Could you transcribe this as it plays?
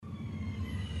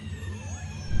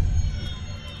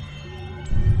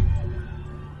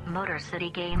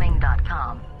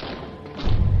MotorCityGaming.com.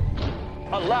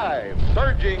 Alive,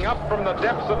 surging up from the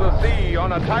depths of the sea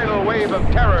on a tidal wave of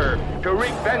terror to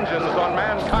wreak vengeance on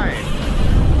mankind.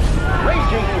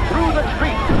 Raging through the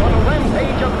streets on a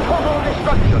rampage of total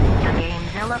destruction. The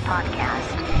Gamezilla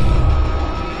Podcast.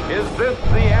 Is this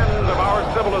the end of our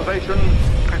civilization?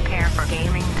 Prepare for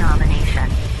gaming domination.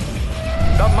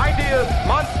 The mightiest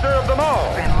monster of them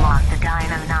all. Grimlock the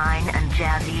Dino 9 and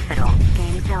Jazzy Fiddle.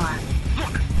 Gamezilla.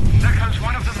 Look, there comes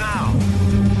one of them now.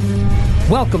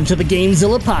 Welcome to the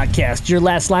Gamezilla Podcast, your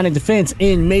last line of defense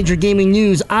in major gaming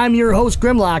news. I'm your host,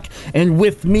 Grimlock, and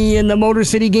with me in the Motor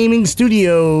City Gaming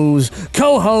Studios,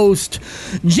 co-host,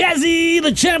 Jazzy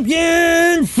the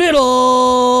Champion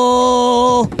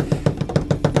Fiddle.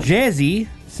 Jazzy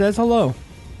says hello.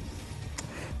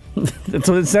 That's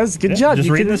what it says. Good job. Just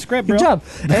reading the script, bro. Good job.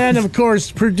 And, of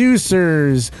course,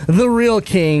 producers, the real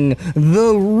king,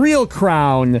 the real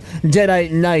crown,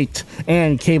 Deadite Knight,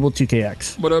 and Cable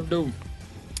 2KX. What up, dude?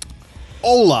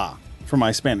 Hola for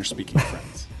my Spanish-speaking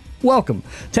friends. Welcome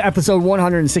to episode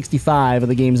 165 of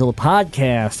the Gamezilla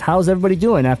Podcast. How's everybody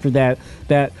doing after that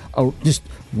just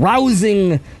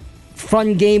rousing,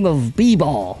 fun game of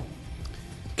b-ball?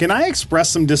 Can I express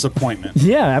some disappointment?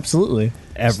 Yeah, absolutely.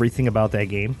 Everything about that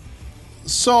game.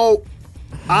 So,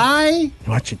 I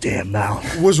Watch your damn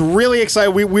mouth. was really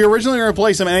excited. We originally were going to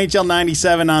play some NHL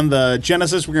 97 on the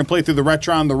Genesis. We were going to play through the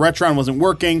Retron. The Retron wasn't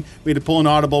working. We had to pull an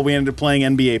audible. We ended up playing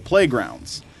NBA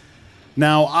Playgrounds.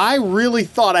 Now, I really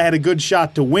thought I had a good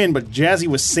shot to win, but Jazzy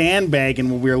was sandbagging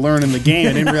when we were learning the game.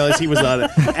 I didn't realize he was an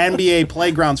NBA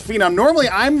Playgrounds phenom. Normally,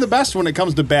 I'm the best when it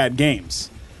comes to bad games.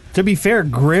 To be fair,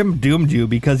 Grim doomed you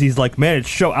because he's like, man,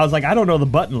 I was like, I don't know the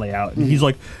button layout. And he's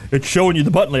like, it's showing you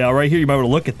the button layout right here. You might want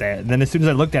to look at that. And then as soon as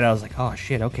I looked at it, I was like, oh,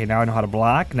 shit, okay, now I know how to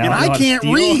block. Now And I know I how can't to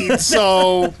steal. read,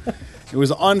 so it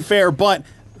was unfair. But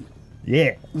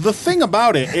Yeah. the thing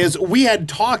about it is we had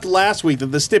talked last week that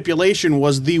the stipulation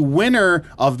was the winner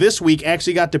of this week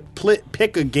actually got to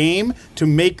pick a game to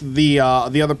make the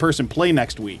other person play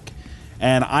next week.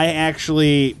 And I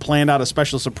actually planned out a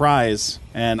special surprise,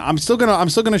 and I'm still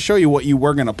gonna show you what you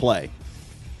were gonna play.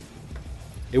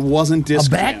 It wasn't A Disc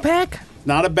Jam. backpack?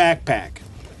 Not a backpack.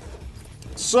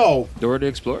 So Dora the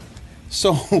Explorer.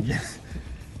 So,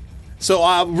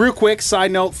 real quick,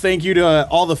 side note, thank you to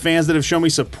all the fans that have shown me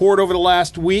support over the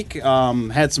last week.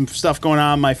 Had some stuff going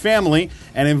on in my family,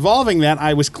 and involving that,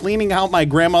 I was cleaning out my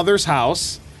grandmother's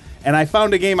house, and I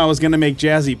found a game I was going to make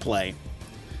Jazzy play.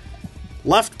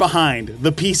 Left Behind,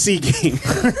 the PC game.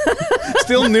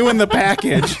 Still new in the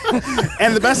package.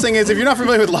 And the best thing is, if you're not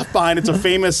familiar with Left Behind, it's a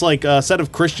famous set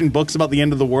of Christian books about the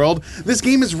end of the world. This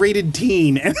game is rated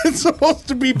teen, and it's supposed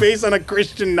to be based on a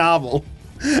Christian novel.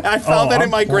 I found that in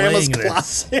my grandma's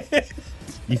closet.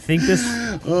 You think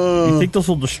this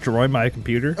will destroy my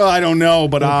computer? I don't know,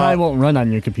 but It probably won't run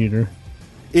on your computer.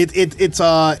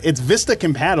 it's Vista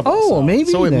compatible. Oh,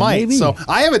 maybe So it then, might. maybe. So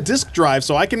I have a disk drive,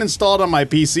 so I can install it on my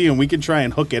PC, and we can try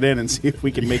and hook it in and see if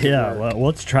we can make it Yeah, work. well,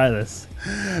 let's try this.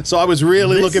 So I was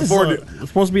really looking forward to. It's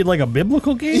supposed to be like a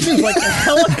biblical game? It's like a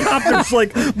helicopter's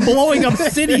like blowing up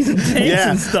cities and tanks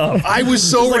and stuff. I was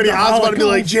so It's like ready. a I was about to be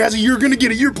like, Holocaust. Jazzy, you're going to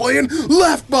get it. You're playing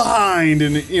Left Behind.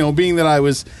 And, being that I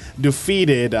was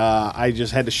defeated, I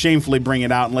just had to shamefully bring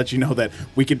it out and let you know that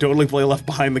we could totally play Left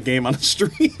Behind the game on a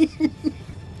stream.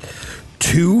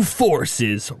 Two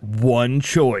forces, one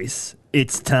choice.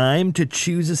 It's time to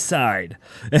choose a side.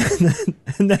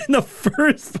 And then the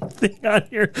first thing on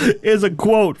here is a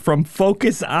quote from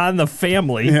Focus on the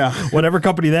Family. Yeah. Whatever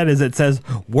company that is, it says,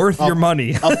 worth your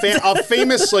money. a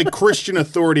famous Christian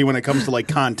authority when it comes to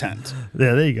content.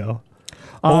 Yeah, there you go.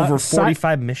 Over si-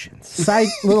 45 missions.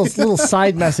 Little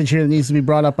side message here that needs to be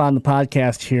brought up on the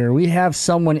podcast here. We have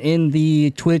someone in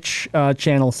the Twitch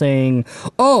channel saying,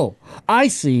 "Oh, I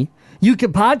see. You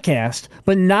can podcast,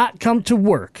 but not come to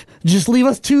work. Just leave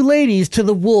us two ladies to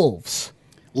the wolves."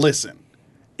 Listen,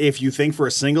 if you think for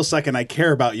a single second I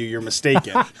care about you, you're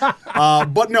mistaken.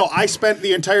 But no, I spent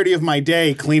the entirety of my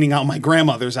day cleaning out my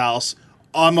grandmother's house.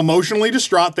 I'm emotionally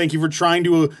distraught. Thank you for trying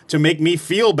to make me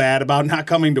feel bad about not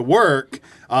coming to work.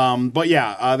 But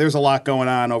yeah, there's a lot going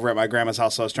on over at my grandma's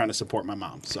house, so I was trying to support my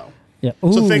mom. So, Yeah.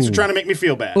 so thanks for Ooh. trying to make me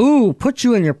feel bad. Ooh, put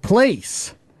you in your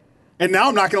place. And now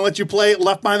I'm not going to let you play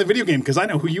Left Behind the video game because I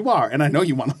know who you are and I know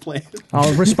you want to play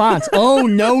it. Response. Oh,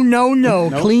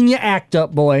 no. Clean your act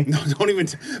up, boy. Don't even.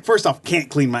 First off, can't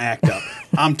clean my act up.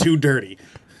 I'm too dirty.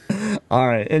 All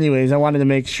right. Anyways, I wanted to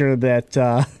make sure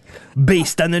that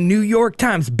Based on the New York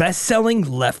Times best-selling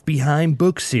Left Behind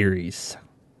book series.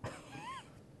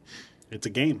 It's a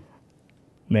game.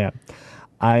 man.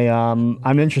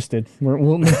 I'm interested. Maybe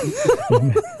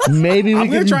we I'm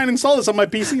going can to try and install this on my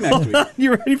PC next week.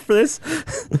 You ready for this?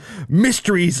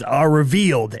 Mysteries are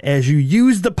revealed as you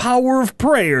use the power of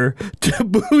prayer to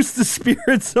boost the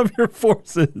spirits of your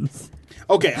forces.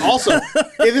 Okay, also,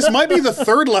 this might be the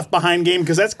third Left Behind game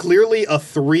because that's clearly a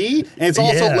 3, and it's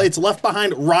also it's Left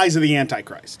Behind Rise of the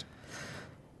Antichrist.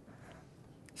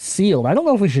 sealed. I don't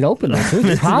know if we should open this. It's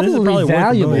This is probably probably worth a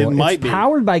valuable. million. It might It's be.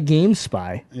 powered by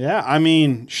GameSpy. Yeah, I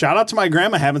mean, shout out to my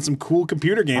grandma having some cool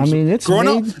computer games. I mean, it's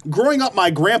growing up, my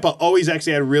grandpa always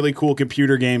actually had really cool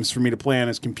computer games for me to play on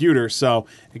his computer. So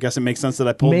I guess it makes sense that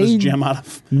I pulled this gem out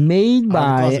of. Made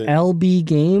by closet. LB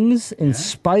Games,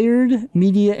 Inspired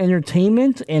Media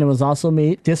Entertainment, and it was also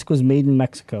made. Disc was made in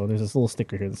Mexico. There's this little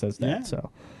sticker here that says that. Yeah. So,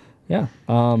 yeah,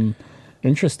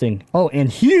 interesting. Oh,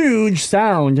 and huge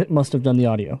sound must have done the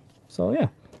audio. So yeah,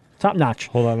 top notch.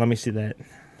 Hold on, let me see that.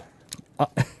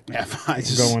 Yeah, I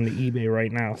just Go on to eBay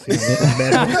right now. See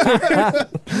how,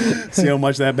 see how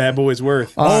much that bad boy is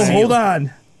worth. hold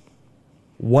on.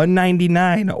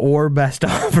 $199 or best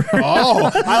offer. Oh,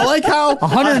 I like how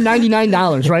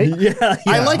 $199, right?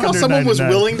 I like how someone was $199.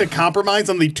 willing to compromise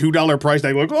on the $2 price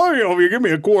tag. Like, oh, if you give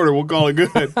me a quarter, we'll call it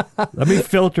good. Let me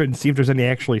filter it and see if there's any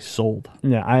actually sold.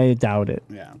 Yeah, I doubt it.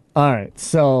 Yeah. All right,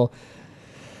 so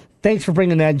thanks for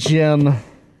bringing that, Jim.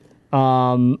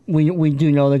 We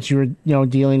do know that you were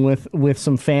dealing with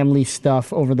some family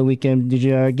stuff over the weekend. Did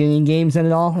you get any games in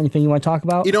at all? Anything you want to talk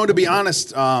about? You know, to be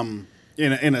honest,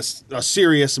 in a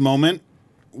serious moment,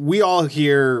 we all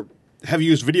here have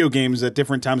used video games at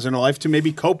different times in our life to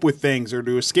maybe cope with things or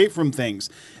to escape from things.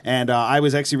 And I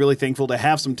was actually really thankful to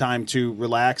have some time to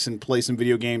relax and play some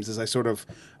video games as I sort of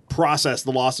processed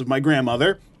the loss of my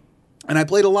grandmother. And I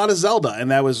played a lot of Zelda,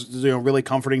 and that was really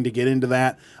comforting to get into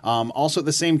that. Also, at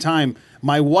the same time,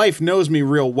 my wife knows me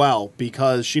real well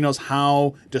because she knows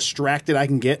how distracted I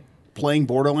can get playing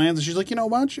Borderlands. And she's like, why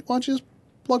don't you just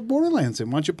plug Borderlands in?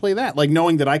 Why don't you play that? Like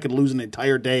knowing that I could lose an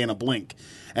entire day in a blink.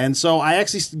 And so I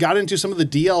actually got into some of the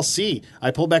DLC.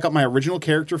 I pulled back up my original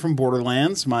character from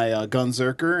Borderlands, my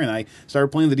Gunzerker, and I started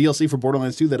playing the DLC for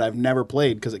Borderlands 2 that I've never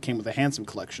played because it came with a Handsome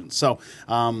collection. So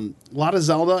a lot of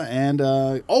Zelda, and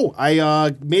I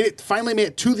finally made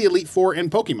it to the Elite Four in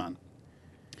Pokemon.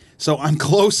 So I'm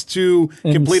close to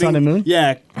completing. Sun and Moon?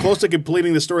 Yeah, close to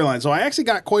completing the storyline. So I actually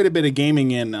got quite a bit of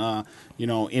gaming in,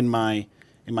 in my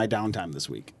downtime this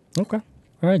week. Okay.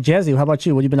 All right, Jazzy, how about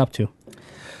you? What have you been up to?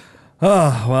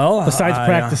 Well, Besides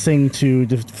practicing to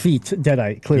defeat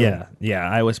Deadeye, clearly. Yeah,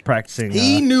 I was practicing.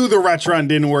 He knew the Retrun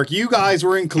didn't work. You guys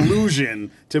were in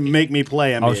collusion to make me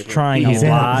play NBA. I was trying He's a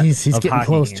lot. he's of getting hockey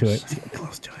close games. to it. He's getting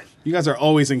close to it. You guys are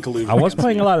always in collusion. I was against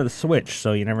playing me. a lot of the Switch,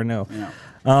 so you never know. Yeah.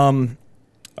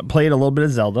 I played a little bit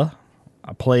of Zelda.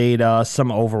 I played some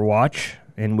Overwatch,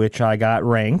 in which I got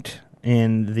ranked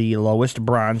in the lowest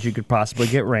bronze you could possibly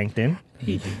get ranked in.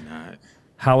 He did not.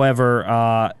 However,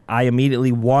 I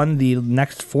immediately won the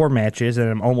next 4 matches, and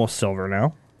I'm almost silver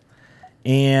now.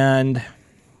 And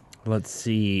let's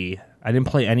see. I didn't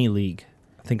play any League.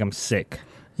 I think I'm sick.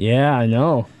 Yeah, I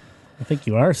know. I think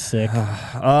you are sick.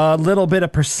 A little bit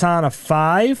of Persona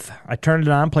 5. I turned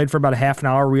it on, played for about a half an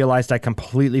hour, realized I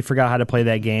completely forgot how to play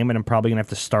that game, and I'm probably going to have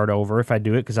to start over if I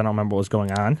do it because I don't remember what was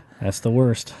going on. That's the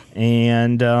worst.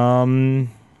 And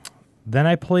then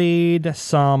I played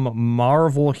some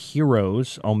Marvel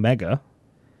Heroes Omega,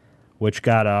 which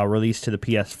got released to the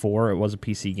PS4. It was a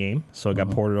PC game, so it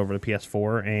got ported over to the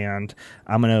PS4, and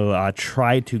I'm going to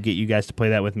try to get you guys to play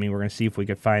that with me. We're going to see if we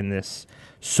can find this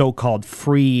so-called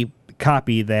free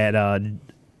copy that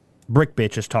Brick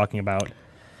Bitch is talking about.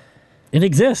 It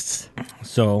exists.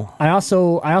 So I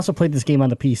also played this game on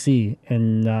the PC,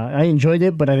 and I enjoyed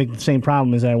it, but I think the same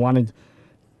problem is I wanted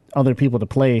other people to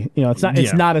play. It's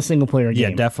Yeah. not a single player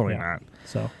game. yeah, definitely not.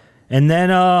 So And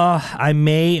then I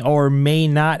may or may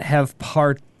not have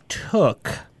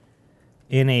partook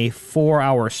in a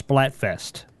 4-hour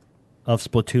Splatfest of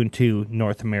Splatoon 2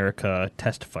 North America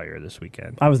Testifier this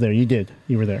weekend. I was there. You did.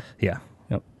 You were there. Yeah.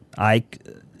 Yep.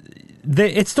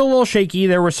 It's still a little shaky.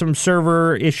 There were some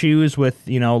server issues with,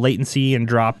 latency and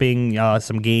dropping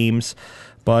some games.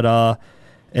 But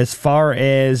as far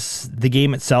as the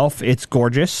game itself, it's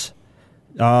gorgeous.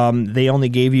 They only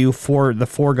gave you the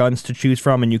 4 guns to choose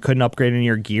from, and you couldn't upgrade any of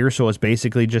your gear. So it's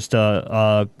basically just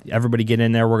everybody get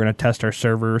in there. We're going to test our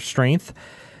server strength.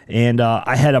 And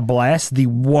I had a blast. The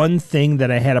one thing that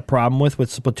I had a problem with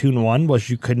Splatoon 1 was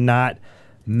you could not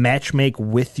matchmake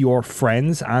with your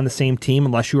friends on the same team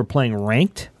unless you were playing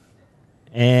ranked.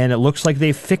 And it looks like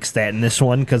they fixed that in this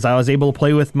one because I was able to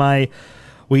play with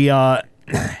we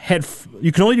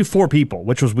you can only do 4 people,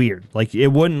 which was weird. Like it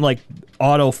wouldn't like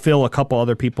auto fill a couple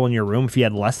other people in your room if you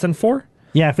had less than 4.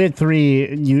 Yeah, if it had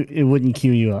 3, it wouldn't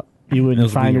queue you up. You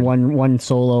wouldn't find one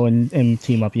solo and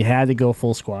team up. You had to go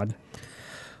full squad.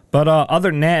 But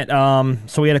other than that,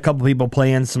 so we had a couple people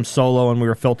playing some solo, and we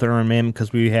were filtering them in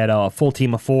because we had a full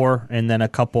team of 4, and then a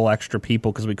couple extra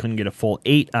people because we couldn't get a full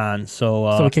 8 on.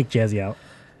 So we kicked Jazzy out.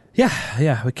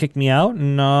 Yeah, we kicked me out,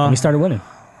 and We started winning.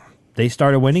 They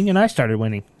started winning, and I started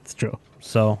winning. It's true.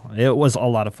 So it was a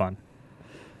lot of fun.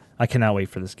 I cannot wait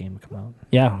for this game to come out.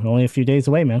 Yeah, only a few days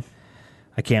away, man.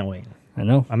 I can't wait. I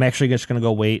know. I'm actually just going to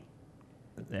go wait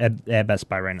at Best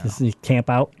Buy right now. Just camp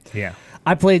out. Yeah.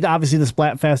 I played obviously the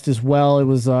Splatfest as well. It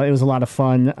was a lot of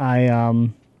fun. I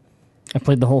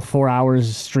played the whole 4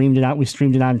 hours. Streamed it out. We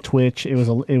streamed it on Twitch. It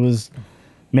was,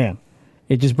 man.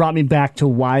 It just brought me back to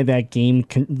why that game,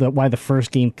 why the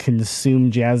first game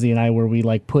consumed Jazzy and I, where we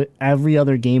like put every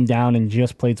other game down and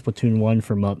just played Splatoon 1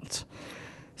 for months.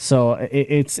 So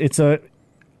it's a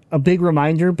big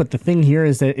reminder, but the thing here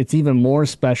is that it's even more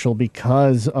special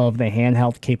because of the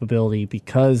handheld capability,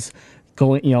 because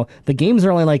the games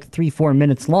are only like 3-4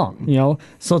 minutes long,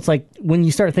 so it's like when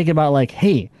you start thinking about like,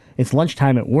 hey, it's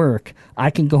lunchtime at work, I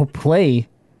can go play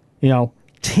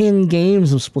 10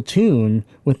 games of Splatoon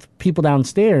with people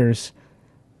downstairs.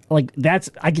 Like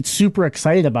I get super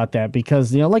excited about that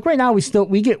because like right now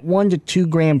we get 1 to 2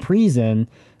 Grand Prix in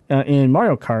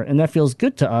Mario Kart, and that feels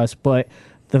good to us. But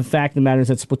the fact of the matter is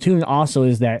that Splatoon also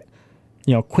is that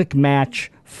quick match,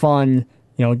 fun,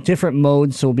 different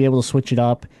modes, so we'll be able to switch it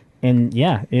up. And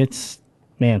yeah,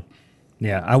 man.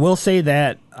 Yeah, I will say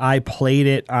that I played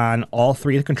it on all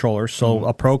 3 of the controllers. So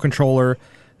a Pro controller,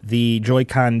 the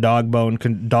Joy-Con dog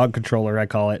controller, I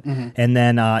call it, and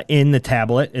then in the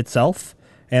tablet itself.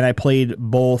 And I played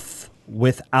both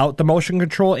without the motion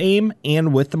control aim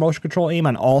and with the motion control aim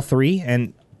on all 3,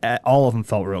 and all of them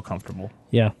felt real comfortable.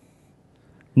 Yeah.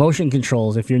 Motion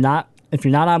controls. If you're not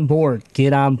on board,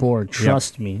 get on board.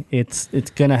 Trust me, it's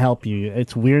gonna help you.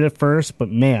 It's weird at first, but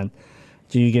man,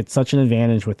 do you get such an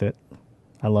advantage with it?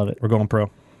 I love it. We're going pro.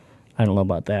 I don't know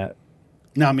about that.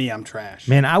 Not me, I'm trash.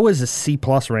 Man, I was a C+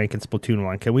 rank in Splatoon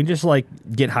 1. Can we just like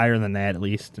get higher than that at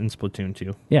least in Splatoon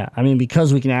 2? Yeah, I mean,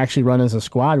 because we can actually run as a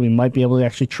squad, we might be able to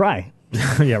actually try.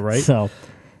 Yeah, right. So,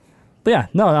 but yeah,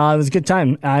 no, it was a good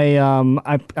time.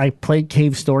 I played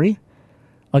Cave Story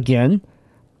again.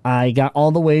 I got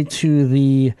all the way to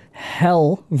the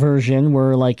hell version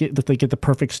where like they get the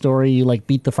perfect story. You like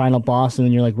beat the final boss and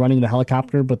then you're like running the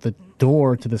helicopter, but the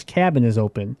door to this cabin is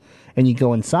open and you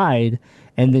go inside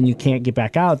and then you can't get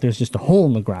back out. There's just a hole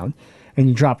in the ground and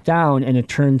you drop down and it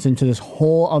turns into this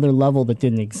whole other level that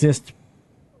didn't exist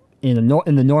in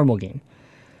the normal game.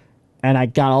 And I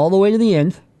got all the way to the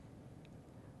end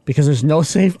because there's no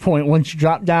save point. Once you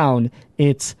drop down,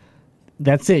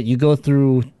 that's it. You go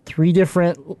through three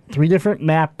different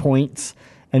map points,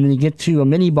 and then you get to a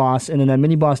mini boss, and then that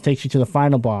mini boss takes you to the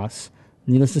final boss.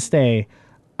 Needless to say,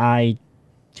 I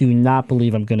do not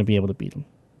believe I'm going to be able to beat him.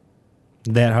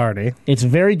 That hard, eh? It's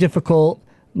very difficult.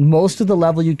 Most of the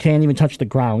level you can't even touch the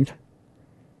ground.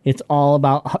 It's all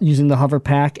about using the hover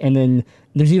pack, and then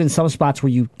there's even some spots where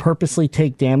you purposely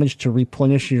take damage to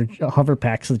replenish your hover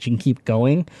pack so that you can keep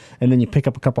going, and then you pick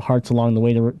up a couple hearts along the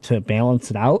way to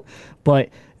balance it out. But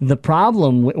the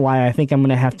problem, why I think I'm going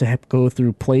to have to go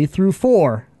through playthrough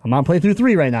 4, I'm on playthrough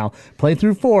 3 right now,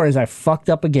 playthrough 4 is I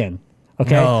fucked up again.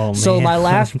 Okay, oh, so man. my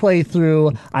last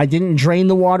playthrough, I didn't drain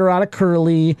the water out of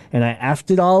Curly, and I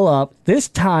effed it all up. This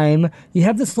time, you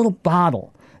have this little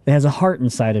bottle that has a heart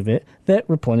inside of it that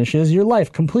replenishes your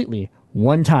life completely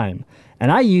one time.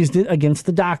 And I used it against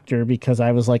the doctor because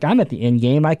I was like, I'm at the end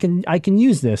game. I can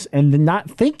use this, and then not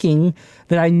thinking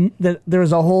that there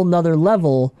was a whole nother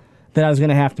level that I was going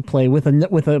to have to play with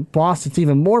a boss that's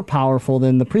even more powerful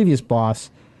than the previous boss.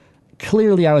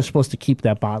 Clearly, I was supposed to keep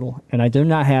that bottle, and I do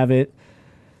not have it,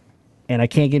 and I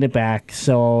can't get it back.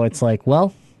 So it's like,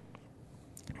 well,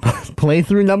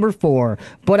 playthrough number 4.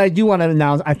 But I do want to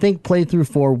announce, I think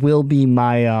playthrough 4 will be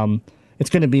my it's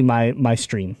going to be my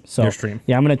stream. So your stream.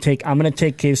 Yeah, I'm going to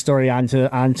take Cave Story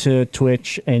onto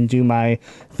Twitch and do my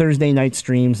Thursday night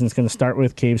streams, and it's going to start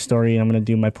with Cave Story, and I'm going to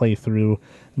do my playthrough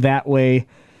that way,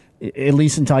 at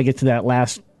least until I get to that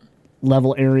last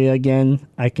level area again.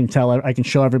 I can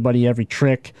show everybody every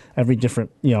trick, every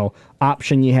different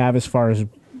option you have as far as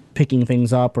picking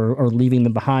things up or leaving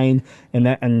them behind,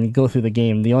 and go through the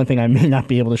game. The only thing I may not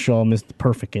be able to show them is the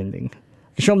perfect ending.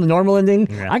 I can show them the normal ending.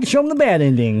 Yeah. I can show them the bad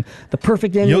ending. The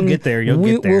perfect ending. You'll get there.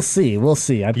 We'll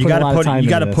see. I put a lot of time. You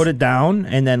got to put it down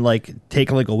and then like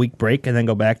take like a week break and then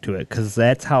go back to it, because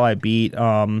that's how I beat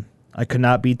I could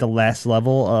not beat the last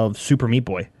level of Super Meat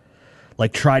Boy.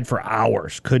 Like, tried for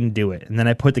hours, couldn't do it. And then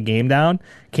I put the game down,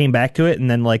 came back to it, and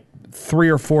then, like, 3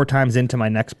 or 4 times into my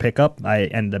next pickup, I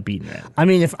ended up beating it. I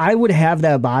mean, if I would have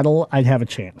that bottle, I'd have a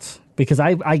chance. Because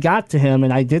I got to him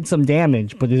and I did some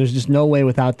damage, but there's just no way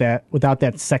without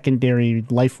that secondary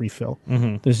life refill.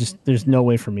 Mm-hmm. There's no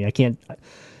way for me. I can't.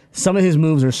 Some of his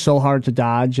moves are so hard to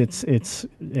dodge. It's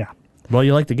yeah. Well,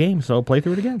 you like the game, so play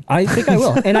through it again. I think I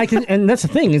will, and I can. And that's the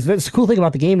thing that's the cool thing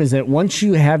about the game is that once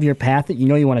you have your path that you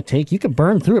know you want to take, you can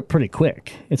burn through it pretty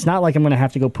quick. It's not like I'm going to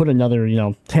have to go put another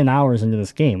 10 hours into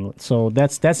this game. So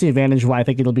that's the advantage. Why I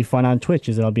think it'll be fun on Twitch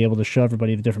is that I'll be able to show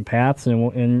everybody the different paths,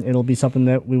 and it'll be something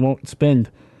that we won't spend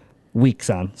weeks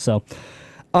on. So,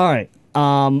 all right,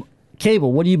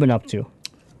 Cable, what have you been up to?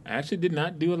 I actually did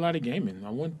not do a lot of gaming. I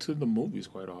went to the movies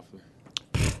quite often.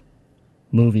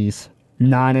 Movies.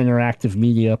 Non-interactive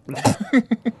media.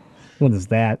 What is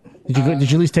that? Did you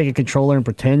at least take a controller and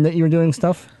pretend that you were doing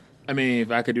stuff? I mean,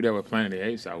 if I could do that with Planet of the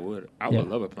Apes, I would. I would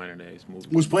love a Planet of the Apes movie.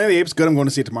 Was Planet of the Apes good? I'm going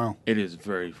to see it tomorrow. It is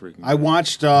very freaking good. I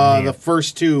watched the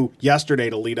first 2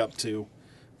 yesterday to lead up to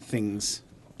things.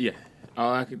 Yeah.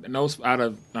 I'm not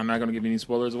going to give any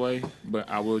spoilers away, but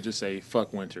I will just say,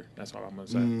 fuck winter. That's all I'm going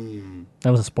to say. That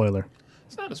was a spoiler.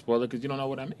 It's not a spoiler because you don't know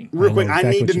what I mean. Real quick, exactly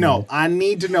I need what to you know. mean. I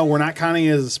need to know. We're not counting it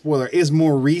as a spoiler. Is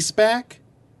Maurice back?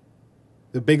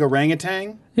 The big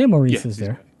orangutan? Yeah, Maurice Yeah, is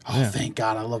there. Oh, thank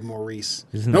God. I love Maurice.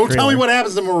 He's in the Don't tell me trailer. what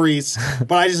happens to Maurice,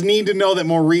 but I just need to know that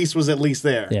Maurice was at least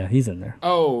there. Yeah, he's in there.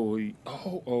 Oh.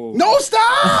 No,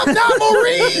 stop! Not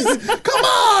Maurice! Come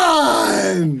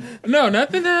on! No,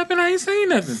 nothing happened. I ain't saying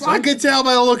nothing. I could tell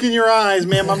by the look in your eyes,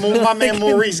 man. My man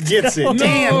Maurice gets it. No.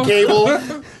 Damn, Cable.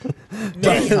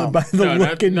 Damn. By the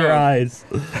look in your eyes.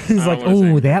 He's like, wanna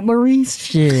say oh, that. that Maurice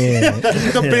shit.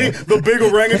 The big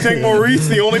orangutan Maurice,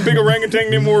 the only big orangutan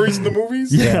named Maurice in the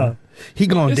movies? Yeah. He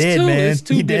going dead, man. It's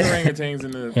two He big dead. orangutans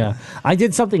in the... Yeah, I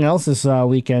did something else this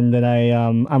weekend that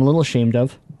I'm a little ashamed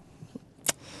of.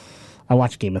 I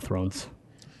watched Game of Thrones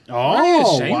Why are you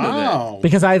Oh, ashamed of that? wow.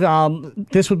 because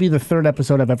this would be the 3rd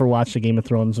episode I've ever watched of Game of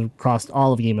Thrones across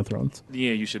all of Game of Thrones.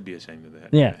 Yeah, you should be ashamed of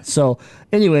that. Yeah. So,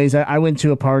 anyways, I went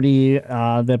to a party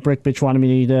that Brick Bitch wanted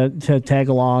me to tag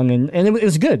along, and it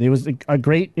was good. It was a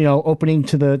great opening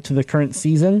to the current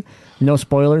season. No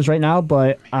spoilers right now,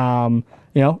 but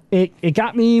it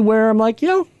got me where I'm like,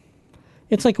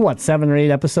 it's like what 7 or 8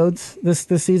 episodes this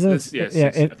season. I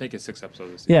think it's 6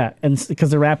 episodes. Yeah, and because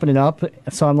they're wrapping it up,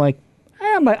 so I'm like,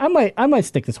 I might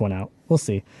stick this one out. We'll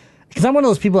see, because I'm one of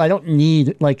those people I don't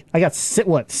need. Like, I got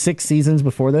 6 seasons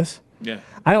before this. Yeah.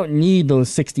 I don't need those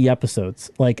 60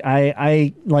 episodes. Like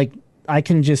I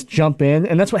can just jump in,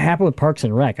 and that's what happened with Parks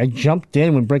and Rec. I jumped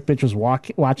in when Brick Bitch was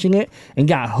watching it and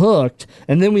got hooked,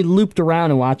 and then we looped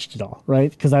around and watched it all,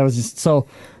 right? Because I was just so.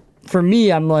 For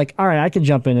me, I'm like, all right, I can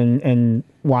jump in and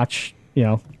watch,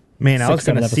 Man, I 6, was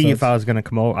going to 7 see if episodes. I was going to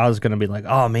come over. I was going to be like,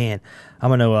 oh, man,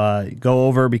 I'm going to go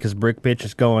over because Brick Bitch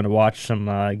is going to watch some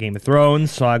Game of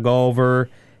Thrones. So I go over,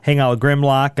 hang out with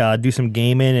Grimlock, do some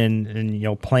gaming,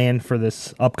 and plan for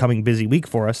this upcoming busy week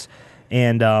for us.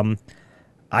 And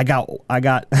I got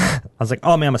I was like,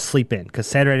 oh, man, I'm going to sleep in because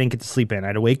Saturday I didn't get to sleep in. I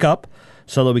had to wake up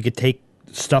so that we could take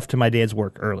stuff to my dad's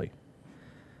work early.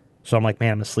 So I'm like,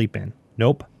 man, I'm going to sleep in.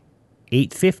 Nope.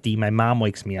 8:50, my mom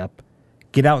wakes me up.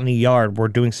 Get out in the yard. We're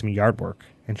doing some yard work.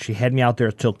 And she had me out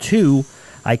there till 2.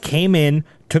 I came in,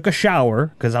 took a shower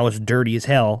because I was dirty as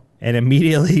hell, and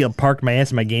immediately I parked my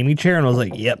ass in my gaming chair and I was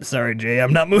like, yep, sorry, Jay,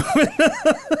 I'm not moving.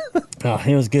 Oh,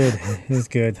 it was good. It was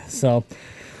good. So,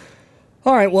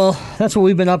 all right. Well, that's what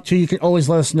we've been up to. You can always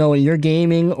let us know what you're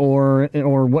gaming or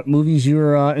what movies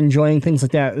you're enjoying, things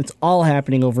like that. It's all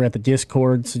happening over at the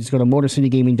Discord. So just go to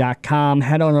MotorCityGaming.com,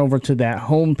 head on over to that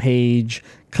homepage,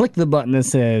 click the button that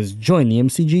says Join the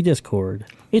MCG Discord.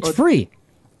 It's free.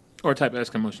 Or type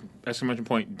exclamation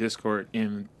point Discord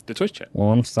in the Twitch chat.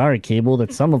 Well, I'm sorry, Cable,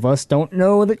 that some of us don't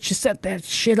know that you set that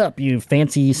shit up, you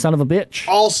fancy son of a bitch.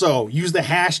 Also, use the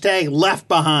hashtag Left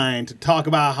Behind to talk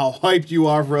about how hyped you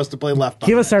are for us to play Left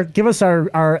Behind. Give us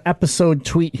our episode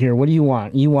tweet here. What do you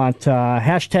want? You want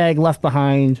hashtag Left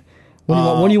Behind.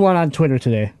 What do you want on Twitter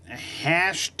today?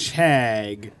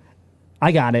 Hashtag.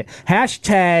 I got it.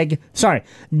 Hashtag. Sorry,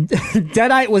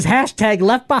 Deadite was hashtag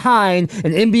Left Behind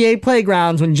in NBA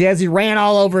playgrounds when Jazzy ran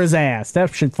all over his ass.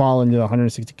 That should fall into the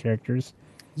 160 characters.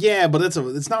 Yeah, but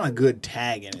it's not a good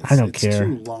tag, and I don't it's care.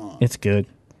 too long. It's good.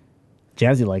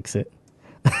 Jazzy likes it.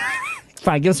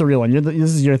 Fine, give us a real one. This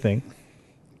is your thing.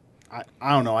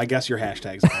 I don't know. I guess your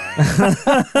hashtag's all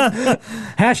right.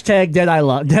 Hashtag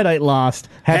Deadite lost.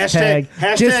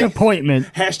 Hashtag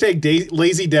disappointment. Hashtag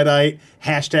lazy Deadite.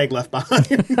 Hashtag left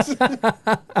behind.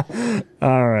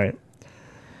 All right.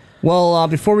 Well,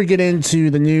 before we get into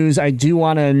the news, I do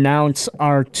want to announce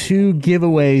our 2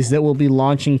 giveaways that will be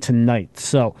launching tonight.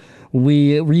 So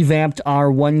we revamped our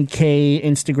 1K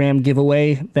Instagram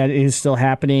giveaway. That is still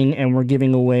happening, and we're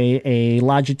giving away a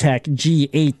Logitech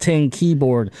G810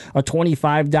 keyboard, a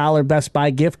 $25 Best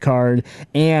Buy gift card,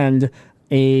 and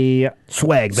a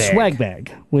Swag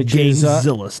bag. which is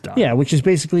Gamezilla stuff. Yeah, which is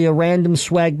basically a random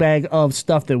swag bag of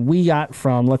stuff that we got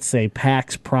from, let's say,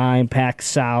 PAX Prime, PAX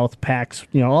South, PAX,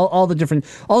 all the different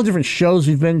shows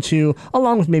we've been to,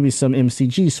 along with maybe some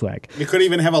MCG swag. It could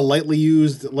even have a lightly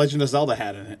used Legend of Zelda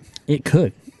hat in it. It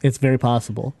could. It's very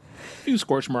possible. A few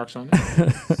scorch marks on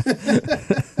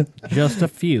it. Just a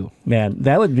few. Man,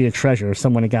 that would be a treasure if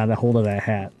someone had gotten a hold of that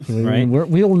hat. Right.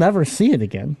 We'll never see it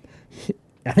again.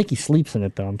 I think he sleeps in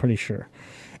it, though. I'm pretty sure.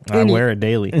 I wear it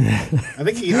daily. I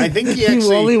think he He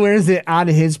actually only wears it on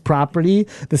his property.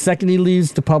 The second he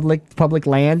leaves the public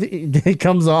land, it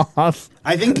comes off.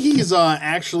 I think he's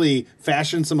actually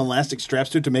fashioned some elastic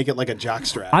straps to make it like a jock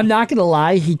strap. I'm not going to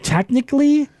lie. He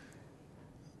technically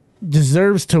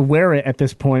deserves to wear it at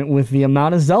this point with the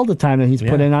amount of Zelda time that he's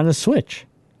put Yeah. in on the Switch.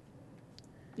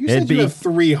 You said you have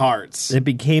 3 hearts. It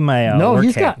became my No, work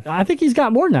he's hat. got. I think he's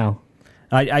got more now.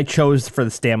 I chose for the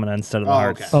stamina instead of the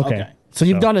hearts. Okay. So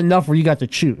you've done enough where you got to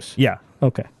choose. Yeah.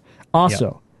 Okay.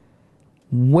 Also,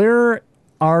 where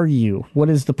are you? What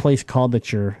is the place called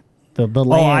that you're the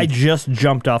land? Oh, I just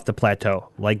jumped off the plateau.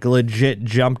 Like legit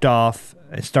jumped off.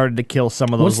 I started to kill some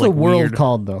of those. What's the like, world weird...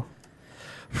 called though?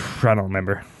 I don't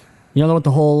remember. You don't know what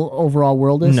the whole overall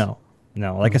world is? No.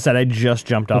 Like I said, I just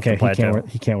jumped off Okay, the plateau.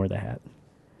 he can't wear the hat.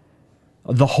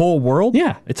 The whole world?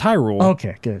 Yeah. It's Hyrule.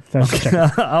 Okay, good. That's checking.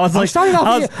 I was like,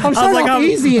 I'm starting off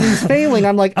easy and he's failing.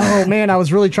 I'm like, oh man, I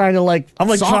was really trying to I'm like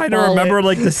trying to softball remember it.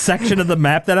 like the section of the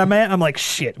map that I'm at. I'm like,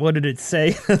 shit, what did it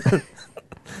say?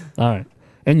 All right.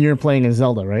 And you're playing as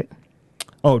Zelda, right?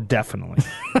 Oh, definitely.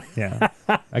 Yeah.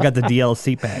 I got the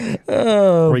DLC pack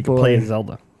where you can play as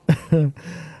Zelda.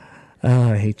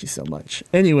 Oh, I hate you so much.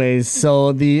 Anyways, so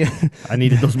I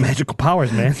needed those magical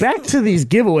powers, man. back to these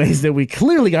giveaways that we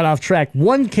clearly got off track.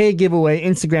 1K giveaway,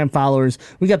 Instagram followers.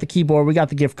 We got the keyboard, we got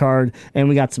the gift card, and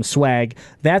we got some swag.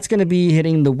 That's going to be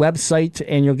hitting the website,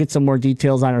 and you'll get some more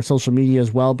details on our social media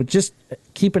as well. But just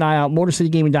keep an eye out,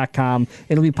 MotorCityGaming.com.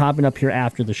 It'll be popping up here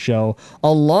after the show,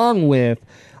 along with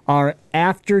our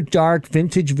After Dark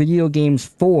Vintage Video Games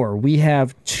 4. We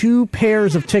have 2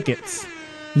 pairs of tickets.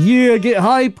 Yeah, get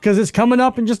hype because it's coming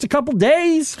up in just a couple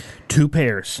days. 2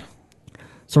 pairs.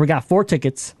 So we got 4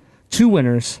 tickets, 2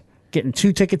 winners, getting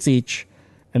 2 tickets each,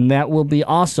 and that will be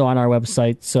also on our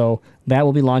website. So that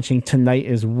will be launching tonight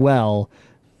as well.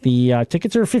 The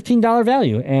tickets are a $15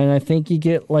 value, and I think you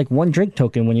get like 1 drink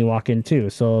token when you walk in too.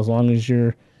 So as long as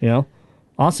you're,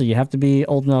 also you have to be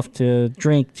old enough to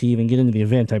drink to even get into the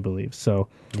event, I believe. So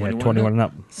Yeah, 21 and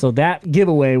up. So that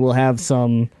giveaway will have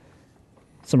some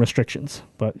restrictions,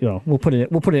 but we'll put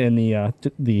it in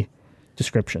the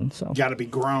description. So Got to be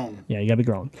grown. yeah, you gotta be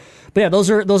grown. But yeah, those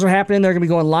are happening. They're gonna be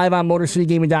going live on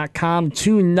MotorCityGaming.com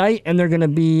tonight, and they're gonna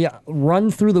be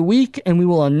run through the week. And we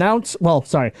will announce. Well,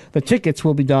 sorry, the tickets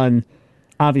will be done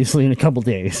obviously in a couple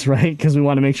days, right? Because we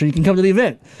want to make sure you can come to the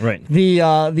event. Right. The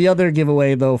other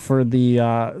giveaway though for the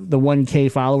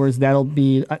 1K followers, that'll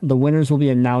be the winners will be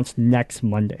announced next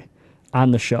Monday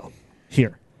on the show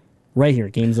here. Right here,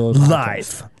 Gamezilla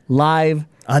podcast. Live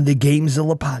on the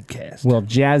Gamezilla podcast. Well,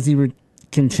 Jazzy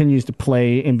continues to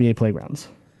play NBA Playgrounds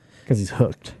because he's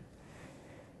hooked.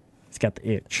 He's got the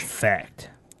itch. Fact.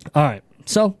 All right,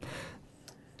 so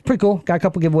pretty cool. Got a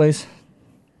couple giveaways.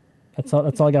 That's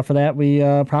all I got for that. We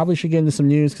probably should get into some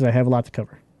news because I have a lot to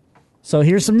cover. So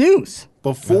here's some news.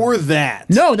 Before that,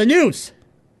 No, the news.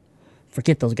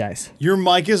 Forget those guys. your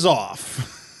mic is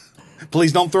off.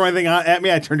 Please don't throw anything at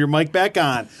me. I turned your mic back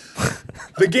on.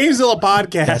 The Gamezilla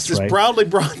podcast That's is right. proudly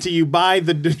brought to you by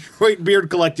the Detroit Beard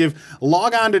Collective.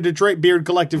 Log on to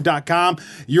DetroitBeardCollective.com.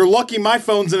 You're lucky my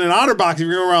phone's in an OtterBox if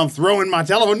you're going around throwing my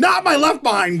telephone. Not my Left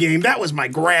Behind game. That was my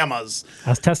grandma's.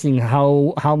 I was testing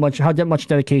how much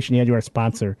dedication you had to our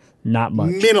sponsor Not much.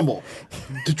 Minimal.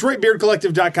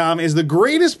 DetroitBeardCollective.com is the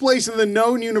greatest place in the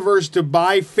known universe to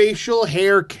buy facial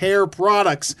hair care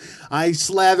products. I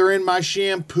slather in my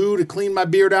shampoo to clean my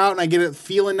beard out, and I get it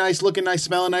feeling nice, looking nice,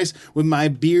 smelling nice with my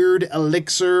beard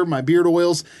elixir, my beard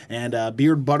oils, and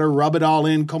beard butter. Rub it all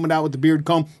in, comb it out with the beard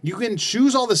comb. You can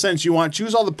choose all the scents you want,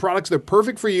 choose all the products that are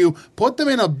perfect for you, put them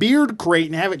in a beard crate,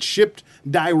 and have it shipped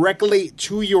directly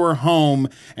to your home.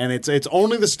 And it's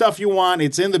only the stuff you want.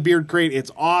 It's in the beard crate.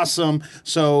 It's awesome.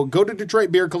 So go to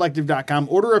DetroitBeardCollective.com,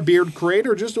 order a beard crate,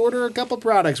 or just order a couple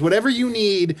products, whatever you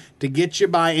need to get you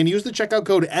by, and use the checkout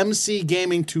code MC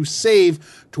Gaming to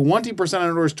save 20% on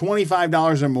orders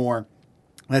 $25 or more.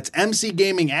 That's MC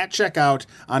Gaming at checkout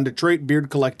on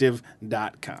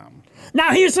DetroitBeardCollective.com.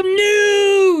 Now here's some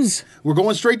news. We're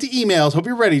going straight to emails. Hope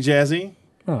you're ready, Jazzy.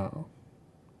 Oh.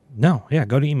 No, yeah,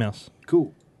 go to emails.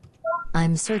 Cool.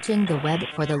 I'm searching the web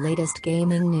for the latest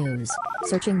gaming news.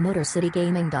 Searching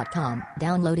MotorCityGaming.com.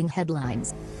 Downloading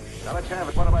headlines. Now let's have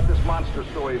it. What about this monster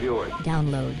story of yours?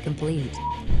 Download complete.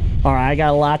 All right, I got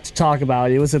a lot to talk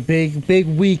about. It was a big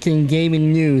week in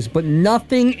gaming news, but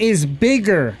nothing is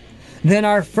bigger than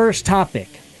our first topic.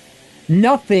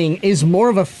 Nothing is more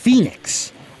of a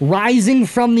phoenix rising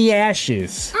from the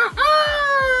ashes.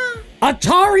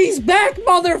 Atari's back,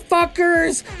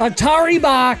 motherfuckers! Atari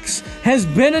Box has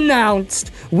been announced.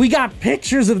 We got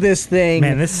pictures of this thing.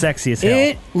 Man, this is sexy as hell.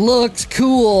 It looks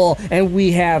cool, and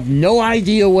we have no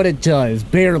idea what it does,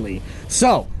 barely.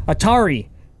 So, Atari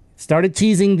started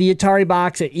teasing the Atari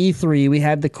Box at E3. We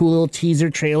had the cool little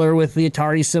teaser trailer with the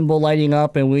Atari symbol lighting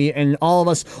up, and all of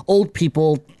us old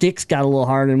people, dicks got a little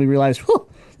hard, and we realized, whew,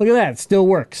 look at that, it still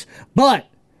works. But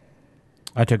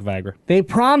I took Viagra. they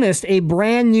promised a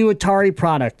brand new Atari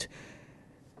product.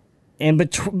 And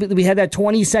we had that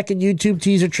 20-second YouTube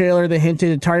teaser trailer that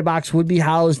hinted Atari Box would be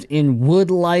housed in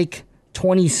wood-like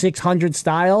 2600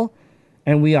 style.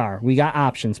 And we are. We got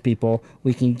options, people.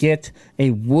 We can get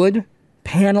a wood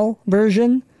panel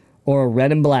version or a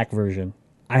red and black version.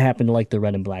 I happen to like the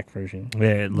red and black version.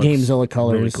 Yeah, it looks Gamezilla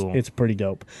colors. really cool. It's pretty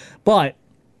dope. But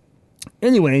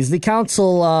anyways, the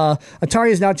console,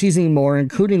 Atari is now teasing more,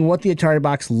 including what the Atari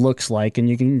Box looks like, and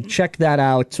you can check that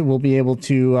out. We'll be able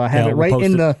to have it we'll right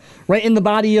in post the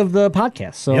body of the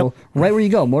podcast. So Yep. right where you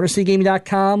go,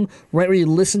 MotorCityGaming.com, right where you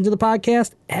listen to the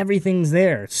podcast, everything's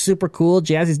there. It's super cool.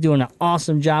 Jazzy's doing an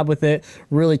awesome job with it,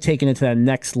 really taking it to that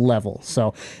next level.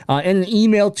 So in an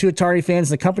email to Atari fans,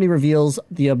 the company reveals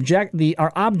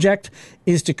our object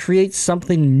is to create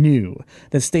something new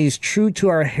that stays true to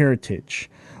our heritage,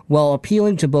 while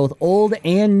appealing to both old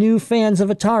and new fans of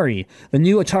Atari. The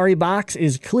new Atari Box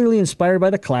is clearly inspired by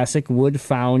the classic wood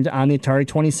found on the Atari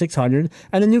 2600,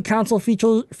 and the new console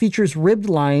features ribbed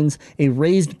lines, a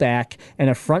raised back, and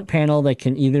a front panel that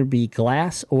can either be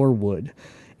glass or wood.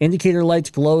 Indicator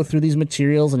lights glow through these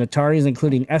materials, and Atari is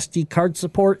including SD card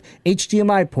support,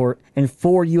 HDMI port, and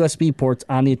 4 USB ports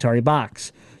on the Atari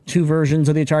Box. 2 versions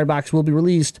of the Atari Box will be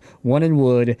released, one in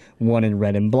wood, one in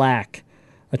red and black.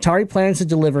 Atari plans to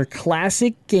deliver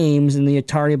classic games in the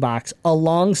Atari Box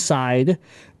alongside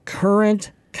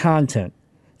current content.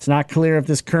 It's not clear if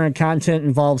this current content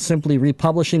involves simply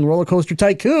republishing Roller Coaster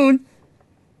Tycoon,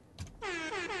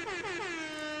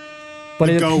 but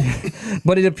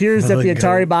it appears that the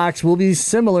Atari Box will be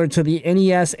similar to the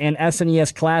NES and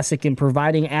SNES Classic in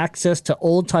providing access to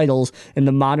old titles in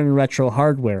the modern retro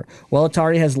hardware. While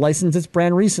Atari has licensed its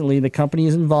brand recently, the company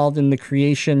is involved in the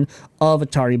creation of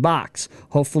Atari Box.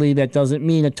 Hopefully that doesn't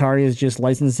mean Atari is just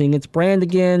licensing its brand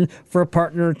again for a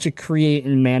partner to create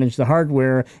and manage the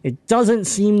hardware. It doesn't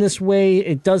seem this way.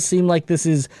 It does seem like this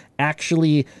is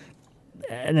actually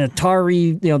an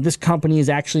Atari, this company is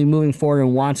actually moving forward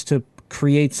and wants to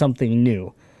create something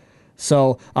new.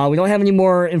 So we don't have any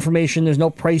more information. There's no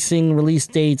pricing, release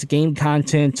dates, game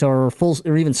content, or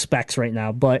even specs right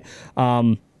now. But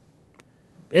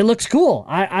it looks cool.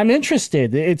 I'm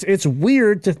interested. It's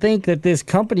weird to think that this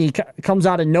company comes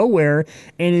out of nowhere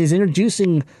and is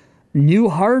introducing new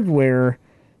hardware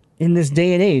in this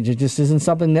day and age. It just isn't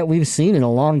something that we've seen in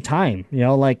a long time.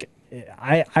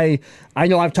 I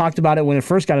know I've talked about it when it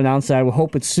first got announced. I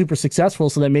hope it's super successful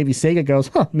so that maybe Sega goes,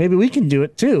 maybe we can do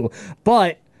it too.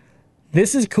 But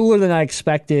this is cooler than I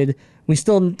expected. We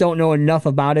still don't know enough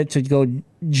about it to go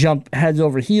jump heads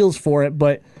over heels for it,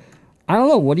 but I don't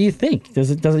know. What do you think?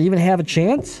 Does it even have a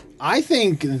chance? I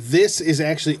think this is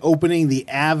actually opening the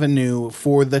avenue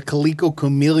for the Coleco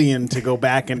Chameleon to go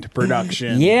back into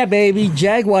production. Yeah, baby.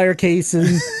 Jaguar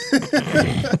casing.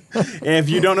 If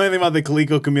you don't know anything about the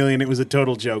Coleco Chameleon, it was a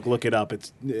total joke. Look it up.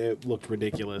 It looked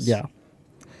ridiculous. Yeah.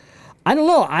 I don't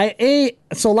know.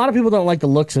 So a lot of people don't like the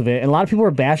looks of it, and a lot of people are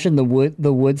bashing the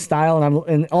wood style,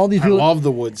 and all these I people love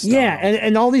the wood style. Yeah,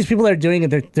 and all these people that are doing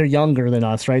it, they're younger than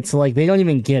us, right? So like they don't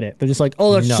even get it. They're just like,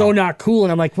 oh, that's No. so not cool,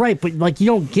 and I'm like, right, but like you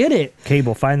don't get it.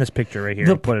 Cable, find this picture right here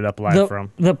and put it up live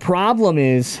from. The problem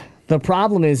is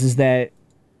that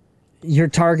you're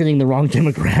targeting the wrong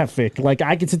demographic. Like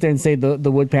I could sit there and say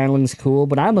the wood paneling is cool,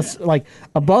 but like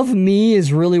above me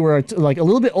is really where like a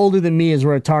little bit older than me is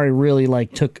where Atari really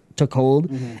like took hold,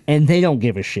 and they don't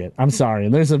give a shit. I'm sorry.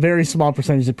 And there's a very small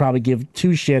percentage that probably give two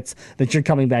shits that you're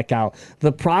coming back out.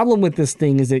 The problem with this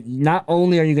thing is that not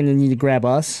only are you going to need to grab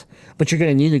us, but you're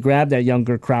going to need to grab that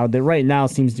younger crowd that right now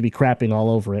seems to be crapping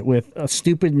all over it with a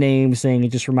stupid name saying it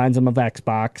just reminds them of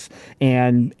Xbox,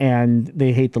 and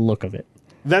they hate the look of it.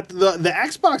 That the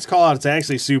Xbox call out is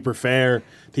actually super fair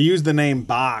to use the name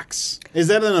Box. Is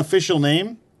that an official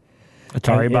name?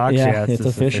 Atari Box? Yeah, it's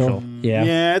official. Yeah.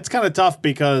 Yeah, it's kind of tough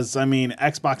because I mean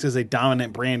Xbox is a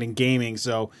dominant brand in gaming,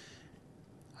 so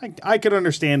I could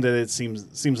understand that it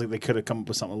seems like they could have come up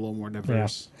with something a little more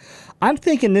diverse. I'm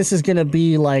thinking this is going to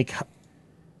be like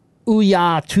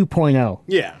Ouya 2.0.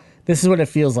 Yeah. This is what it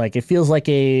feels like. It feels like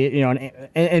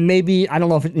and maybe I don't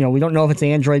know if we don't know if it's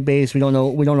Android based. We don't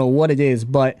know what it is,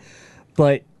 but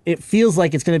it feels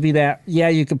like it's going to be that. Yeah,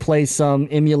 you could play some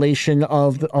emulation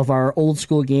of our old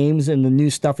school games, and the new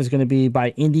stuff is going to be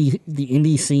by the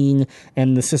indie scene,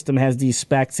 and the system has these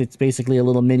specs. It's basically a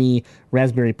little mini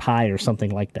Raspberry Pi or something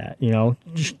like that.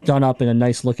 Just done up in a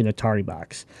nice looking Atari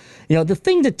box. The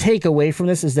thing to take away from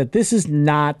this is that this is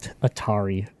not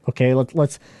Atari. Okay,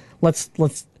 let's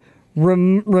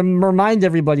remind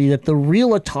everybody that the real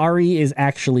Atari is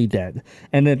actually dead,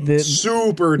 and that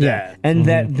super dead, and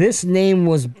that this name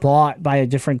was bought by a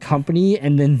different company,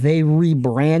 and then they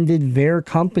rebranded their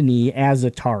company as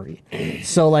Atari.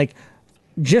 So like,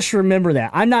 just remember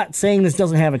that. I'm not saying this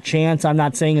doesn't have a chance. I'm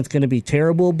not saying it's going to be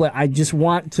terrible, but I just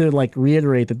want to like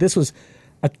reiterate that this was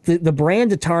the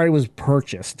brand Atari was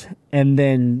purchased, and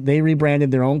then they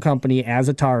rebranded their own company as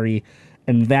Atari.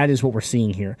 And that is what we're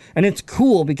seeing here. And it's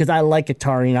cool because I like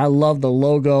Atari and I love the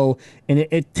logo, and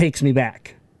it takes me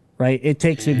back, right? It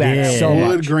takes me back so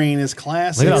Wood much. grain is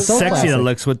classic. Look how so sexy classic. that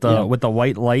looks with the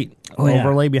white light yeah.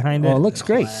 overlay behind it. Oh, it looks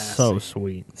great. So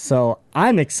sweet. So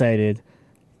I'm excited,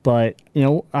 but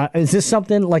is this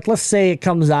something like, let's say it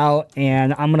comes out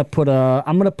and I'm gonna put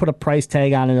a price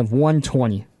tag on it of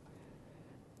 $120.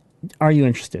 Are you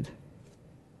interested?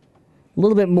 A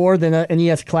little bit more than an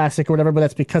NES Classic or whatever, but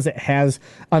that's because it has,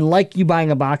 unlike you buying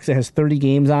a box that has 30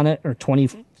 games on it or 20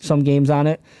 some games on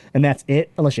it, and that's it,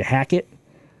 unless you hack it.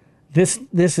 This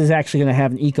is actually going to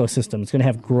have an ecosystem. It's going to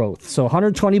have growth. So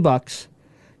 $120,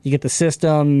 you get the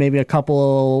system, maybe a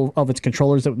couple of its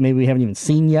controllers that maybe we haven't even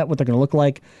seen yet, what they're going to look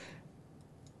like.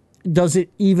 Does it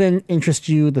even interest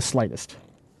you the slightest?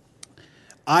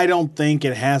 I don't think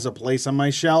it has a place on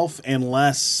my shelf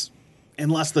unless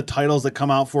the titles that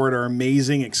come out for it are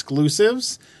amazing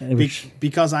exclusives,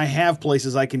 because I have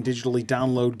places I can digitally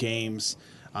download games.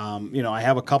 I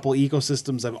have a couple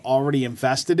ecosystems I've already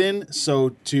invested in, so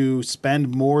to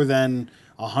spend more than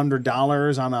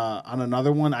 $100 on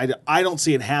another one, I don't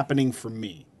see it happening for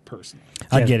me personally.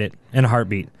 I get it in a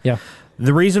heartbeat. Yeah.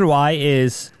 The reason why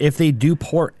is if they do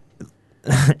port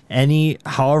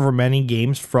however many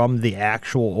games from the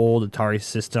actual old Atari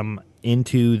system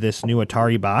into this new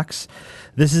Atari box,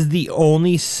 this is the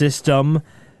only system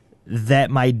that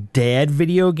my dad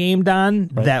video gamed on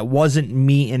that wasn't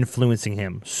me influencing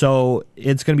him. So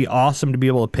it's going to be awesome to be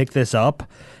able to pick this up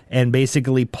and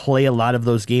basically play a lot of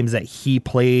those games that he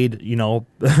played,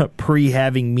 pre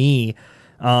having me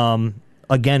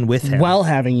again with him. While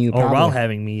having you, or while probably.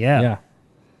 having me, yeah. Yeah.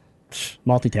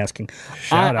 Multitasking.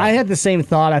 Shout out. I had the same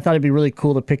thought. I thought it'd be really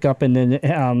cool to pick up, and then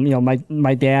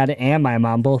my dad and my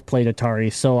mom both played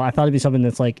Atari, so I thought it'd be something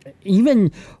that's like,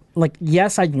 even like,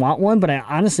 yes, I'd want one, but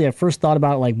I first thought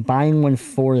about like buying one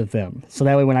for them, so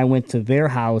that way when I went to their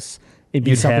house, it'd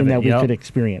be something that we could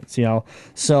experience.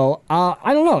 So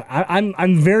I don't know.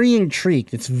 I'm very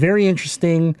intrigued. It's very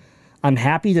interesting. I'm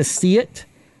happy to see it.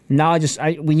 Now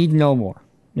we need to know more.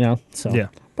 So yeah.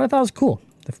 But I thought it was cool.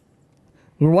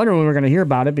 We were wondering when we were going to hear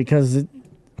about it because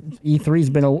E3's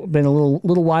been a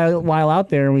little while out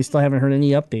there, and we still haven't heard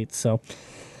any updates. So,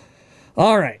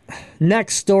 all right,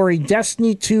 next story: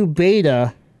 Destiny 2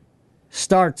 beta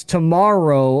starts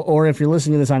tomorrow, or if you're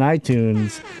listening to this on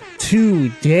iTunes,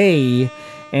 today.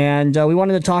 And we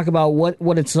wanted to talk about what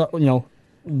it's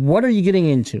what are you getting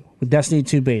into with Destiny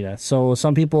 2 beta? So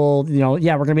some people, we're going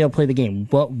to be able to play the game,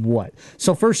 but what?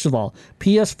 So first of all,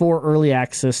 PS4 early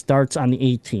access starts on the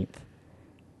 18th.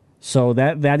 So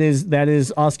that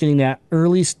is us getting that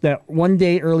 1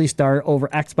 day early start over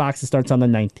Xbox. It starts on the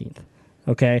 19th.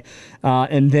 Okay,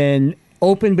 and then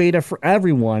open beta for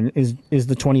everyone is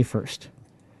the 21st.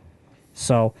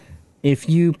 So if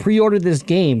you pre-ordered this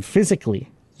game physically,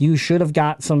 you should have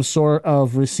got some sort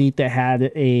of receipt that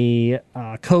had a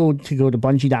code to go to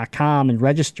Bungie.com and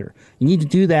register. You need to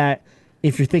do that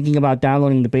if you're thinking about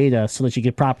downloading the beta so that you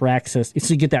get proper access,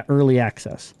 so you get that early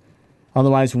access.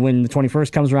 Otherwise, when the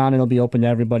 21st comes around, it'll be open to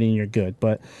everybody and you're good.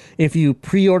 But if you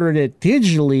pre-ordered it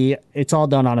digitally, it's all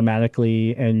done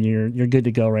automatically and you're good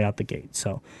to go right out the gate.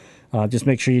 So just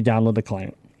make sure you download the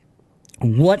client.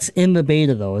 What's in the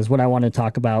beta, though, is what I want to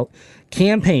talk about.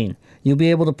 Campaign. You'll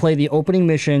be able to play the opening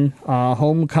mission,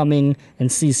 Homecoming,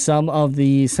 and see some of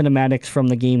the cinematics from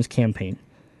the game's campaign.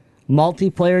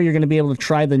 Multiplayer, you're going to be able to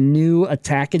try the new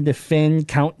Attack and Defend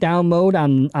countdown mode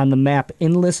on the map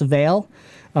Endless Vale.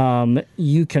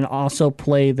 You can also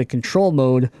play the control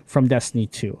mode from Destiny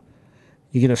 2.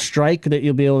 You get a strike that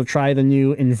you'll be able to try the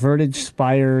new Inverted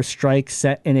Spire strike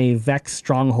set in a Vex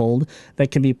stronghold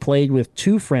that can be played with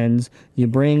 2 friends you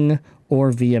bring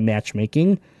or via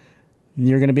matchmaking.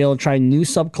 You're going to be able to try new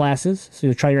subclasses. So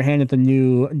you'll try your hand at the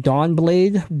new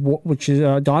Dawnblade, which is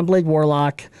Dawnblade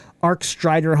Warlock, Arc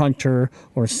Strider Hunter,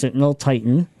 or Sentinel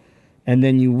Titan. And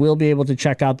then you will be able to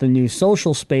check out the new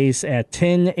social space at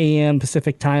 10 a.m.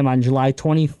 Pacific time on July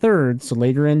 23rd. So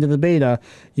later into the beta,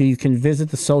 you can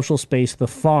visit the social space, the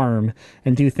farm,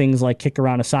 and do things like kick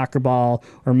around a soccer ball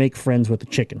or make friends with a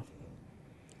chicken.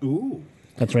 Ooh.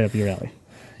 That's right up your alley.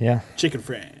 Yeah. Chicken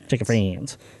friends. Chicken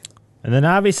friends. And then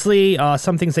obviously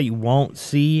some things that you won't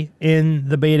see in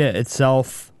the beta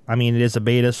itself. I mean, it is a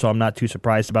beta, so I'm not too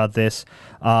surprised about this.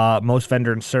 Most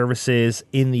vendor and services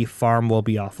in the farm will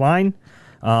be offline.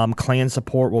 Clan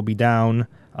support will be down.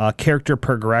 Character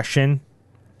progression,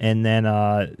 and then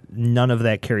none of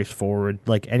that carries forward.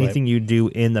 Like anything you do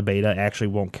in the beta actually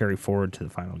won't carry forward to the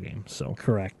final game. So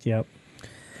Correct, yep.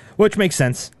 which makes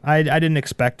sense. I didn't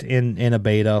expect in a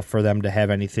beta for them to have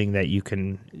anything that you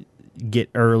can get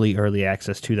early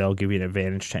access to that'll give you an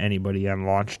advantage to anybody on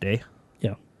launch day.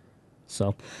 Yeah.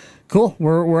 So, cool.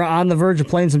 We're on the verge of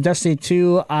playing some Destiny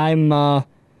 2.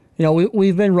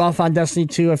 We've been rough on Destiny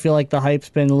 2. I feel like the hype's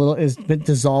been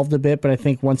dissolved a bit, but I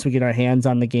think once we get our hands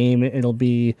on the game, it'll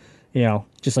be,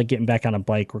 just like getting back on a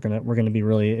bike. We're gonna be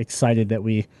really excited that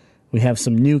we have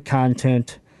some new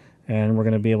content, and we're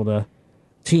gonna be able to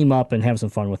team up and have some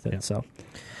fun with it. Yeah. So,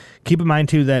 keep in mind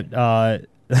too that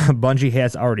Bungie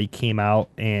has already came out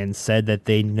and said that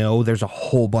they know there's a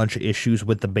whole bunch of issues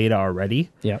with the beta already.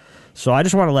 Yeah. So I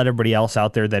just want to let everybody else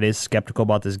out there that is skeptical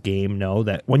about this game know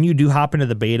that when you do hop into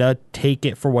the beta, take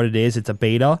it for what it is. It's a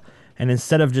beta. And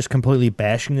instead of just completely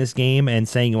bashing this game and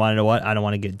saying, you want to know what? I don't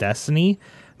want to get Destiny.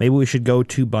 Maybe we should go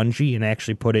to Bungie and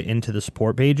actually put it into the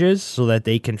support pages so that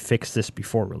they can fix this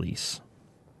before release.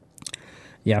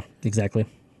 Yeah, exactly.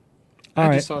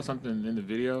 I just saw something in the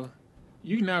video.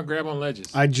 You can now grab on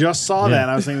ledges. I just saw that.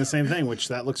 I was saying the same thing, which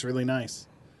that looks really nice.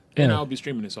 And I'll be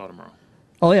streaming this all tomorrow.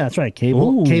 Oh, yeah, that's right.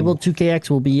 Cable 2KX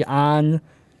will be on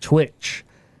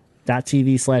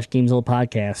twitch.tv/Gamezilla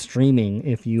Podcast streaming.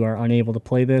 If you are unable to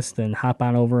play this, then hop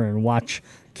on over and watch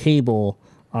Cable,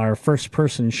 our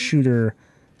first-person shooter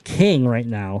king right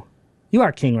now. You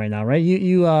are king right now, right?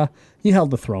 You held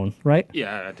the throne, right?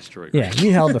 Yeah, I destroyed. Yeah,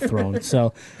 you held the throne.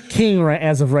 So, king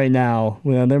as of right now.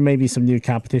 Well, there may be some new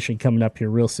competition coming up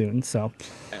here real soon. So,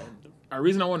 the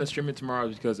reason I want to stream it tomorrow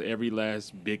is because every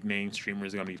last big name streamer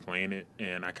is going to be playing it,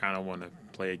 and I kind of want to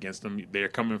play against them. They're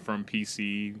coming from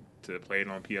PC to play it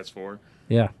on PS4.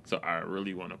 Yeah. So I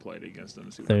really want to play it against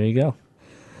them. There you go.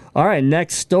 All right,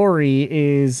 next story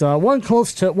is one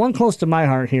close to my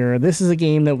heart here. This is a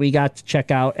game that we got to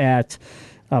check out at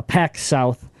PAX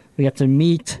South. We got to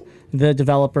meet the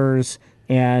developers,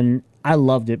 and I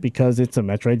loved it because it's a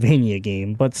Metroidvania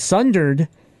game. But Sundered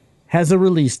has a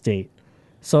release date.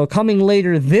 So coming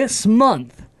later this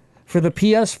month for the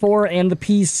PS4 and the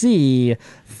PC,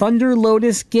 Thunder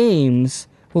Lotus Games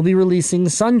will be releasing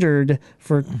Sundered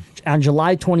on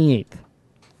July 28th.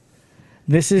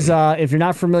 This is, if you're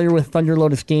not familiar with Thunder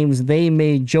Lotus Games, they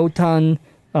made Jotun,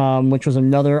 which was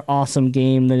another awesome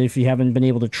game that if you haven't been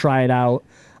able to try it out,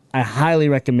 I highly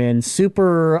recommend.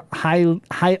 Super high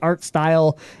art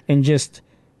style, and it's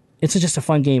just a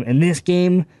fun game. And this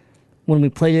game, when we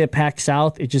played it at PAX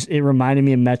South, it reminded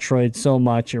me of Metroid so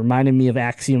much. It reminded me of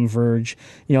Axiom Verge.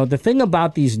 The thing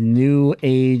about these new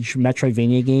age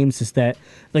Metroidvania games is that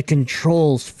the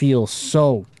controls feel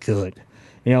so good.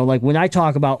 Like when I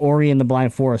talk about Ori and the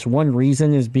Blind Forest, one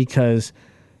reason is because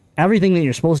everything that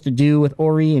you're supposed to do with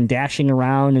Ori and dashing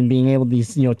around and being able to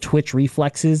these, twitch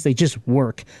reflexes, they just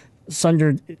work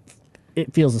Sundered,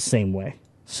 it feels the same way.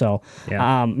 So,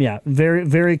 Yeah. very,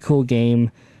 very cool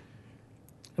game.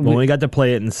 When we got to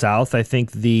play it in the South, I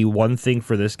think the one thing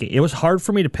for this game, it was hard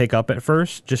for me to pick up at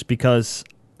first just because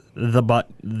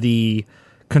the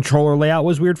controller layout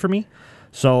was weird for me.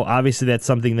 So obviously that's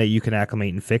something that you can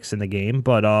acclimate and fix in the game.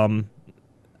 But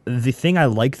the thing I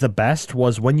liked the best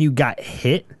was when you got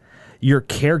hit, your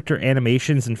character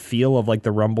animations and feel of like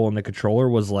the rumble in the controller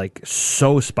was like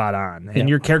so spot on. And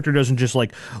your character doesn't just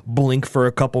like blink for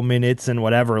a couple minutes and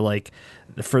whatever. Like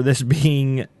for this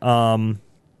being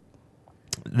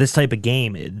this type of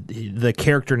game, the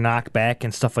character knockback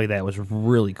and stuff like that was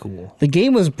really cool. The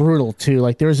game was brutal too.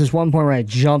 Like there was this one point where I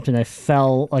jumped and I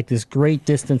fell like this great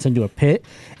distance into a pit,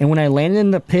 and when I landed in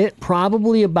the pit,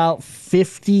 probably about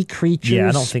 50 creatures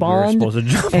I don't think we were spawned supposed to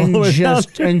jump all and the way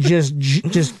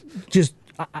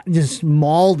just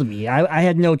mauled me. I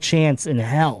had no chance in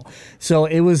hell. So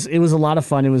it was a lot of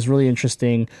fun. It was really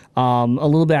interesting. A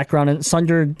little background in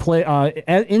Sundered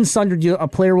in Sundered, a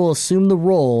player will assume the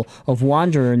role of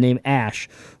wanderer named Ash,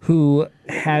 who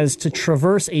has to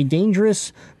traverse a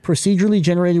dangerous, procedurally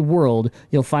generated world.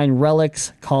 You'll find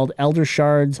relics called Elder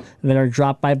Shards that are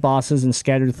dropped by bosses and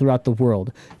scattered throughout the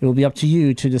world. It will be up to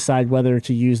you to decide whether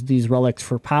to use these relics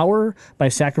for power by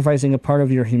sacrificing a part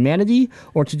of your humanity,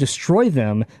 or to destroy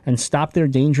them and stop their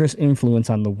dangerous influence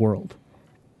on the world.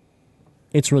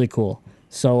 It's really cool.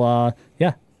 So,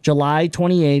 July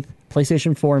 28th,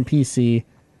 PlayStation 4 and PC.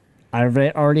 I've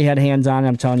already had hands on it.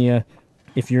 I'm telling you,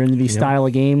 if you're into these style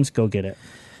of games, go get it.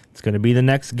 It's going to be the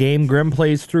next game Grim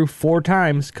plays through 4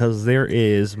 times because there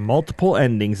is multiple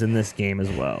endings in this game as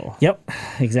well. Yep,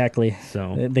 exactly.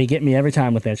 So they get me every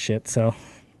time with that shit. So,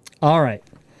 all right.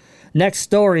 Next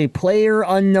story,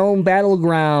 PlayerUnknown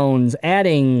Battlegrounds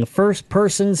adding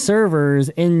first-person servers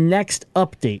in next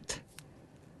update.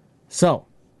 So,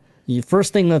 the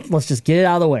first thing, let's just get it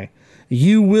out of the way.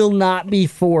 You will not be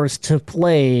forced to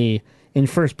play in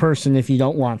first person if you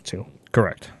don't want to.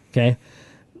 correct. Okay.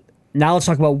 Now let's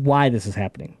talk about why this is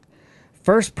happening.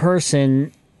 First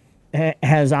person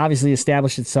has obviously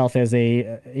established itself as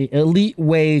a elite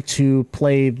way to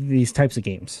play these types of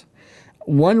games.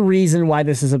 One reason why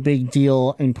this is a big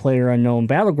deal in PlayerUnknown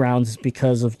Battlegrounds is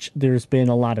because of there's been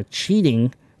a lot of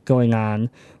cheating going on.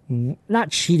 Not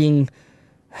cheating,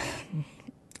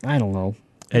 I don't know.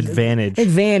 Advantage.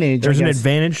 There's an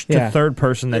advantage to third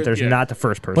person that there's not to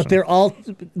first person. But they're all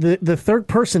the third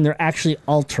person. They're actually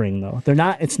altering though. They're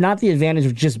not. It's not the advantage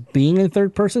of just being in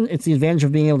third person. It's the advantage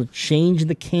of being able to change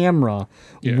the camera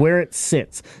where it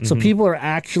sits. So people are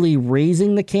actually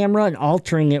raising the camera and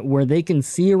altering it where they can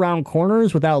see around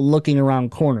corners without looking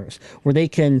around corners. Where they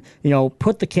can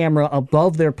put the camera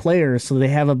above their players so they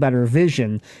have a better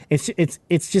vision. It's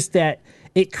just that.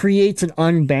 It creates an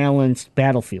unbalanced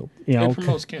battlefield. It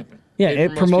promotes camping. Yeah,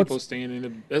 it promotes people staying in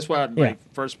the. That's why, not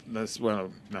first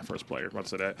player. About to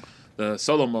say that the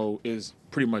solo mode is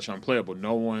pretty much unplayable.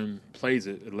 No one plays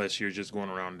it unless you're just going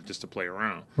around just to play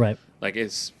around. Right. Like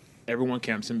everyone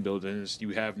camps in buildings.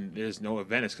 There's no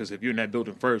advantage because if you're in that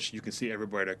building first, you can see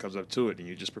everybody that comes up to it, and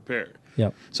you just prepare.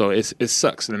 Yep. So it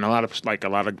sucks, and a lot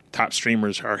of top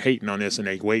streamers are hating on this, and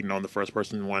they waiting on the first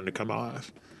person wanting to come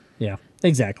live. Yeah,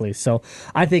 exactly. So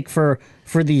I think for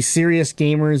the serious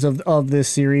gamers of this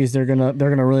series, they're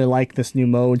gonna really like this new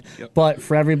mode. Yep. But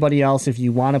for everybody else, if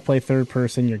you want to play third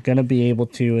person, you're gonna be able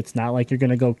to. It's not like you're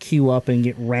gonna go queue up and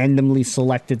get randomly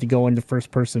selected to go into first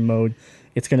person mode.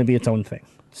 It's gonna be its own thing.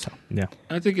 So yeah,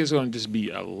 I think it's gonna just be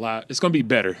a lot. It's gonna be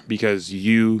better because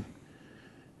you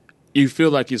feel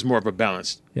like it's more of a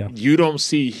balance. Yeah.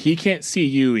 He can't see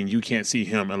you and you can't see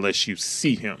him unless you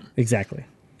see him. Exactly.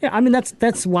 Yeah, I mean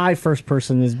that's why first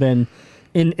person has been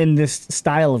in this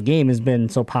style of game has been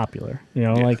so popular.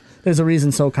 Like there's a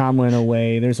reason SOCOM went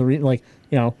away. There's a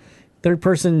third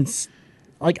person's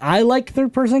like I like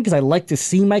third person because I like to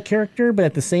see my character, but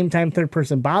at the same time third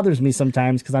person bothers me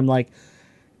sometimes because I'm like,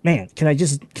 man, can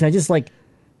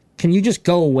you just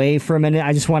go away for a minute?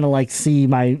 I just want to see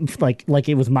my like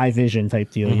it was my vision type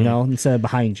deal, instead of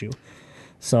behind you.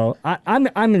 So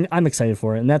I'm excited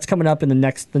for it, and that's coming up in the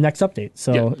next update.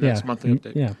 So next monthly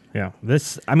update. Yeah.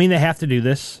 They have to do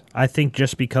this. I think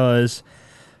just because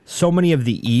so many of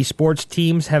the esports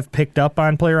teams have picked up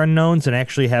on PlayerUnknowns and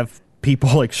actually have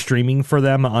people streaming for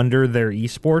them under their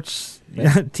esports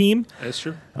team. That's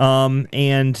true.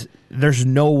 And there's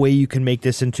no way you can make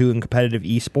this into a competitive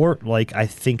esport like I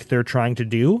think they're trying to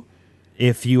do.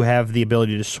 If you have the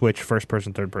ability to switch first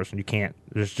person, third person, you can't.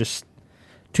 There's just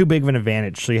too big of an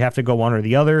advantage, so you have to go one or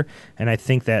the other, and I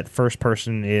think that first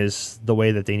person is the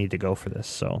way that they need to go for this,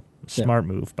 so smart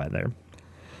move by there.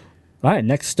 All right,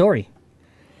 next story.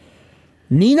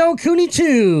 Ni no Kuni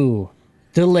 2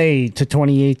 delayed to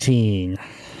 2018.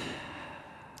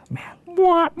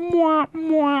 I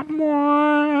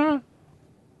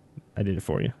did it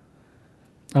for you.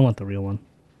 I want the real one.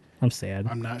 I'm sad.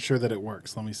 I'm not sure that it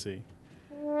works. Let me see.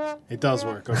 It does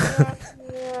work. Okay.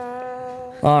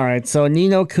 All right, so Ni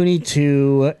no Kuni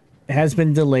 2 has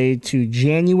been delayed to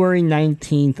January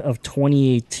 19th of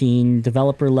 2018.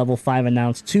 Developer Level 5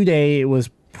 announced today it was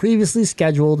previously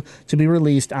scheduled to be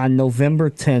released on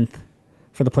November 10th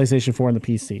for the PlayStation 4 and the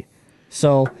PC.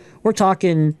 So we're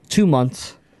talking 2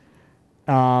 months.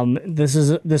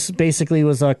 This basically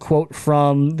was a quote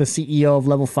from the CEO of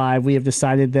Level 5. We have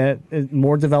decided that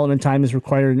more development time is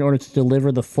required in order to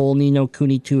deliver the full Ni no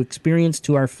Kuni 2 experience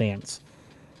to our fans.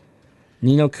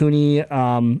 Ni no Kuni,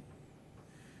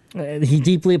 he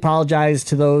deeply apologized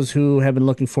to those who have been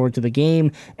looking forward to the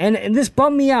game. And this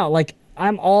bummed me out. Like,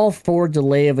 I'm all for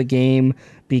delay of a game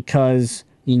because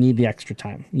you need the extra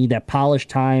time. You need that polished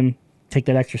time. Take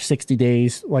that extra 60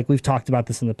 days. Like, we've talked about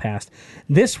this in the past.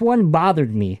 This one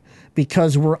bothered me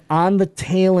because we're on the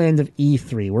tail end of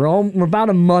E3. We're about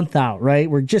a month out,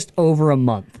 right? We're just over a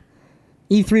month.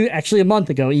 E3, actually a month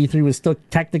ago, E3 was still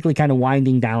technically kind of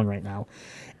winding down right now.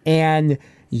 And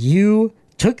you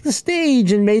took the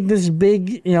stage and made this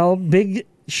big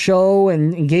show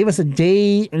and gave us a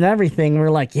date and everything. We're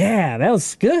like, yeah, that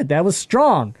was good. That was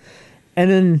strong. And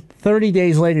then 30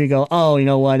 days later, you go, oh, you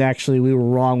know what? Actually, we were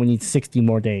wrong. We need 60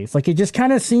 more days. Like, it just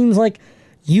kind of seems like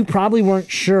you probably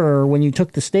weren't sure when you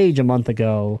took the stage a month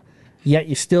ago, yet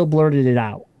you still blurted it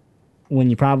out when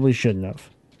you probably shouldn't have.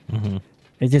 Mm-hmm.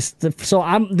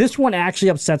 This one actually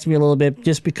upsets me a little bit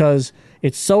just because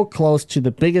it's so close to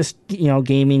the biggest,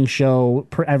 gaming show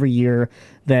every year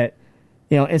that,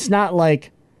 it's not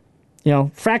like,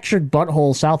 Fractured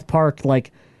Butthole, South Park,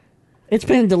 like, it's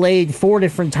been delayed 4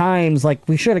 different times. Like,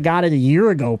 we should have got it a year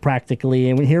ago practically,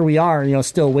 and here we are,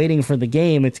 still waiting for the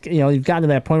game. It's, you've gotten to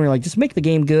that point where you're like, just make the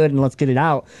game good and let's get it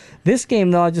out. This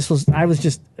game, though, I don't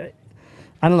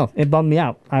know. It bummed me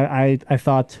out. I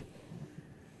thought,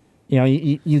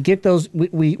 you get those.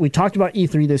 We talked about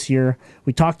E3 this year.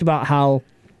 We talked about how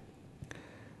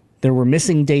there were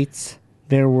missing dates.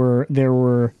 There were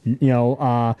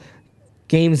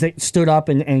games that stood up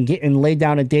and laid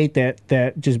down a date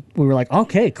that just we were like,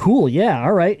 okay, cool, yeah,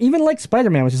 all right. Even like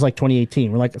Spider-Man, which is like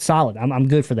 2018, we're like, solid. I'm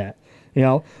good for that,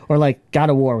 Or like God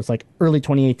of War was like early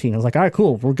 2018. I was like, all right,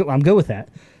 cool, I'm good with that,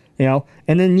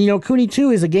 And then Ni no Kuni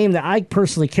 2 is a game that I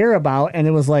personally care about, and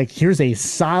it was like, here's a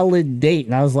solid date,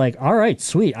 and I was like, all right,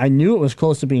 sweet. I knew it was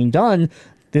close to being done.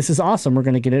 This is awesome. We're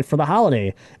gonna get it for the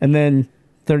holiday, and then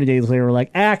 30 days later, we're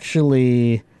like,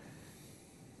 actually,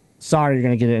 sorry, you're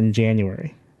going to get it in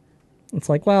January. It's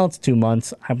like, well, it's 2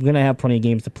 months. I'm going to have plenty of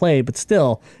games to play, but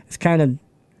still, it's kind of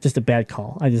just a bad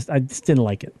call. I just didn't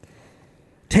like it.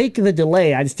 Take the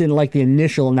delay. I just didn't like the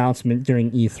initial announcement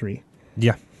during E3.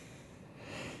 Yeah.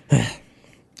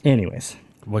 Anyways.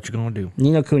 What you going to do?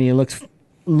 Ni no Kuni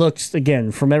looks,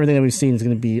 again, from everything that we've seen, is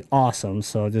going to be awesome.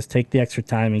 So just take the extra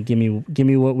time and give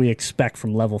me what we expect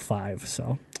from Level 5.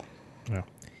 So. Yeah.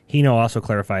 Hino also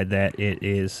clarified that it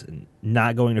is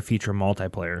not going to feature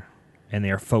multiplayer, and they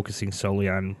are focusing solely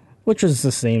on... Which was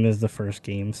the same as the first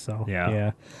game, so...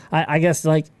 Yeah. I guess,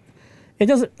 like, it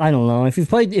doesn't... I don't know. If you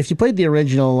played the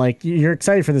original, like, you're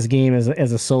excited for this game as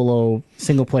a solo,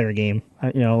 single-player game.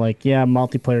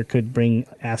 Multiplayer could bring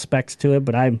aspects to it,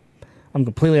 but I'm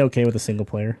completely okay with a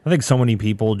single-player. I think so many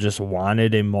people just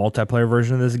wanted a multiplayer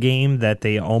version of this game that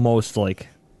they almost, like,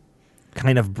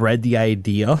 kind of bred the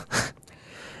idea...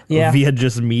 Yeah. Via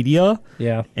just media.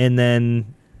 Yeah. And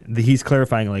then he's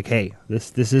clarifying, like, hey,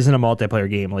 this isn't a multiplayer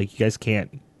game. Like, you guys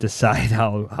can't decide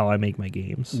how I make my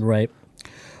games. Right.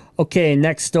 Okay,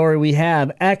 next story we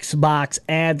have Xbox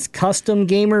adds custom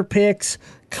gamer picks,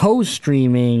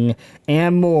 co-streaming,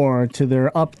 and more to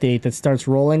their update that starts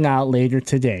rolling out later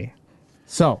today.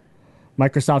 So,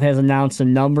 Microsoft has announced a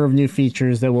number of new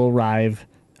features that will arrive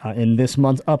in this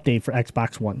month's update for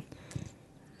Xbox One.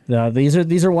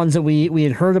 These are ones that we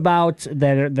had heard about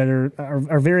that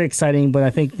are very exciting, but I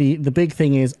think the big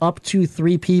thing is up to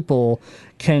 3 people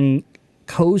can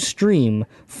co-stream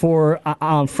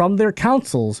from their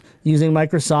consoles using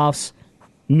Microsoft's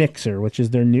Mixer, which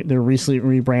is their recently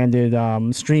rebranded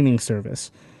streaming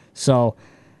service. So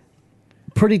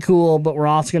pretty cool, but we're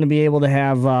also going to be able to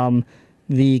have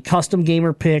the custom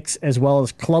gamer picks as well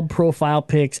as club profile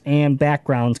picks and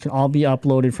backgrounds can all be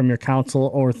uploaded from your console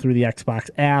or through the Xbox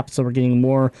app. So we're getting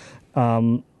more,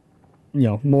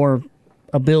 more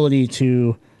ability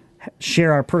to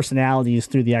share our personalities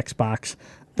through the Xbox.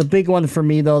 The big one for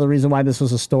me, though, the reason why this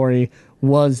was a story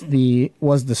was the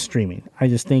streaming. I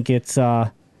just think it's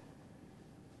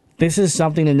this is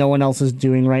something that no one else is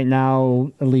doing right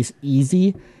now, at least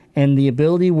easy, and the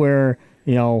ability where,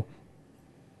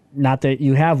 not that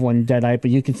you have one, Deadite, but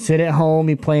you can sit at home,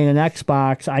 you playing an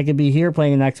Xbox, I could be here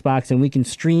playing an Xbox, and we can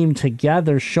stream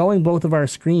together, showing both of our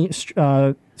screens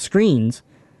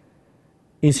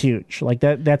is huge. Like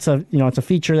that's a it's a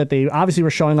feature that they obviously were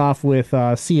showing off with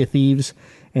Sea of Thieves,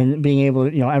 and being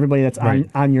able to, everybody that's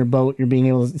on your boat, you're being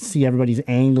able to see everybody's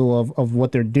angle of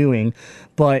what they're doing.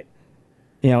 But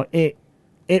it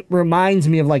reminds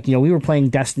me of we were playing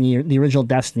Destiny, the original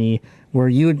Destiny, where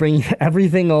you would bring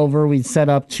everything over. We'd set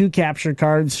up 2 capture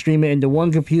cards, stream it into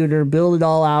one computer, build it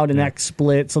all out in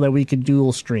XSplit so that we could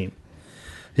dual stream.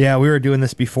 Yeah, we were doing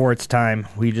this before its time.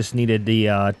 We just needed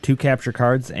the 2 capture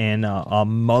cards and a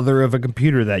mother of a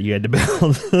computer that you had to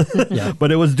build. Yeah.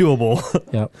 But it was doable.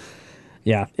 Yep.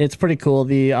 Yeah, it's pretty cool.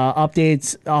 The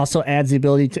updates also adds the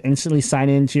ability to instantly sign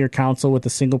into your console with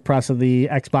a single press of the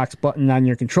Xbox button on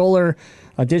your controller.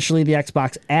 Additionally, the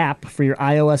Xbox app for your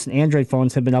iOS and Android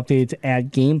phones have been updated to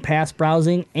add Game Pass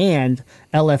browsing and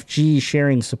LFG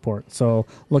sharing support. So,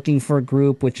 looking for a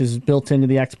group, which is built into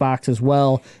the Xbox as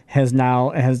well, is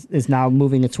now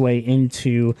moving its way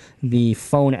into the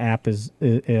phone app as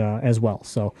well.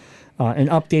 So, an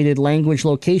updated language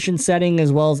location setting,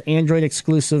 as well as Android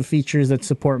exclusive features that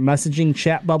support messaging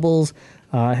chat bubbles,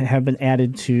 have been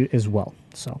added to as well.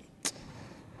 So,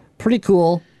 pretty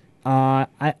cool.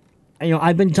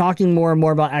 I've been talking more and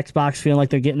more about Xbox, feeling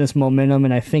like they're getting this momentum,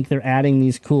 and I think they're adding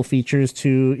these cool features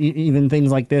to even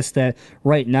things like this that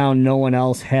right now no one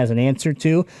else has an answer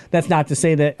to. That's not to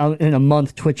say that in a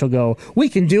month Twitch will go, we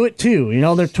can do it too.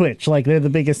 They're Twitch, like they're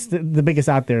the biggest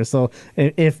out there. So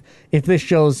if this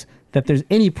shows that there's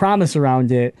any promise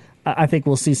around it, I think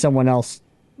we'll see someone else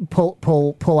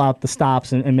pull out the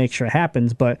stops and make sure it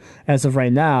happens. But as of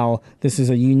right now, this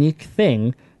is a unique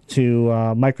thing to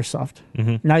Microsoft.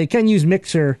 Mm-hmm. Now, you can use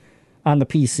Mixer on the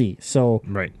PC, so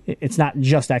it's not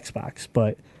just Xbox,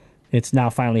 but it's now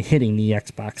finally hitting the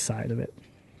Xbox side of it.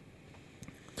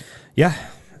 Yeah,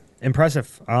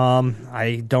 impressive.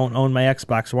 I don't own my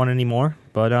Xbox One anymore,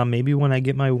 but maybe when I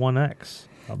get my One X,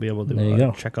 I'll be able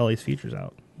to check all these features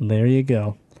out. There you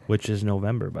go. Which is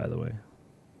November, by the way.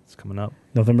 It's coming up.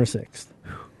 November 6th.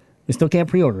 We still can't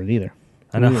pre-order it either.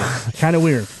 I know. Kind of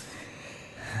weird.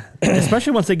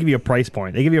 Especially once they give you a price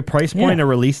point. They give you a price point, a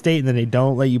release date, and then they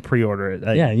don't let you pre-order it.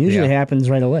 It usually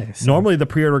happens right away. So. Normally, the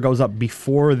pre-order goes up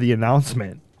before the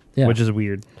announcement, which is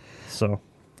weird. So,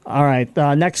 all right.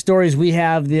 Next stories we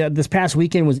have. This past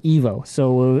weekend was EVO,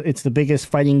 so it's the biggest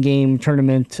fighting game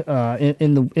tournament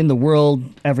in the world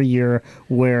every year,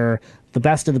 where the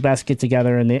best of the best get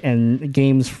together, and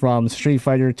games from Street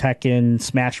Fighter, Tekken,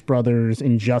 Smash Brothers,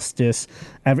 Injustice,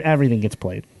 everything gets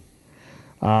played.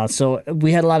 So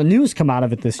we had a lot of news come out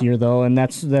of it this year, though, and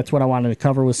that's what I wanted to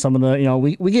cover with some of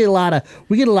the we get a lot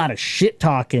of shit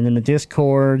talking in the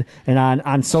Discord and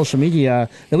on social media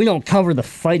that we don't cover the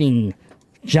fighting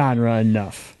genre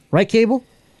enough, right, Cable?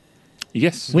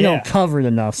 Yes, we don't cover it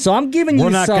enough. So I'm giving you. We're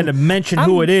not going to mention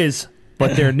who it is,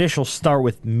 but their initials start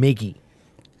with Miggy.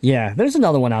 Yeah, there's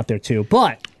another one out there too,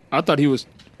 but I thought he was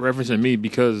referencing me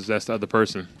because that's the other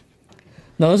person.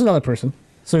 No, there's another person.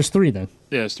 So there's 3 then.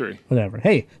 Yeah, it's 3. Whatever.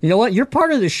 Hey, you know what? You're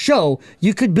part of the show.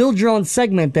 You could build your own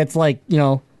segment that's like,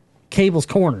 Cable's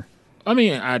Corner. I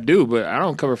mean, I do, but I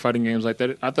don't cover fighting games like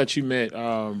that. I thought you meant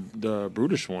the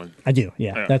Brutish one. I do,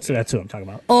 yeah. That's who I'm talking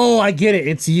about. Oh, I get it.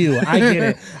 It's you. I get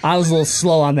it. I was a little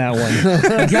slow on that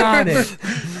one. Got it.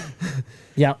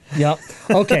 Yep.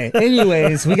 Okay,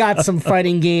 anyways, we got some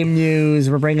fighting game news.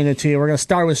 We're bringing it to you. We're going to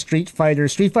start with Street Fighter.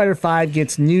 Street Fighter V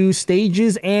gets new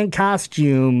stages and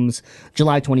costumes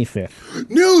July 25th.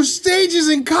 New stages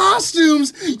and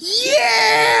costumes?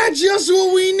 Yeah! Just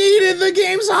what we needed. The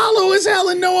game's hollow as hell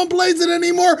and no one plays it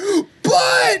anymore.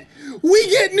 But we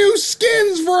get new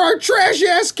skins for our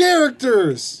trash-ass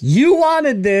characters. You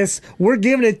wanted this. We're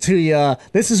giving it to you.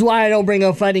 This is why I don't bring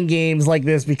up fighting games like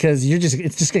this, because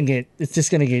it's just gonna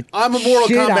get. I'm a Mortal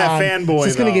Kombat fanboy. It's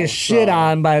just gonna get shit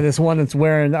on by this one that's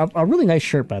wearing a really nice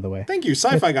shirt, by the way. Thank you.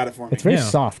 Sci-Fi got it for me. It's very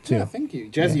soft too. Yeah, thank you.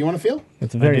 Jazzy, you want to feel?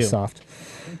 It's very soft.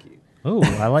 Thank you. Oh,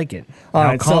 I like it. All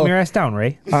right, calm your ass down,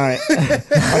 Ray. All right.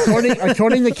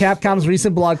 According to Capcom's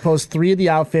recent blog post, 3 of the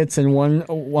outfits and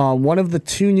one of the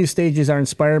 2 new stages are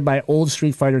inspired by old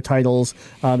Street Fighter titles.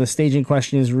 The stage in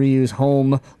question is Ryu's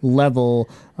home level,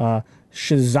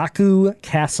 Shizaku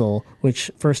Castle, which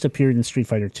first appeared in Street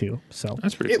Fighter 2. So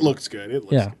that's pretty. It looks good. It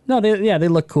looks good. No, they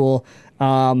look cool.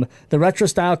 The retro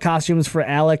style costumes for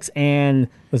Alex and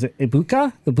was it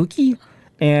Ibuki?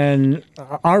 And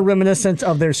are reminiscent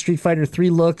of their Street Fighter 3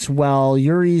 looks, while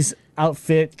Yuri's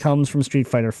outfit comes from Street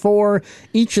Fighter 4.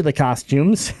 Each of the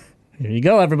costumes Here you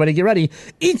go, everybody. Get ready.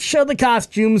 Each of the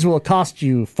costumes will cost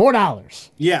you $4.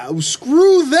 Yeah,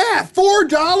 screw that.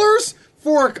 $4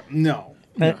 for no.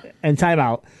 And time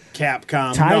out.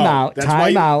 Capcom. Time no. out. That's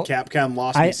time why out. Capcom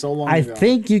lost me so long I ago.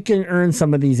 think you can earn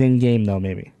some of these in game, though.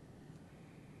 Maybe.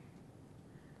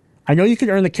 I know you can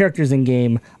earn the characters in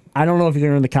game. I don't know if you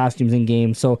can earn the costumes in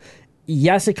game. So,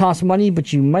 yes, it costs money,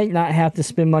 but you might not have to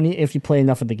spend money if you play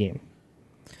enough of the game.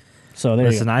 So there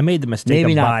Listen, you go. I made the mistake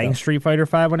Maybe of not, buying though. Street Fighter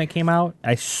V when it came out.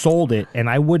 I sold it, and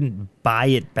I wouldn't buy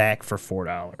it back for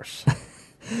 $4.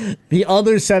 The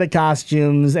other set of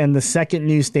costumes and the second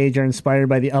new stage are inspired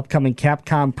by the upcoming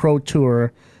Capcom Pro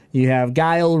Tour. You have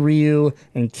Guile, Ryu,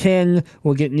 and Ken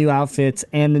will get new outfits,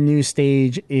 and the new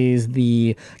stage is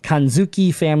the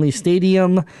Kanzuki Family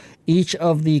Stadium. Each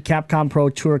of the Capcom Pro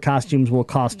Tour costumes will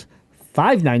cost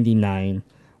 $5.99,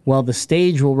 while the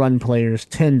stage will run players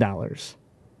 $10.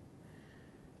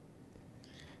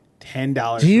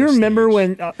 $10. Do you for a remember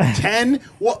stage. when... 10?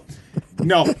 What?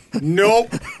 No. Nope.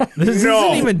 This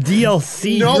no. isn't even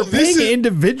DLC. No, You're this paying is-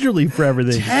 individually for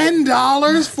everything.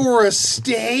 $10 for a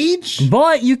stage?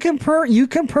 But you can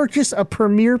purchase a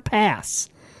Premier Pass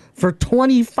for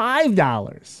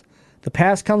 $25. The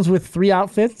pass comes with 3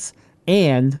 outfits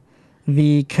and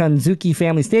the Kanzuki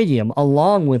Family Stadium,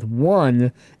 along with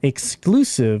one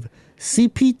exclusive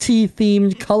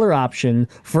CPT-themed color option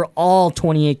for all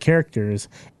 28 characters,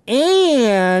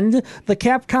 and the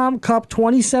Capcom Cup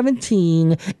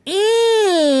 2017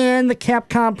 and the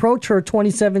Capcom Pro Tour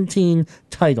 2017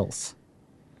 titles.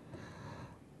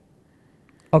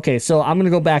 Okay, so I'm going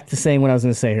to go back to saying what I was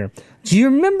going to say here. Do you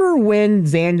remember when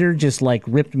Xander just like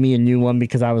ripped me a new one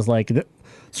because I was like,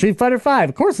 Street Fighter V,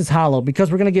 of course it's hollow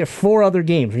because we're going to get 4 other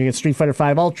games. We're going to get Street Fighter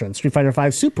V Ultra and Street Fighter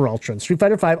V Super Ultra and Street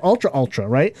Fighter V Ultra Ultra,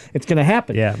 right? It's going to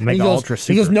happen. Yeah, And Mega Ultra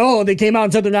He goes, Super. no, they came out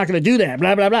and said they're not going to do that,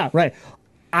 blah, blah, blah, right?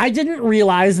 I didn't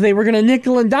realize they were going to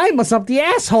nickel and dime us up the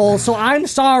asshole, so I'm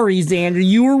sorry, Xander.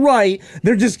 You were right.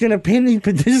 They're just going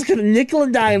to nickel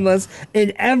and dime us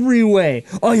in every way.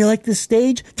 Oh, you like this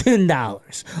stage?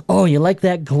 $10. Oh, you like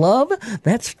that glove?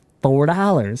 That's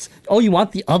 $4. Oh, you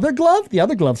want the other glove? The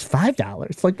other glove's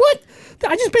 $5. Like, what?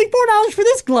 I just paid $4 for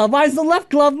this glove. Why is the left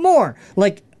glove more?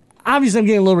 Like, obviously I'm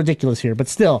getting a little ridiculous here, but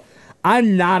still,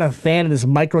 I'm not a fan of this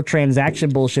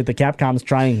microtransaction bullshit that Capcom's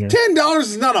trying here. $10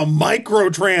 is not a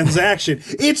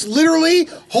microtransaction. It's literally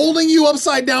holding you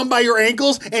upside down by your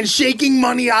ankles and shaking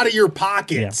money out of your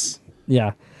pockets.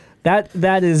 Yeah.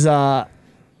 That is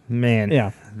Man.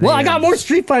 yeah. Well, I got more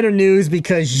Street Fighter news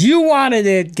because you wanted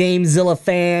it, GameZilla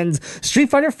fans.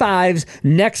 Street Fighter V's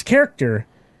next character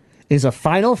is a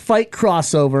Final Fight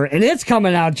crossover, and it's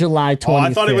coming out July 25th. Oh,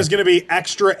 I thought it was going to be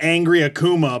extra angry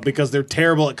Akuma because they're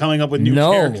terrible at coming up with new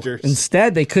characters.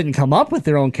 Instead, they couldn't come up with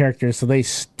their own characters, so they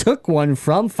took one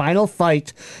from Final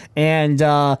Fight, and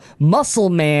Muscle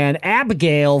Man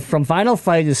Abigail from Final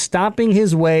Fight is stomping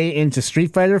his way into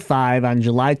Street Fighter V on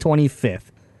July 25th.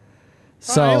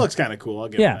 So he looks kind of cool. I'll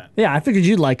give him yeah, that. yeah, I figured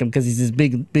you'd like him because he's this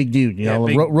big dude, you know,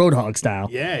 big- Roadhog style.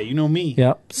 Yeah, you know me.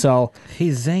 Yep. So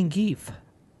He's Zangief.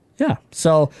 yeah,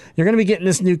 so you're gonna be getting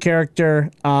this new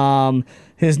character.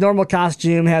 His normal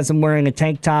costume has him wearing a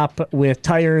tank top with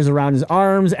tires around his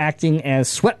arms, acting as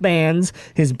sweatbands.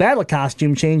 His battle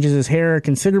costume changes his hair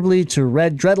considerably to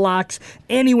red dreadlocks,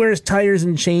 and he wears tires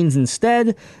and chains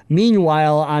instead.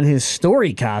 Meanwhile, on his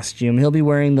story costume, he'll be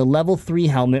wearing the level 3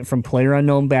 helmet from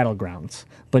PlayerUnknown Battlegrounds,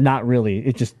 but not really.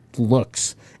 It just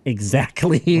looks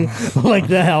exactly like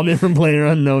the helmet from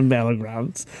PlayerUnknown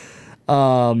Battlegrounds.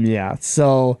 Yeah,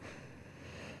 so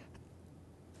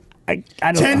I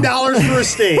don't know. $10 for a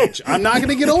stage. I'm not going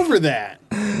to get over that.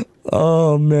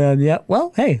 Oh man, yeah.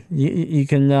 Well, hey, you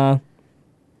can,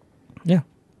 yeah.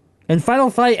 In Final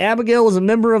Fight, Abigail was a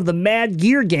member of the Mad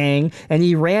Gear Gang, and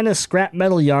he ran a scrap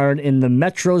metal yard in the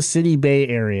Metro City Bay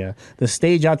area. The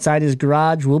stage outside his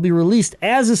garage will be released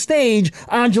as a stage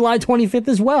on July 25th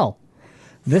as well.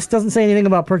 This doesn't say anything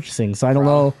about purchasing, so I don't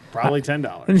know. Probably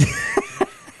 $10.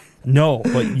 No,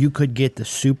 but you could get the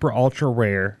super ultra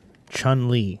rare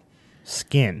Chun-Li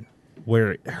skin,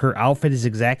 where her outfit is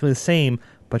exactly the same,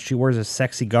 but she wears a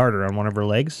sexy garter on one of her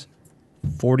legs.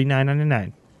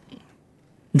 $49.99.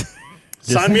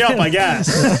 Sign me up, I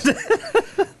guess.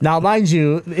 Now, mind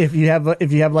you, if you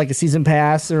have like a season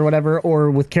pass or whatever, or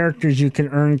with characters, you can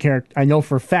earn character. I know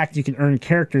for a fact you can earn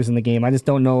characters in the game. I just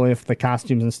don't know if the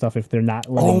costumes and stuff, if they're not.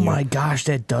 Oh my gosh,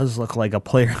 that does look like a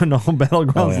PlayerUnknown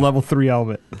Battlegrounds yeah. level 3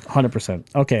 helmet. 100%.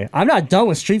 Okay, I'm not done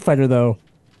with Street Fighter though.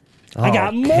 I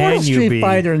got more can you Street be?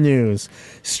 Fighter news.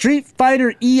 Street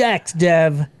Fighter EX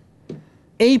dev,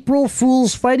 April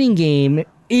Fool's fighting game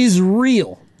is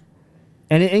real,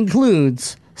 and it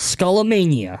includes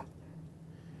Skullomania.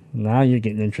 Now you're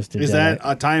getting interested. Is that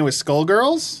a tie-in with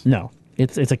Skullgirls? No.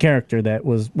 It's a character that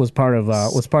was part of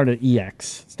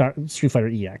EX, Street Fighter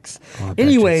EX.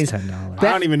 Anyways, $10.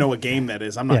 I don't even know what game that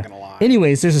is. I'm not gonna lie.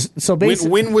 Anyways, so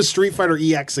basically, When was Street Fighter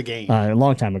EX a game? a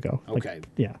long time ago. Okay.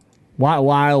 Yeah,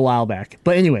 while back.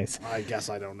 But anyways, I guess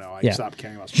I don't know. I Yeah. stopped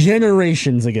caring about.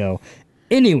 generations ago.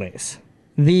 Anyways,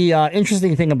 the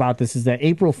interesting thing about this is that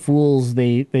April Fools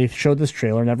they showed this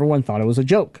trailer and everyone thought it was a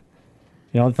joke.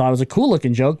 They thought it was a cool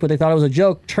looking joke, but they thought it was a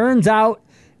joke. Turns out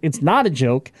it's not a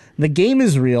joke. The game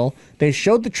is real. They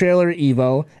showed the trailer at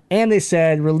EVO, and they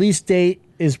said release date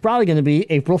is probably going to be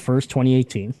April 1st,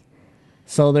 2018.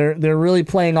 So they're really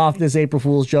playing off this April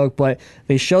Fool's joke, but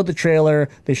they showed the trailer.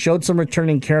 They showed some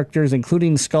returning characters,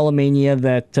 including Skullomania,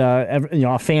 that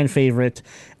a fan favorite.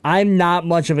 I'm not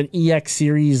much of an EX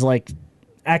series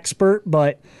expert,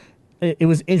 but it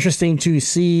was interesting to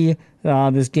see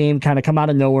this game kind of come out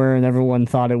of nowhere, and everyone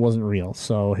thought it wasn't real.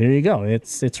 So here you go.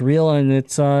 It's real, and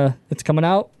it's coming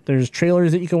out. There's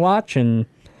trailers that you can watch, and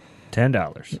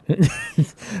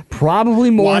 $10. probably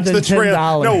more Watch than the trailer.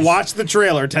 $10. No, watch the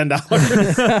trailer.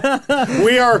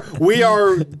 $10. we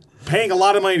are paying a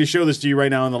lot of money to show this to you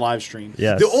right now in the live stream.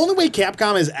 Yes. The only way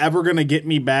Capcom is ever going to get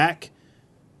me back,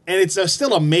 and it's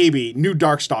still a maybe, new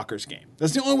Darkstalkers game.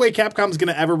 That's the only way Capcom's going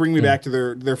to ever bring me back to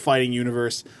their fighting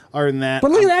universe. Other than that,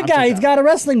 But look at that I'm guy. checked He's out. got a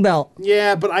wrestling belt.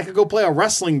 Yeah, but I could go play a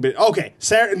wrestling bit. Okay,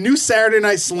 new Saturday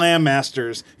Night Slam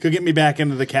Masters could get me back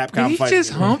into the Capcom Did he fighting.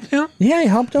 just hump him? Yeah, he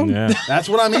humped him. Yeah. That's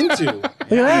what I'm into. Look at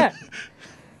that.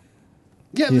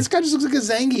 Yeah, this guy just looks like a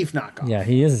Zangief knockoff. Yeah,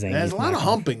 he is a Zangief. There's a lot of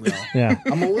humping though. Yeah.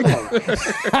 I'm a little.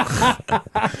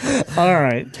 All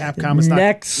right. Capcom is not.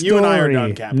 Next story. You and I are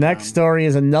done, Capcom. Next story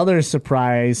is another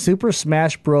surprise. Super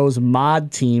Smash Bros.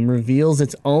 Mod team reveals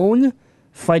its own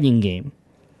fighting game.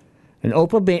 An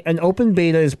open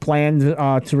beta is planned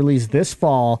to release this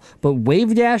fall, but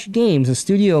Wave Dash Games, a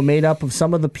studio made up of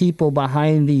some of the people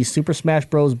behind the Super Smash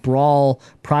Bros. Brawl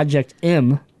Project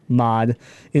M mod,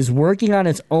 is working on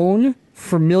its own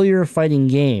familiar fighting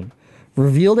game.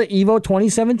 Revealed at EVO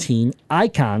 2017,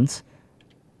 Icons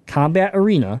Combat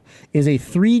Arena is a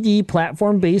 3D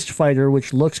platform-based fighter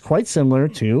which looks quite similar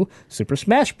to Super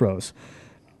Smash Bros.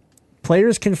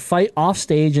 Players can fight off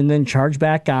stage and then charge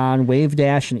back on, wave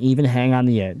dash, and even hang on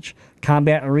the edge.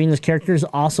 Combat Arena's characters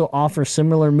also offer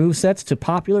similar movesets to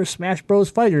popular Smash Bros.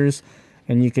 Fighters,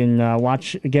 and you can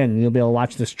watch, again, you'll be able to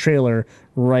watch this trailer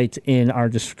right in our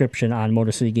description on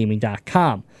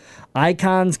MotorCityGaming.com.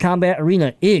 Icons Combat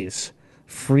Arena is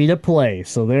free to play,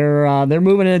 so they're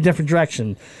moving in a different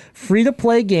direction. Free to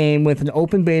play game with an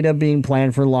open beta being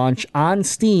planned for launch on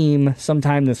Steam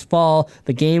sometime this fall.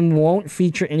 The game won't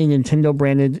feature any Nintendo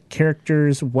branded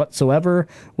characters whatsoever.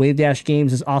 Wave Dash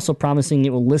Games is also promising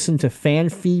it will listen to fan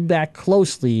feedback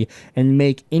closely and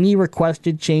make any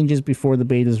requested changes before the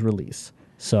beta's release.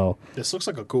 So This looks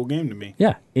like a cool game to me.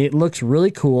 yeah, it looks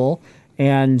really cool.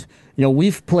 And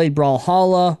we've played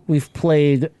Brawlhalla, we've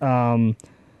played Brawl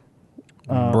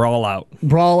out.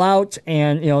 Brawl Out,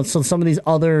 and so some of these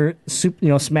other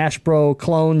Smash Bro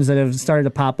clones that have started to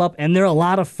pop up, and they're a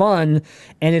lot of fun,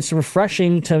 and it's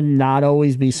refreshing to not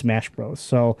always be Smash Bros.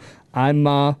 So I'm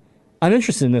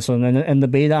interested in this one, and the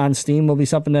beta on Steam will be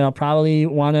something that I'll probably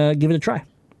want to give it a try.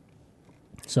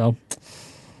 So,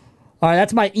 all right,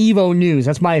 that's my EVO news.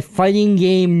 That's my fighting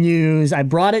game news. I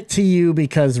brought it to you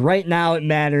because right now it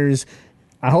matters.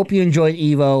 I hope you enjoyed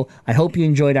EVO. I hope you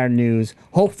enjoyed our news.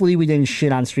 Hopefully we didn't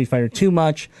shit on Street Fighter too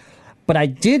much. But I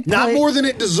did play... Not more than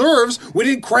it deserves. We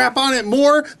didn't crap on it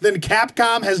more than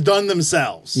Capcom has done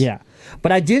themselves. Yeah.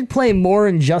 But I did play more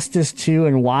Injustice 2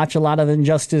 and watch a lot of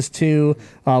Injustice 2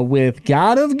 with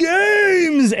God of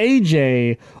Games,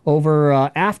 AJ, over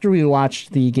after we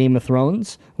watched the Game of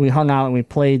Thrones. We hung out and we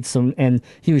played some, and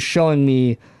he was showing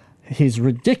me his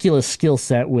ridiculous skill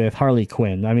set with Harley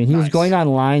Quinn. I mean, he was going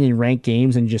online in ranked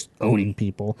games and just owning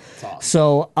people. Awesome.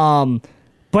 So,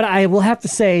 but I will have to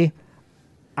say,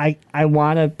 I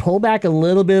want to pull back a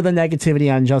little bit of the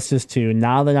negativity on Justice 2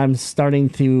 now that I'm starting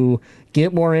to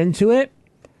get more into it.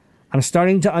 I'm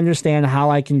starting to understand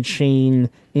how I can chain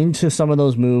into some of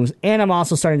those moves, and I'm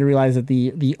also starting to realize that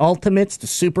the ultimates, the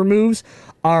super moves,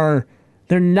 they're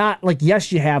not like,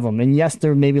 yes, you have them, and yes,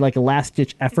 they're maybe like a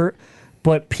last-ditch effort,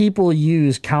 but people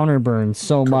use counter burn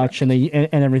so much and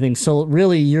everything. So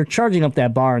really, you're charging up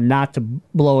that bar not to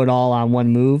blow it all on one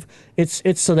move. It's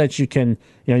so that you can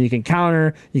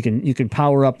counter, you can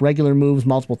power up regular moves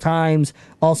multiple times,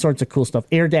 all sorts of cool stuff.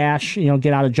 Air dash,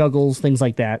 get out of juggles, things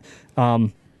like that.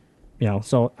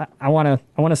 So I want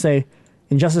to say,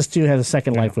 Injustice 2 has a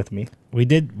second life with me. We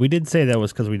did say that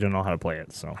was because we don't know how to play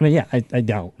it. So I mean, yeah, I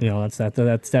don't.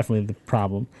 That's definitely the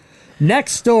problem.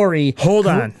 Next story. hold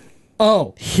on.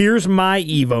 Oh, Here's my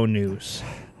Evo news.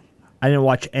 I didn't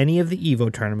watch any of the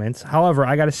Evo tournaments. However,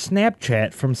 I got a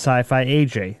Snapchat from Sci-Fi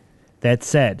AJ that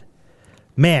said,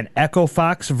 "Man, Echo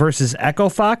Fox versus Echo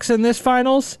Fox in this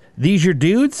finals? These your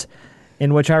dudes?"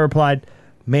 In which I replied,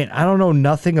 "Man, I don't know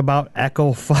nothing about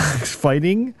Echo Fox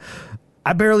fighting.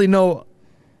 I barely know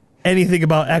anything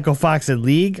about Echo Fox in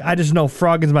League. I just know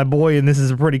Froggen's my boy, and this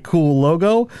is a pretty cool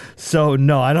logo. So,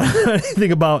 no, I don't know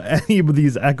anything about any of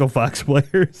these Echo Fox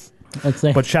players."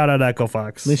 But shout out Echo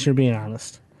Fox. At least you're being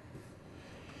honest.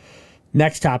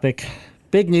 Next topic.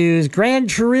 Big news. Gran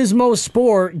Turismo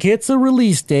Sport gets a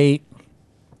release date,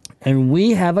 and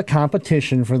we have a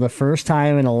competition for the first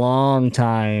time in a long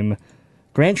time.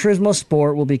 Gran Turismo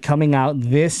Sport will be coming out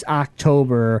this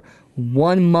October,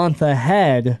 1 month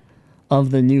ahead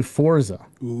of the new Forza.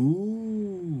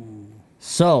 Ooh.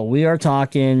 So we are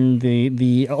talking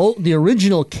the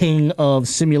original king of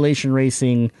simulation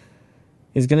racing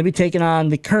is going to be taking on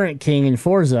the current king in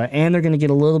Forza, and they're going to get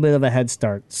a little bit of a head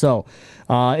start. So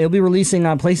it'll be releasing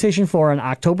on PlayStation 4 on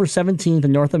October 17th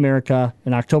in North America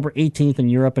and October 18th in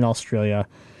Europe and Australia.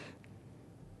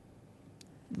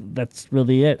 That's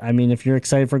really it. I mean, if you're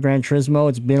excited for Gran Turismo,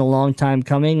 it's been a long time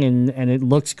coming, and it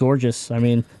looks gorgeous. I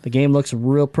mean, the game looks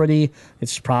real pretty.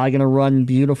 It's probably going to run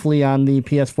beautifully on the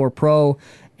PS4 Pro,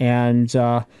 and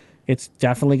it's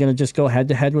definitely going to just go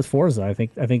head-to-head with Forza. I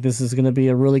think this is going to be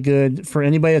a really good, for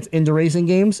anybody that's into racing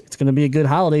games, it's going to be a good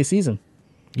holiday season.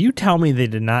 You tell me they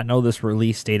did not know this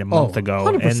release date a month ago,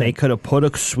 100%. and they could have put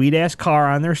a sweet-ass car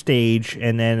on their stage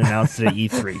and then announced it at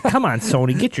E3. Come on,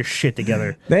 Sony, get your shit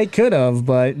together. They could have,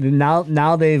 but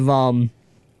now they've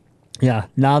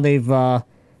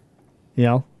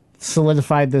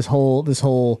solidified this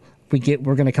whole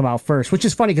we're going to come out first, which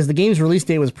is funny because the game's release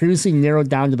date was previously narrowed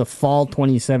down to the fall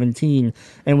 2017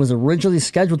 and was originally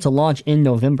scheduled to launch in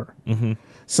November. Mm-hmm.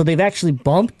 So they've actually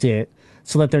bumped it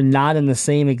so that they're not in the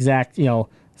same exact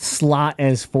slot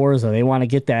as Forza. They want to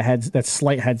get that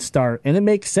slight head start, and it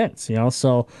makes sense.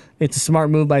 So it's a smart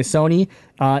move by Sony,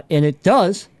 and it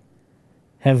does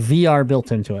have VR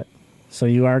built into it. So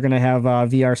you are going to have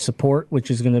VR support, which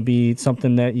is going to be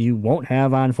something that you won't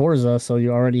have on Forza. So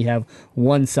you already have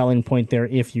one selling point there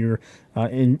if you're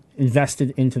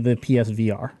invested into the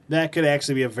PSVR. That could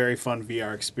actually be a very fun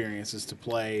VR experience, is to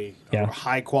play a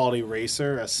high-quality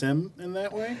racer, a sim in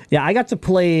that way. Yeah, I got to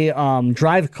play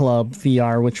Drive Club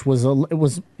VR, which was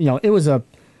a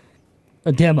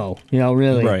demo,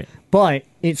 really. Right. But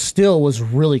it still was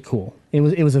really cool.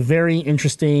 It was a very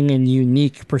interesting and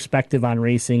unique perspective on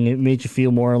racing. It made you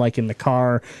feel more like in the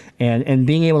car, and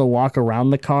being able to walk around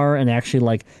the car and actually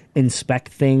like inspect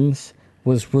things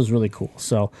was really cool.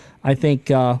 So I think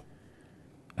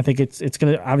it's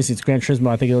gonna, obviously it's Gran Turismo.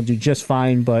 I think it'll do just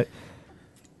fine, but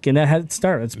getting that head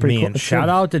start, it's pretty cool. Shout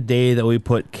out the day that we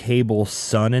put Cable's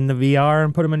son in the VR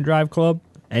and put him in Drive Club.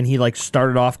 And he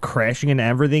started off crashing into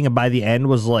everything, and by the end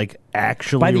was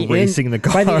actually racing the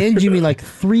car. By the end, you mean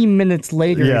 3 minutes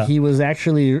later, he was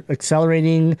actually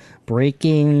accelerating,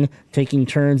 braking, taking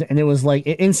turns, and it was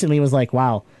it instantly was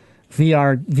wow,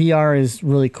 VR is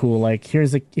really cool.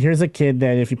 Here's a kid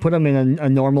that if you put him in a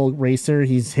normal racer,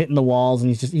 he's hitting the walls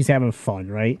and he's having fun,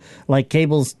 right? Like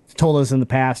Cable's told us in the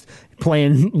past,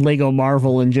 playing Lego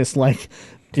Marvel and just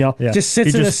just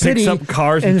sits in a city, picks up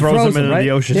cars and throws them into the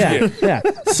ocean. Yeah.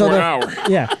 So For an hour.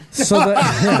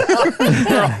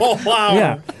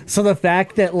 So the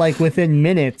fact that within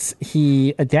minutes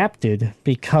he adapted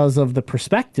because of the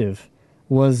perspective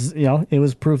was it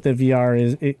was proof that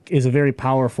VR is a very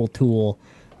powerful tool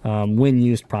when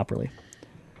used properly.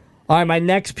 All right, my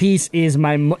next piece is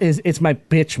it's my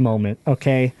bitch moment.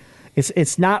 Okay.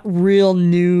 It's not real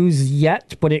news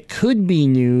yet, but it could be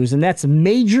news, and that's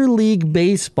Major League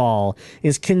Baseball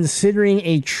is considering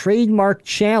a trademark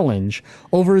challenge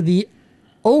over the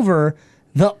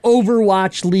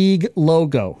Overwatch League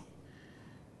logo.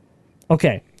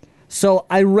 Okay, so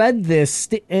I read this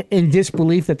in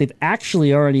disbelief that they've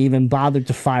actually already even bothered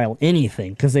to file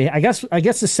anything, because I guess so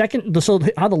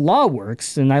how the law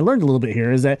works, and I learned a little bit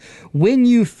here, is that when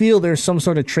you feel there's some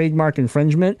sort of trademark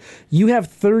infringement, you have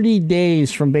 30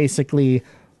 days from basically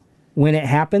when it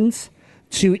happens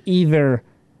to either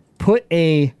put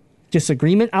a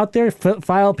disagreement out there,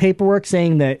 file paperwork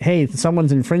saying that, hey,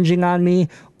 someone's infringing on me,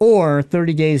 or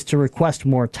 30 days to request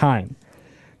more time.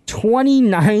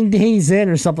 29 days in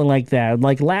or something like that,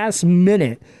 last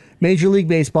minute, Major League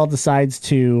Baseball decides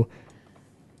to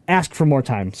ask for more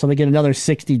time, so they get another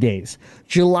 60 days.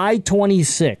 July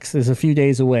 26th is a few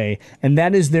days away, and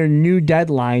that is their new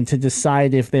deadline to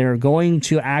decide if they're going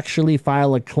to actually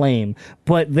file a claim.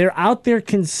 But they're out there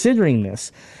considering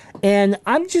this, and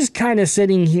I'm just kind of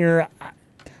sitting here.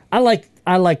 I like.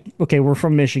 Okay, we're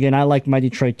from Michigan. I like my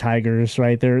Detroit Tigers.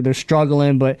 Right, they're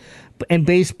struggling, but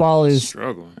baseball is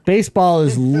Struggling. Baseball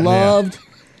is loved.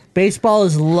 Baseball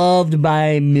is loved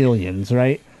by millions,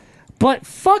 right? But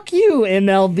fuck you,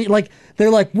 MLB. Like,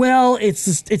 they're like, well,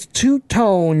 it's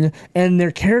two-tone, and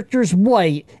their character's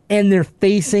white, and they're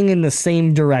facing in the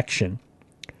same direction.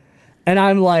 And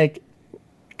I'm like,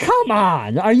 come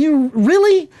on. Are you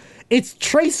really? It's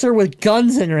Tracer with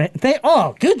guns in her.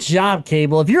 Oh, good job,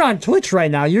 Cable. If you're on Twitch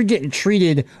right now, you're getting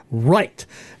treated right.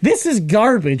 This is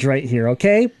garbage right here,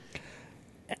 okay?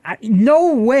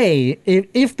 No way,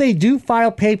 if they do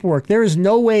file paperwork, there is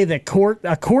no way that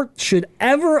a court should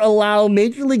ever allow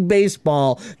Major League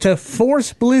Baseball to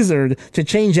force Blizzard to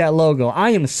change that logo. I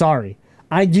am sorry.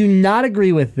 I do not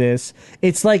agree with this.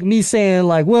 It's like me saying,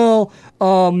 like, well,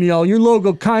 your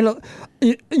logo kind of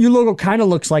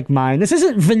looks like mine. This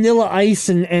isn't Vanilla Ice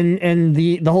and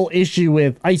the whole issue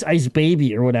with Ice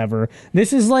Baby or whatever.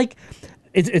 This is like,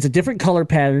 it's a different color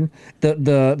pattern.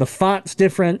 The font's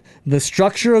different. The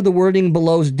structure of the wording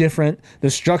below is different. The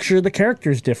structure of the character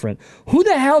is different. Who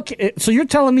the hell? So you're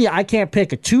telling me I can't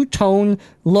pick a two-tone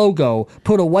logo,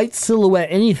 put a white silhouette,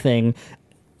 anything?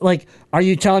 Like, are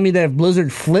you telling me that if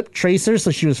Blizzard flipped Tracer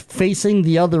so she was facing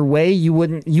the other way, you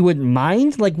wouldn't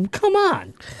mind? Like, come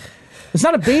on. There's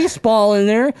not a baseball in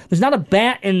there. There's not a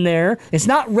bat in there. It's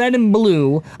not red and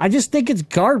blue. I just think it's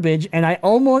garbage, and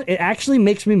it actually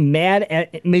makes me mad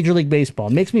at Major League Baseball.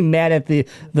 It makes me mad at the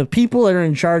people that are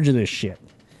in charge of this shit.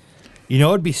 You know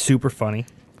what would be super funny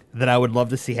that I would love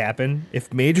to see happen?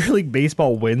 If Major League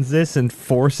Baseball wins this and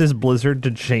forces Blizzard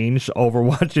to change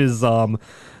Overwatch's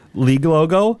league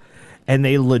logo, and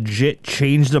they legit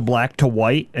change the black to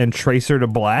white and Tracer to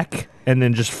black, and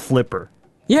then just flip her.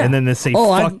 Yeah. And then they say,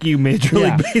 fuck you, Major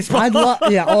League Baseball.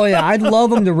 I'd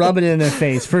love them to rub it in their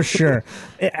face, for sure.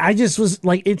 I just was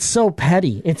like, it's so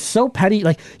petty. It's so petty.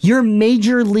 Like, you're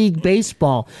Major League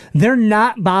Baseball. They're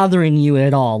not bothering you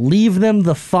at all. Leave them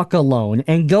the fuck alone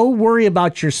and go worry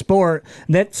about your sport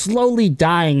that's slowly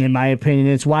dying, in my opinion.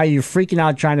 It's why you're freaking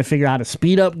out trying to figure out how to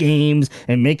speed up games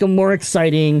and make them more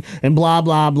exciting and blah,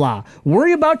 blah, blah.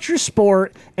 Worry about your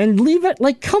sport and leave it.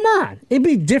 Like, come on. It'd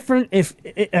be different if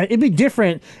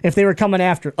they were coming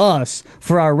after us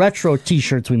for our retro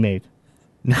t-shirts we made.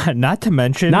 Not to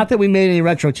mention... Not that we made any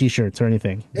retro t-shirts or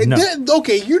anything. No.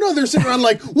 Okay, they're sitting around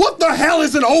like, what the hell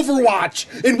is an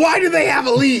Overwatch? And why do they have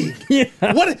a league? Yeah.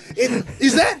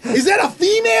 Is that a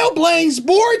female playing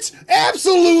sports?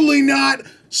 Absolutely not.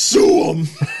 Sue them.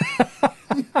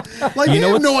 Like, they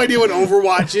have no idea what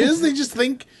Overwatch is. They just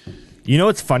think... You know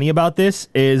what's funny about this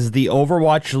is the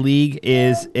Overwatch League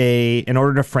is in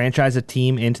order to franchise a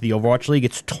team into the Overwatch League,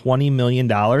 it's $20 million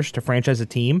to franchise a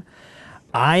team.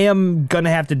 I am going to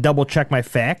have to double check my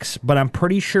facts, but I'm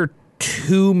pretty sure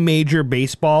 2 major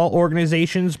baseball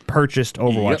organizations purchased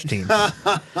Overwatch teams.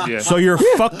 Yeah. So you're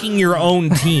fucking your own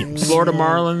teams. Florida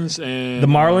Marlins and the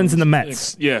Marlins and the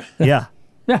Mets. Yeah.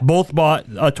 Both bought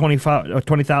a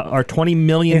 $20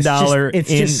 million into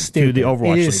the Overwatch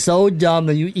League. It is so dumb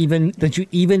that you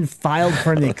even filed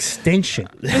for an extension.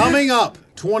 Coming up,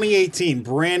 2018,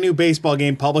 brand new baseball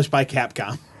game published by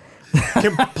Capcom.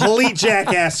 Complete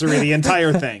jackassery, the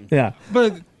entire thing. Yeah.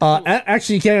 But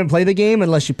actually, you can't even play the game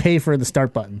unless you pay for the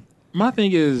start button. my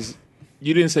thing is,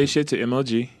 you didn't say shit to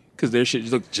MLG. Because their shit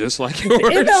look just like yours.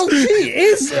 MLG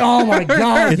is, oh my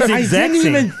God. It's the exact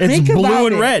same. It's blue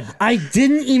and red. I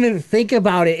didn't even think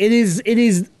about it. It is,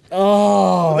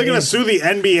 oh. They're going to sue the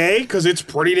NBA? Because it's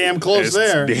pretty damn close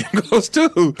there. Damn close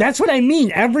too. That's what I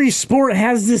mean. Every sport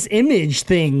has this image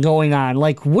thing going on.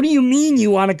 Like, what do you mean you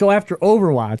want to go after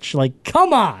Overwatch? Like,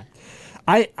 come on.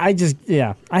 I had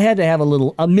to have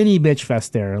a mini bitch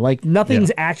fest there. Like,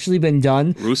 nothing's actually been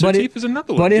done. Rooster Teeth is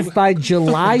another one. But if by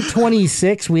July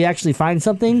 26th we actually find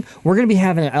something, we're going to be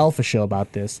having an alpha show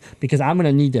about this because I'm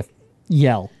going to need to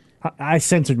yell. I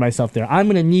censored myself there. I'm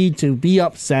going to need to be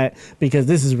upset because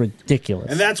this is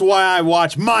ridiculous. And that's why I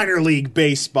watch minor league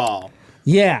baseball.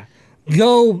 Yeah.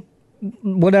 Go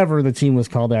whatever the team was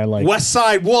called that I like. West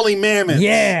Side Woolly Mammoths.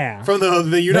 Yeah. From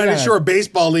the United Shore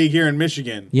Baseball League here in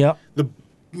Michigan. Yep.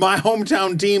 My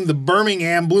hometown team, the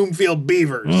Birmingham Bloomfield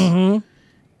Beavers. Mm-hmm.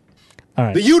 All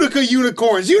right. The Utica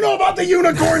Unicorns. You know about the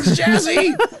unicorns,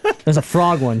 Jazzy? There's a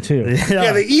frog one, too.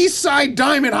 Yeah, the East Side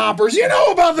Diamond Hoppers. You know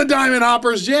about the Diamond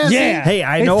Hoppers, Jazzy? Yeah. Hey,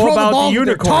 I They know throw the about ball the with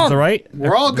their unicorns, tongue. all right?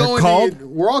 We're all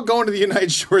going to the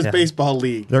United Shores Yeah. Baseball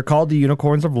League. They're called the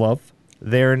Unicorns of Love.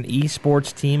 They're an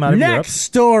esports team out of Europe. Next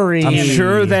story. I'm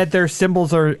sure that their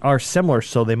symbols are similar,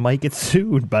 so they might get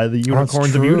sued by the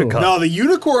Unicorns of true. Utica. No, the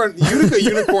Utica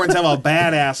Unicorns have a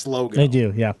badass logo. They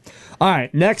do, yeah. All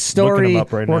right, next story. Looking 'em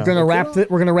up right we're now.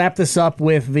 gonna wrap this up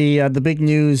with the big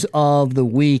news of the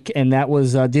week, and that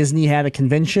was Disney had a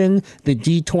convention, the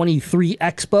D23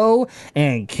 Expo,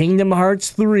 and Kingdom Hearts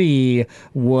 3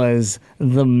 was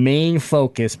the main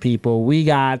focus. People, we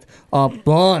got a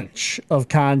bunch of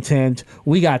content.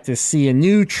 We got to see a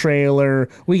new trailer.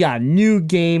 We got new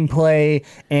gameplay,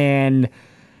 and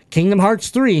Kingdom Hearts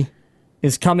 3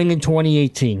 is coming in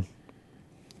 2018.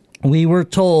 We were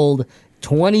told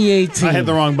 2018. I hit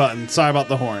the wrong button. Sorry about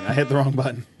the horn. I hit the wrong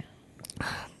button.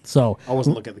 So, I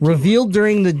wasn't looking at the keyboard. revealed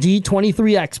during the D23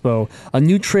 Expo, a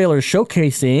new trailer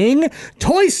showcasing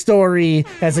Toy Story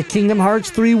as a Kingdom Hearts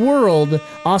 3 world.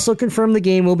 Also confirmed the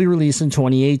game will be released in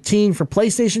 2018 for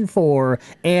PlayStation 4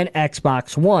 and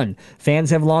Xbox One.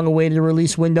 Fans have long awaited a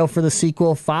release window for the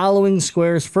sequel following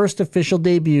Square's first official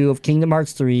debut of Kingdom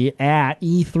Hearts 3 at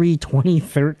E3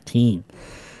 2013.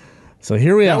 So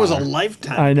here we are. That was a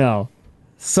lifetime. I know.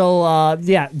 So,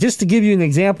 yeah, just to give you an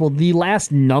example, the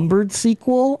last numbered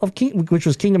sequel of which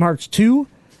was Kingdom Hearts 2,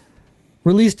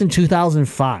 released in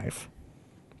 2005.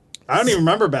 I don't even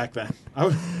remember back then. I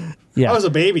was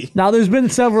a baby. Now, there's been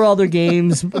several other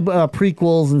games,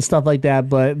 prequels and stuff like that,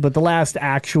 but the last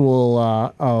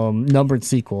actual numbered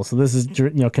sequel. So this is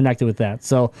connected with that.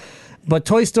 So, but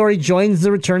Toy Story joins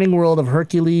the returning world of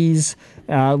Hercules,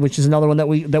 which is another one that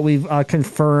we've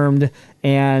confirmed,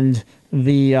 and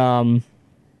the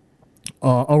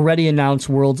already announced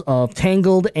worlds of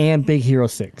Tangled and Big Hero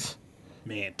 6.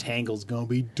 Man, Tangled's gonna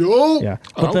be dope. Yeah,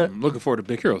 Oh, but I'm looking forward to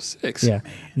Big Hero 6. yeah,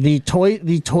 the Toy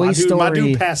My Story.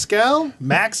 dude Pascal,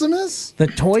 Maximus. The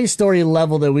Toy Story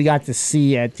level that we got to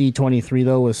see at D23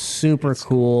 though was super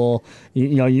cool.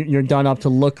 You're done up to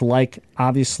look like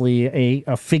obviously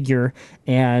a figure,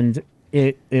 and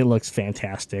it looks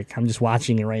fantastic. I'm just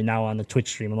watching it right now on the Twitch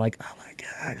stream. I'm like, oh my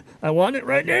god, I want it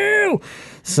right now.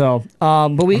 So,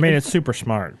 but it's super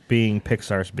smart being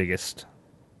Pixar's biggest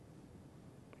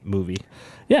movie.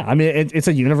 yeah, I mean, it's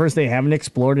a universe they haven't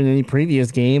explored in any previous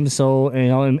games. So,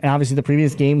 and obviously the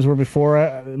previous games were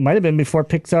before, might have been before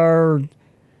Pixar.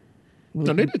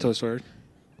 No, they did Toy Story.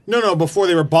 No, before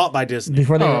they were bought by Disney.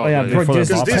 Before they, before before they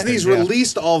Disney. bought Because Disney's Yeah.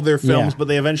 released all of their films, Yeah. but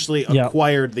they eventually Yeah.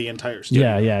 acquired the entire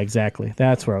studio. Yeah, exactly.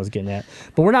 That's where I was getting at.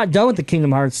 But we're not done with the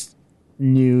Kingdom Hearts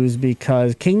news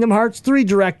because Kingdom Hearts 3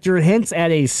 director hints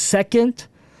at a second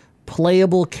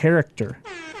playable character.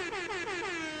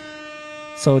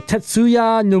 So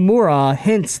Tetsuya Nomura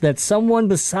hints that someone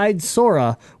besides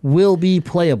Sora will be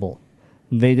playable.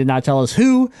 They did not tell us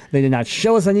who, they did not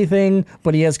show us anything,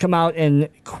 but he has come out and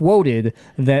quoted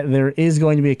that there is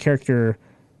going to be a character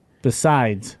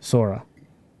besides Sora.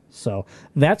 So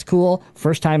that's cool.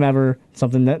 First time ever.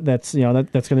 Something that's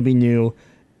going to be new.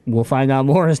 We'll find out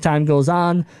more as time goes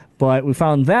on. But we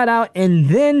found that out, and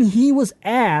then he was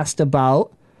asked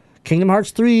about Kingdom Hearts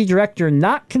 3 director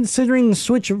not considering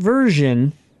Switch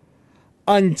version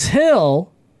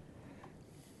until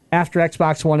after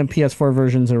Xbox One and PS4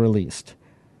 versions are released.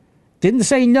 Didn't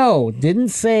say no. Didn't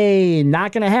say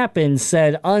not going to happen.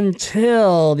 Said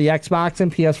until the Xbox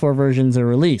and PS4 versions are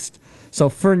released. So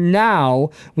for now,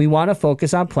 we want to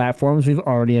focus on platforms we've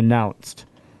already announced.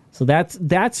 So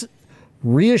that's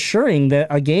reassuring that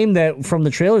a game that from the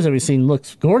trailers that we've seen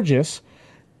looks gorgeous,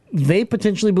 they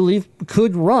potentially believe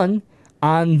could run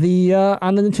on the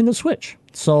Nintendo Switch.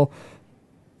 So,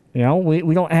 we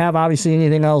don't have obviously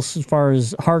anything else as far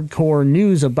as hardcore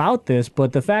news about this,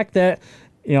 but the fact that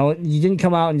you didn't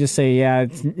come out and just say, yeah,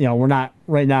 it's, we're not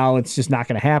right now, it's just not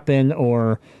going to happen,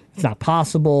 or it's not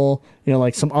possible,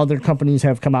 like some other companies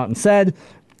have come out and said.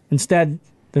 Instead,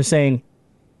 they're saying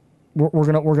we're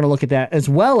gonna look at that, as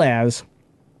well as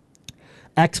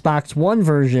Xbox One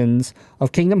versions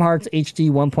of Kingdom Hearts HD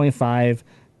 1.5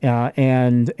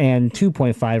 and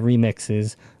 2.5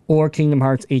 remixes, or Kingdom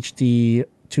Hearts HD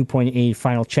 2.8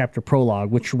 Final Chapter Prologue,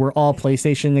 which were all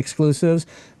PlayStation exclusives.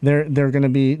 They're going to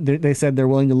be. They said they're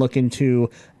willing to look into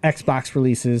Xbox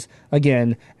releases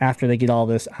again after they get all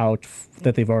this out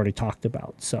that they've already talked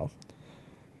about. So,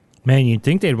 Man, you'd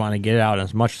think they'd want to get it out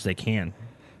as much as they can,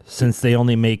 since they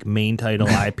only make main title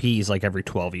IPs like every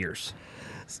 12 years.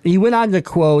 he went on to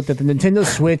quote that the Nintendo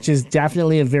Switch is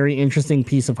definitely a very interesting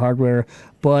piece of hardware,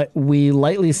 but we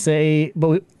lightly say,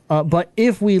 But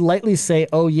if we lightly say,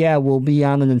 oh yeah, we'll be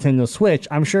on the Nintendo Switch,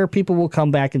 I'm sure people will come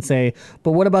back and say,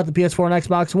 but what about the PS4 and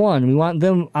Xbox One? We want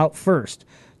them out first.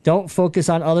 Don't focus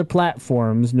on other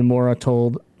platforms, Nomura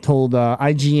told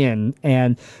IGN.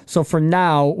 And so for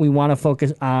now, we want to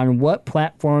focus on what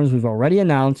platforms we've already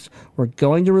announced. We're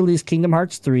going to release Kingdom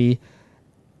Hearts 3.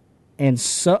 And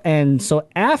so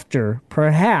after,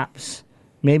 perhaps,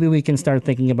 maybe we can start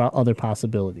thinking about other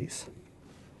possibilities.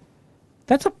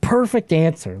 That's a perfect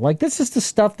answer. Like, this is the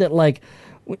stuff that, like,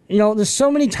 you know, there's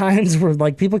so many times where,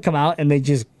 like, people come out and they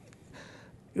just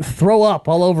throw up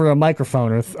all over a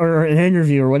microphone or an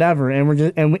interview or whatever, and we're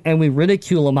just and we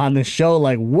ridicule them on the show.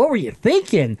 Like, what were you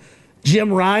thinking,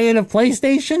 Jim Ryan of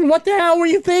PlayStation? What the hell were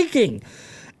you thinking?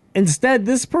 Instead,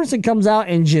 this person comes out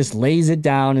and just lays it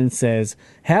down and says,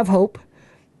 have hope.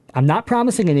 I'm not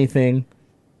promising anything,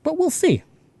 but we'll see.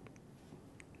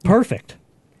 Perfect.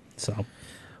 So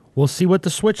We'll see what the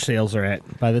Switch sales are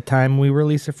at by the time we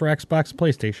release it for Xbox,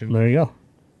 PlayStation. there you go.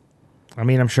 I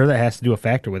mean, I'm sure that has to do a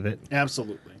factor with it.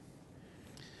 Absolutely.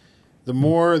 The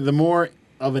more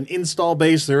of an install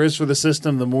base there is for the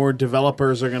system, the more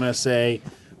developers are going to say,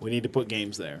 we need to put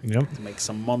games there to make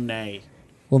some money.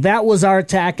 Well, that was our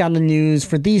attack on the news.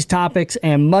 For these topics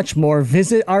and much more,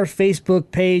 visit our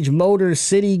Facebook page, Motor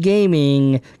City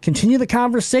Gaming. Continue the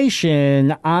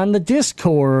conversation on the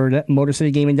Discord at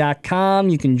MotorCityGaming.com.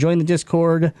 You can join the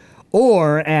Discord,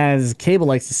 or as Cable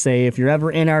likes to say, if you're ever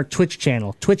in our Twitch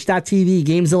channel, twitch.tv,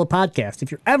 Gamezilla Podcast,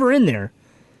 if you're ever in there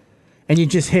and you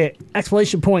just hit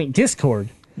 !Discord,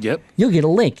 Yep. you'll get a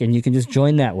link and you can just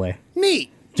join that way. Neat.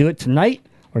 Do it tonight,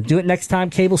 or do it next time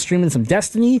Cable streaming some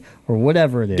Destiny, or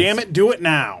whatever it is. Damn it, do it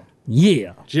now.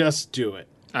 Yeah. Just do it.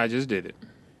 I just did it.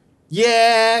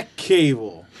 Yeah,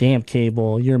 Cable. Damn,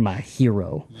 Cable, you're my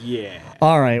hero. Yeah.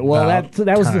 All right, well, About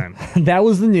that was time. that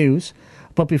was the news.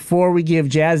 But before we give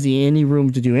Jazzy any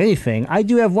room to do anything, I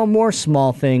do have one more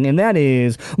small thing, and that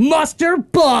is Muster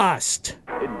Bust!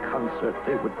 In concert,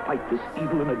 they would fight this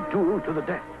evil in a duel to the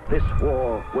death. This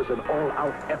war was an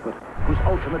all-out effort whose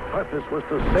ultimate purpose was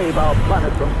to save our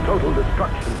planet from total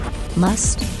destruction.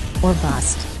 Must or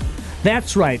bust.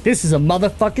 That's right, this is a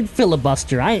motherfucking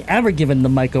filibuster. I ain't ever giving the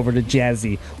mic over to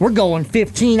Jazzy. We're going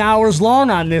 15 hours long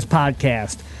on this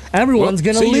podcast. Everyone's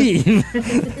Well, gonna see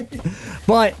leave.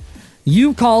 But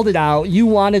you called it out. You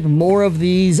wanted more of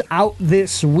these out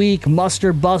this week,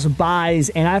 Muster Bust buys,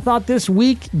 and I thought this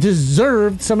week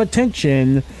deserved some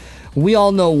attention. We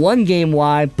all know one game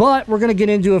why, but we're going to get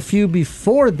into a few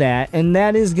before that, and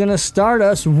that is going to start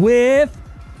us with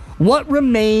What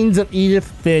Remains of Edith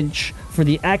Finch for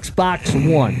the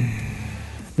Xbox One.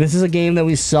 This is a game that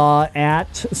we saw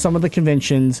at some of the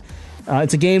conventions.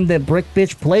 It's a game that Brick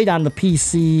Bitch played on the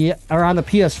PC, or on the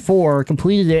PS4,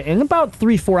 completed it in about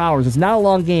 3-4 hours. It's not a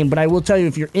long game, but I will tell you,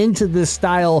 if you're into this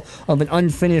style of an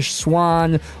unfinished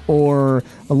Swan or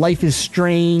Life is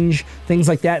Strange, things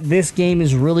like that, this game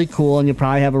is really cool and you'll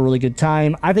probably have a really good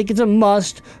time. I think it's a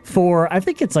must I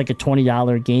think it's like a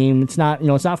 $20 game. It's not,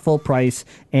 it's not full price.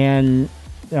 And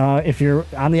if you're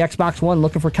on the Xbox One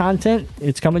looking for content,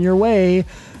 it's coming your way.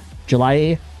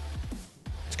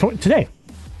 It's coming today.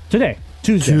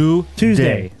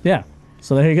 Tuesday. Yeah.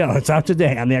 So there you go. It's out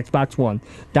today on the Xbox One.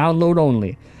 Download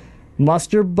only.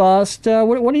 Muster Bust.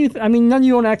 What do you? I mean, none of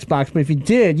you own Xbox, but if you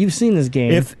did, you've seen this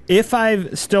game. If I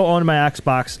still owned my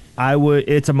Xbox, I would.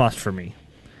 It's a must for me.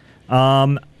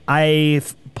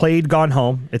 I've played Gone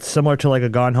Home. It's similar to like a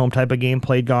Gone Home type of game.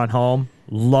 Played Gone Home.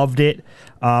 Loved it.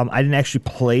 I didn't actually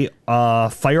play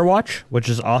Firewatch, which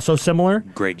is also similar.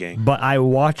 Great game. But I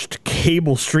watched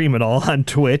Cable stream it all on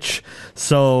Twitch,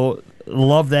 so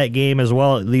love that game as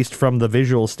well, at least from the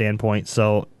visual standpoint.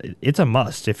 So it's a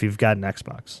must if you've got an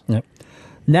Xbox. Yep.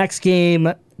 Next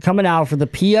game coming out for the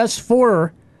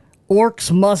PS4,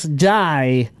 Orcs Must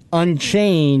Die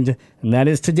Unchained, and that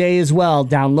is today as well.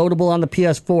 Downloadable on the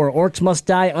PS4. Orcs Must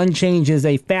Die Unchained is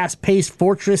a fast-paced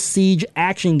fortress siege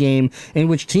action game in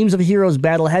which teams of heroes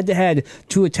battle head-to-head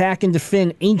to attack and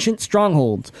defend ancient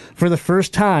strongholds. For the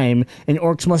first time in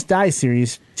Orcs Must Die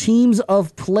series, teams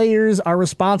of players are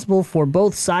responsible for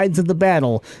both sides of the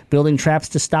battle, building traps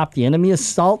to stop the enemy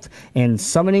assault and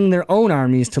summoning their own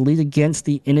armies to lead against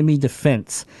the enemy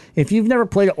defense. If you've never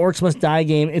played an Orcs Must Die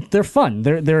game, they're fun.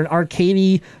 They're an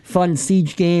arcadey, fun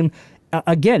siege game.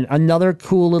 Again, another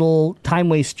cool little time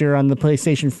waster on the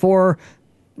PlayStation 4.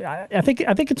 I think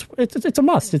it's a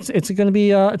must. It's going to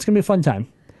be a fun time.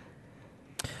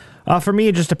 For me,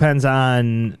 it just depends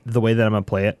on the way that I'm going to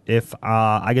play it. If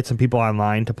I get some people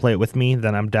online to play it with me,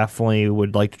 then I'm definitely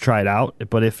would like to try it out.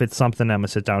 But if it's something I'm going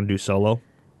to sit down and do solo,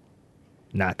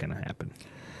 not going to happen.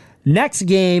 Next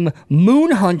game,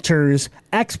 Moon Hunters,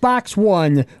 Xbox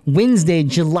One, Wednesday,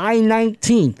 July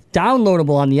 19th.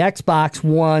 Downloadable on the Xbox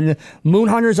One. Moon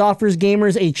Hunters offers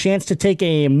gamers a chance to take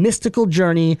a mystical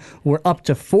journey where up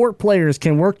to 4 players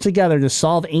can work together to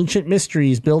solve ancient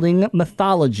mysteries, building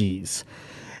mythologies.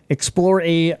 Explore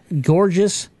a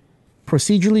gorgeous,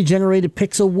 procedurally generated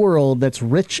pixel world that's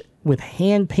rich with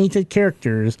hand-painted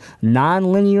characters,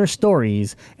 non-linear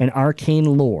stories, and arcane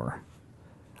lore.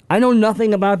 I know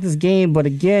nothing about this game, but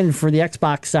again, for the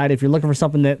Xbox side, if you're looking for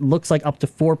something that looks like up to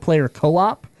 4-player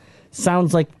co-op,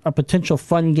 sounds like a potential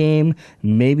fun game.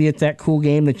 Maybe it's that cool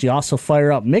game that you also fire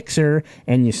up Mixer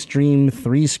and you stream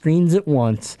 3 screens at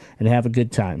once and have a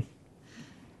good time.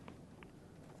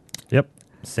 Yep,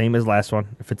 same as last one.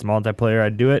 If it's multiplayer,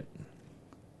 I'd do it.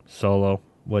 Solo,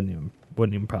 wouldn't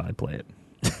even probably play it.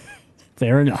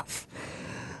 Fair enough.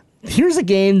 Here's a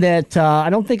game that I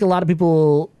don't think a lot of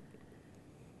people...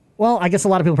 Well, I guess a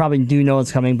lot of people probably do know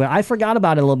it's coming, but I forgot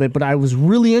about it a little bit, but I was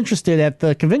really interested at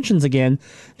the conventions again.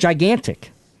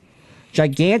 Gigantic.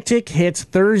 Gigantic hits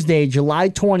Thursday, July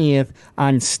 20th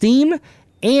on Steam,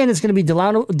 and it's going to be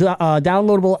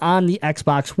downloadable on the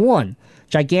Xbox One.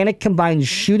 Gigantic combines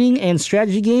shooting and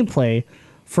strategy gameplay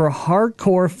for a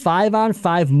hardcore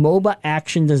 5-on-5 MOBA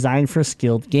action designed for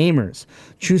skilled gamers.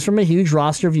 Choose from a huge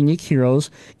roster of unique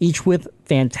heroes, each with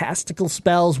fantastical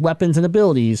spells, weapons, and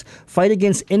abilities. Fight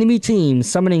against enemy teams,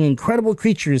 summoning incredible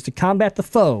creatures to combat the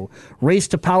foe. Race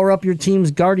to power up your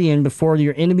team's guardian before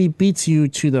your enemy beats you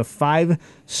to the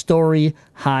 5-story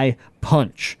high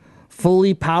punch.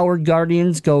 Fully powered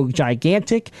guardians go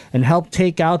gigantic and help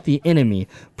take out the enemy.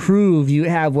 Prove you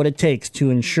have what it takes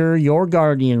to ensure your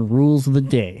guardian rules the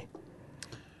day.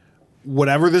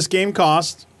 Whatever this game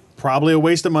costs, probably a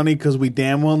waste of money because we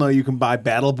damn well know you can buy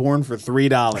Battleborn for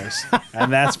 $3.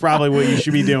 And that's probably what you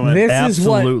should be doing.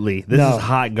 Absolutely. This is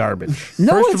hot garbage.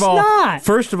 No, it's not.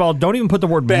 First of all, don't even put the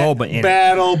word MOBA in it.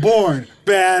 Battleborn.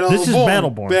 This is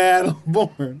Battleborn.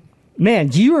 Battleborn. Man,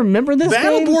 do you remember this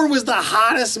game? Battleborn was the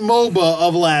hottest MOBA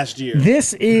of last year.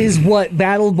 This is what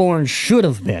Battleborn should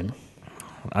have been.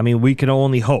 I mean, we can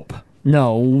only hope.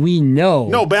 No, we know.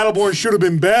 No, Battleborn should have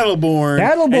been Battleborn.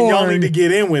 And y'all need to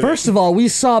get in with it. First of all, we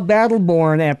saw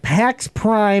Battleborn at PAX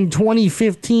Prime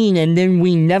 2015, and then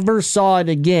we never saw it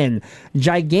again.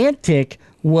 Gigantic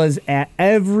was at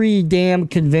every damn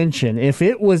convention. If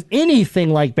it was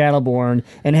anything like Battleborn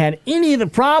and had any of the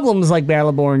problems like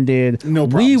Battleborn did,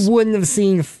 we wouldn't have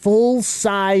seen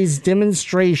full-size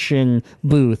demonstration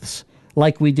booths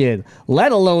like we did,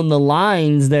 let alone the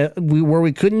lines where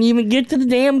we couldn't even get to the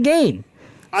damn game.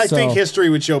 I think history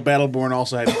would show Battleborn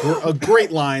also had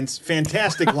great lines,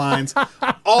 fantastic lines.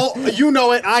 You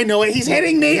know it, I know it. He's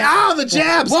hitting me. The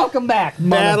jabs. Welcome back,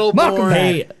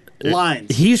 Battleborn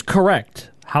lines. He's correct.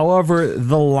 However,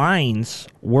 the lines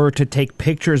were to take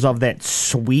pictures of that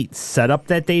sweet setup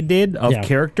that they did of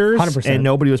characters, 100%. And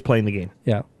nobody was playing the game.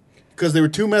 Yeah. Because they were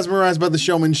too mesmerized by the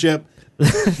showmanship.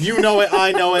 You know it,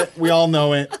 I know it, we all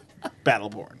know it.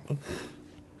 Battleborn.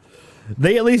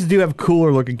 They at least do have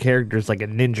cooler looking characters like a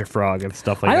Ninja Frog and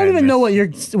stuff like that. I don't even know what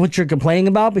you're complaining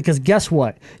about, because guess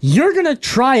what? You're going to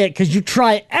try it because you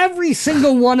try every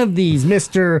single one of these,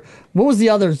 Mr. What was the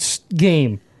other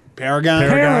game?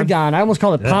 Paragon. I almost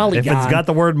called it Polygon. If it's got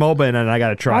the word MOBA in it, I got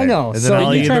to try it. I know. And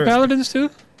So Did you try Paladins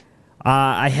too?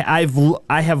 I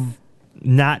have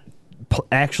not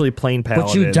actually played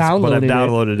Paladins, but you downloaded but I've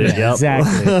downloaded it. Yep.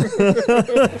 Exactly.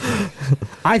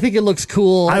 I think it looks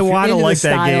cool. I want to like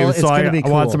that game, so I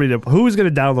cool. want somebody to. Who's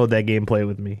going to download that game, play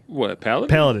with me? What,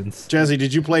 Paladins? Paladins. Jazzy,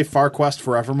 did you play Far Quest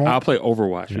Forevermore? I'll play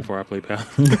Overwatch before I play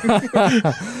Paladins.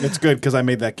 It's good because I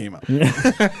made that game up.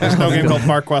 There's no game called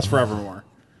Far Quest Forevermore.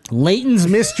 Layton's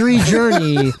Mystery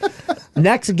Journey.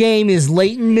 Next game is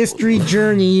Layton Mystery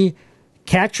Journey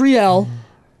Catriel.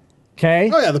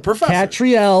 Okay? Oh, yeah, the Professor.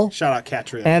 Catriel. Shout out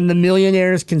Catriel. And the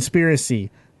Millionaire's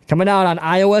Conspiracy. Coming out on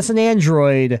iOS and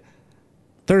Android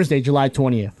Thursday, July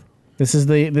 20th. This is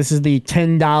the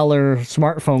 $10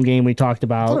 smartphone game we talked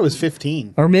about. I thought it was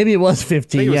 15. Or maybe it was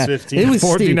 15. I think it was 15. It was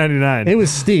 $14.99. It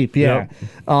was steep, yeah.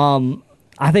 Yep.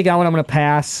 I think that one I'm going to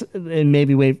pass and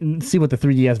maybe wait and see what the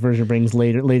 3DS version brings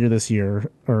later this year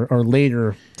or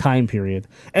later time period.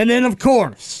 And then, of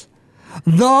course,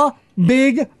 the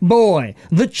big boy,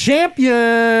 the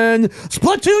champion,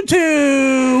 Splatoon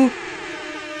 2.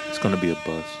 It's going to be a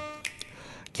buzz.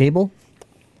 Cable?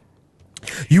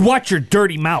 You watch your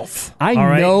dirty mouth. I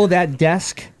know that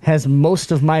desk has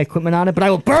most of my equipment on it, but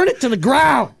I will burn it to the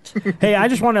ground. Hey, I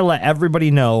just want to let everybody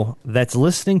know that's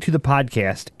listening to the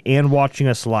podcast and watching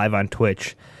us live on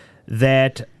Twitch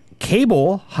that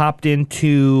Cable hopped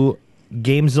into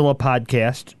Gamezilla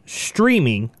podcast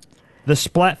streaming the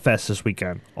Splatfest this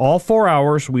weekend. All 4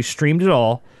 hours, we streamed it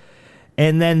all.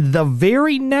 And then the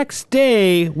very next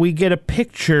day, we get a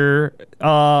picture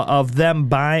of them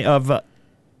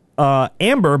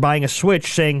Amber buying a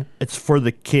Switch, saying it's for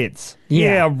the kids.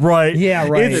 Yeah. Right. Yeah,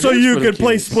 right. It's so It is you for the can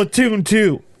play kids. Splatoon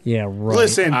 2. Yeah, right.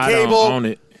 Listen, I don't own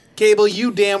it. Cable,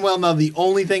 you damn well know the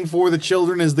only thing for the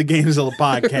children is the Gamezilla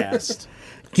podcast.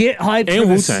 Get hyped And for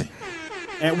Wu this. Tang.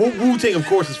 And Wu-Tang, of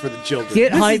course, is for the children.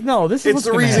 Get hyped. No, this is It's what's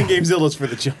the gonna reason happen. Gamezilla's for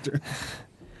the children.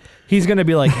 He's going to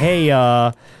be like,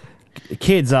 hey,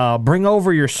 kids, bring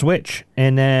over your Switch,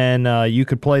 and then you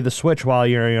could play the Switch while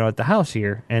you're at the house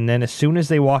here. And then as soon as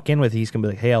they walk in with it, he's going to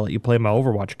be like, hey, I'll let you play my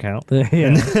Overwatch account.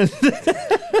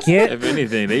 Get If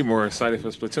anything, they more excited for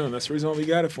Splatoon. That's the reason why we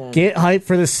got it for them. Get hyped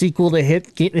for the sequel to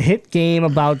hit game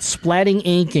about splatting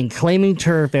ink and claiming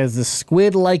turf as the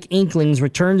squid-like Inklings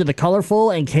return to the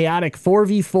colorful and chaotic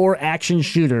 4v4 action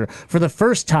shooter. For the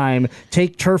first time,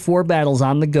 take turf war battles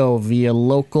on the go via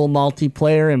local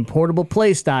multiplayer and portable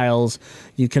play styles.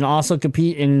 You can also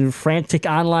compete in frantic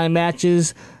online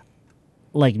matches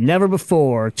like never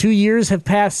before. 2 years have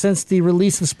passed since the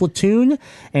release of Splatoon,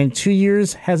 and 2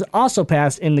 years has also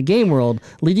passed in the game world,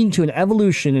 leading to an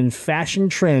evolution in fashion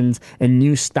trends and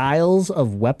new styles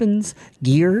of weapons,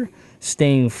 gear.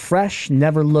 Staying fresh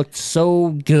never looked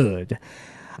so good.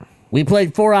 We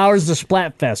played 4 hours of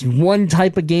Splatfest. One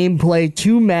type of gameplay,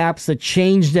 2 maps that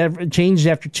changed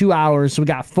after 2 hours. So we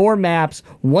got 4 maps,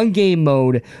 1 game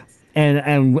mode,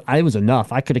 and it was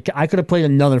enough. I could have played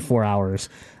another 4 hours.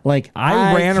 Like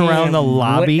I ran around the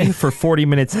lobby for 40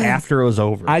 minutes after it was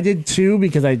over. I did too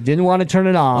because I didn't want to turn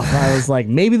it off. I was like,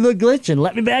 maybe they'll glitch and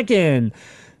let me back in.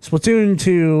 Splatoon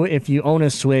 2, if you own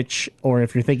a Switch or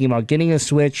if you're thinking about getting a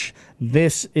Switch,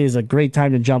 this is a great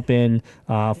time to jump in.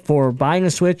 For buying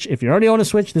a Switch, if you already own a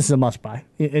Switch, this is a must-buy.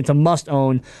 It's a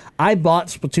must-own. I bought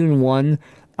Splatoon 1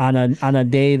 on a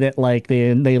day that like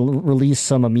they released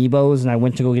some amiibos, and I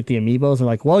went to go get the amiibos. They're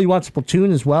like, well, you want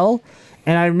Splatoon as well?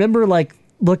 And I remember like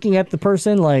looking at the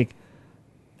person like,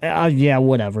 yeah,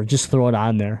 whatever, just throw it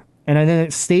on there. And then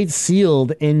it stayed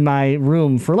sealed in my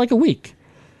room for like a week.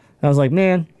 And I was like,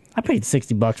 man, I paid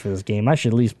 $60 for this game. I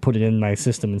should at least put it in my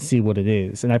system and see what it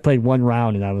is. And I played 1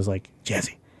 round, and I was like,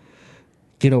 Jazzy,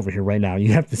 get over here right now.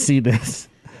 You have to see this.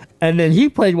 And then he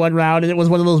played 1 round, and it was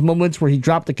one of those moments where he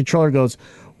dropped the controller and goes,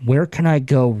 where can I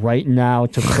go right now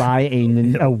to buy a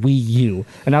Wii U?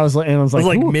 And I was like, it was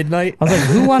like who- midnight. I was like,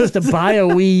 who wants to buy a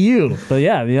Wii U? But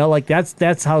yeah, like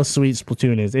that's how sweet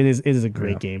Splatoon is. It is a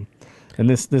great game. And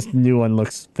this new one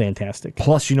looks fantastic.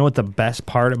 Plus, you know what the best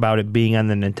part about it being on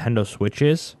the Nintendo Switch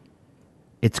is?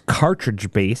 It's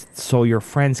cartridge based, so your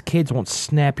friends' kids won't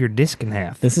snap your disc in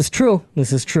half. This is true.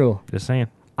 Just saying.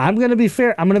 I'm gonna be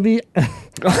fair. I'm gonna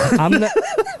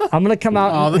come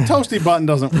out. Oh, the toasty button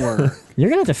doesn't work. You're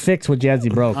gonna have to fix what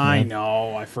Jazzy broke. I Man.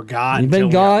 know. I forgot. You've been until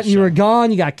we got gone. the You show. were gone.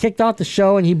 You got kicked off the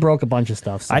show, and he broke a bunch of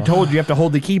stuff. So. I told you have to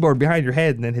hold the keyboard behind your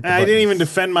head and then hit the I button. didn't even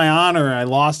defend my honor. I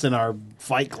lost in our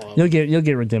fight club. You'll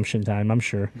get redemption time. I'm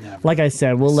sure. Never. Like I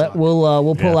said,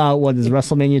 we'll pull out what is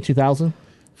WrestleMania 2000.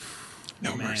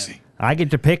 No mercy. I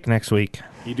get to pick next week.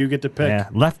 You do get to pick. Yeah,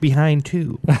 Left Behind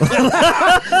 2.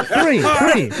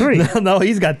 Three. No,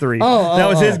 he's got 3. Oh, that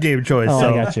was oh. his game choice. Oh, so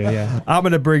I got you. Yeah. I'm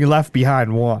going to bring Left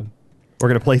Behind 1. We're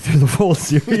going to play through the full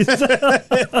series.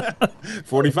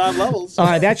 45 levels. All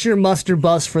right, that's your muster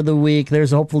bus for the week.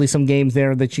 There's hopefully some games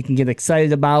there that you can get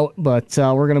excited about, but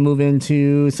we're going to move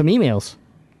into some emails.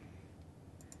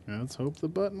 Let's hope the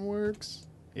button works.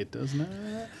 It does not.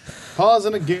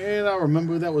 Pausing again. I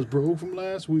remember that was broke from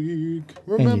last week.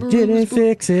 Remember And you it was didn't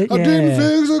fix it I yet. didn't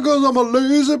fix it because I'm a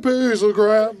lazy piece of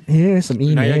crap. Here's some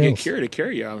Now you get emails. Kira to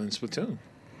carry y'all in Splatoon.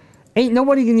 Ain't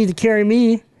nobody gonna need to carry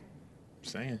me.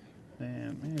 Saying.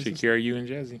 Man, Should carry you and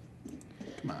Jazzy.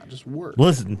 come on, just work.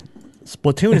 Listen,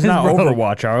 Splatoon is not Bro.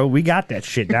 Overwatch, Aro. We got that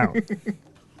shit down.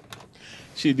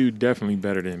 She'd do definitely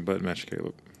better than Butt Match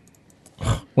Caleb.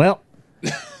 Well,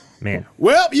 Man.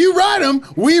 Well, you write them,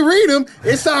 we read them.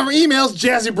 It's time for emails.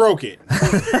 Jazzy broke it.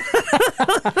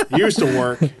 Used to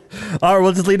work. All right,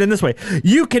 we'll just lead in this way.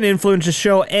 You can influence the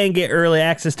show and get early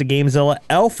access to Gamezilla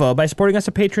Alpha by supporting us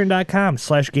at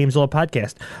patreon.com/Gamezilla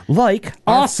podcast. Like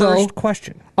our Also- first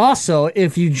question. also,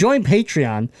 if you join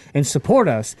Patreon and support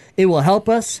us, it will help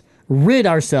us rid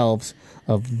ourselves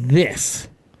of this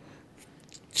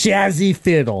Jazzy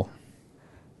Fiddle.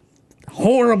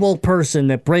 Horrible person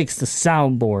that breaks the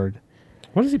soundboard.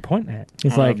 What is he pointing at?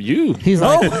 He's like, you. He's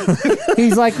like,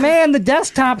 he's like, man, the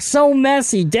desktop's so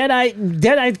messy,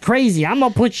 dead-eyed crazy. I'm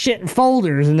gonna put shit in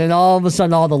folders, and then all of a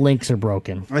sudden, all the links are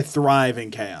broken. I thrive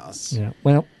in chaos. Yeah.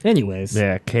 Well, anyways,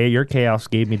 Yeah, your chaos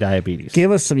gave me diabetes.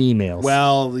 give us some emails.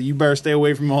 Well, you better stay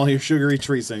away from all your sugary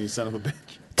treats, then, you son of a bitch.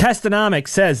 Testonomics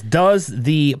says, does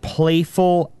the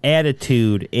playful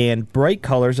attitude and bright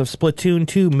colors of Splatoon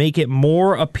 2 make it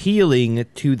more appealing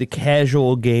to the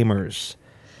casual gamers?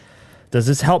 Does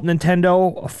this help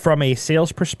Nintendo from a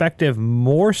sales perspective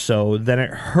more so than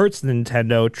it hurts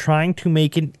Nintendo trying to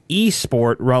make an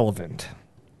esport relevant?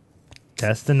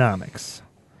 Testonomics.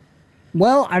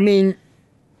 Well, I mean,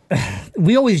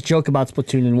 we always joke about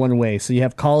Splatoon in one way. So you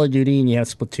have Call of Duty and you have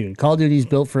Splatoon. Call of Duty is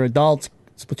built for adults.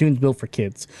 Splatoon's built for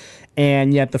kids.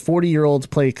 And yet the 40-year-olds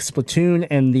play Splatoon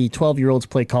and the 12-year-olds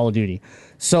play Call of Duty.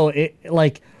 So,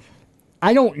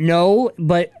 I don't know,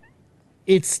 but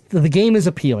the game is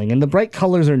appealing and the bright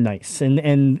colors are nice.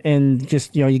 And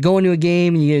just, you go into a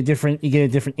game and you get a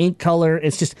different ink color.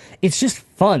 It's just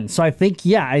fun. So I think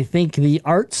the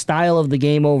art style of the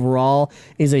game overall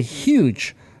is a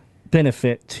huge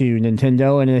benefit to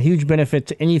Nintendo and a huge benefit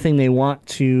to anything they want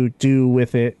to do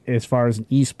with it as far as an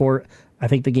esport. I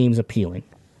think the game's appealing.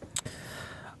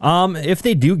 If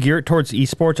they do gear it towards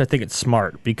esports, I think it's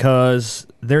smart because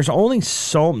there's only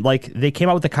they came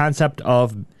out with the concept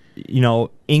of,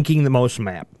 inking the most of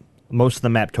the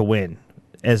map to win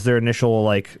as their initial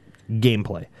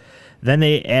gameplay. Then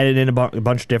they added in a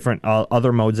bunch of different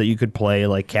other modes that you could play,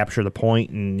 like capture the point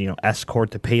and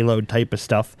escort the payload type of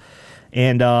stuff.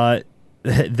 And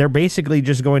they're basically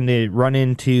just going to run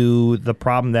into the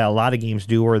problem that a lot of games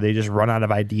do, where they just run out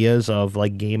of ideas of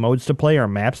game modes to play or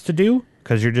maps to do,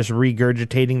 because you're just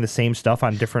regurgitating the same stuff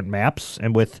on different maps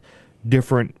and with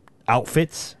different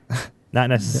outfits, not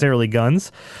necessarily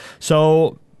guns.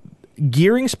 So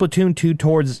gearing Splatoon 2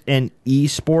 towards an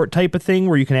esport type of thing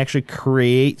where you can actually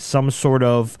create some sort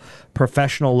of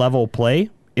professional level play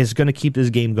is going to keep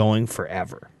this game going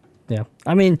forever. Yeah.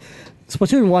 I mean,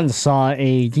 Splatoon 1 saw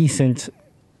a decent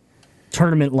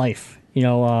tournament life,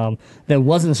 that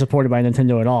wasn't supported by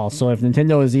Nintendo at all. So if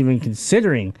Nintendo is even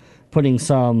considering putting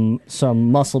some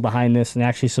muscle behind this and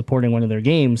actually supporting one of their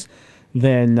games,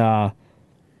 then, the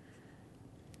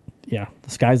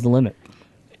sky's the limit.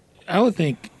 I would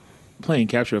think playing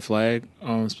Capture the Flag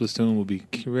on Splatoon would be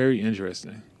very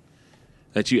interesting.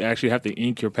 That you actually have to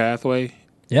ink your pathway.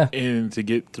 Yeah. And to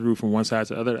get through from one side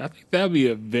to the other, I think that would be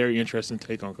a very interesting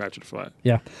take on Capture the Flag.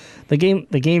 Yeah. The game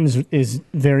is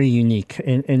very unique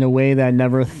in a way that I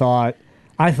never thought.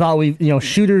 I thought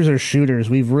shooters are shooters.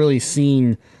 We've really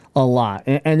seen a lot.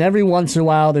 And every once in a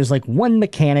while, there's one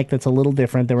mechanic that's a little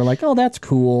different that we're like, oh, that's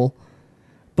cool.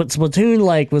 But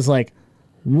Splatoon was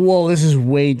whoa, this is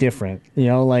way different.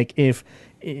 If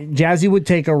Jazzy would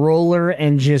take a roller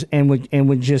and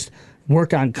would just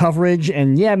work on coverage,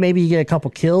 and maybe you get a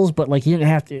couple kills, but you didn't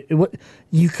have to.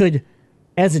 You could,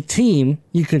 as a team,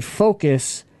 you could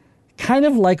focus, kind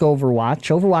of like Overwatch.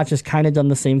 Overwatch has kind of done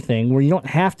the same thing, where you don't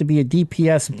have to be a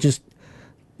DPS, just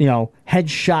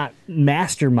headshot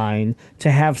mastermind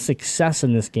to have success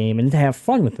in this game and to have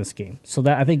fun with this game. So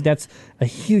I think that's a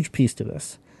huge piece to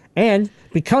this, and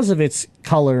because of its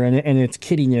color and its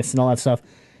kiddiness and all that stuff,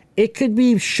 it could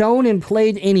be shown and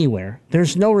played anywhere.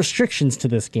 There's no restrictions to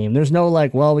this game. There's no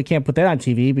we can't put that on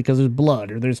TV because there's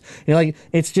blood, or there's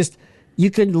it's just,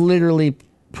 you could literally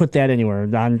put that anywhere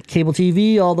on cable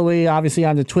TV, all the way obviously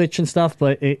onto Twitch and stuff.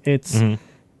 But it's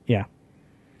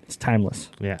it's timeless.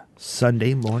 Yeah,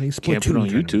 Sunday morning Splatoon. Can't put it on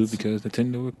tournaments. YouTube because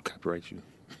Nintendo would copyright you.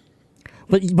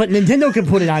 But Nintendo can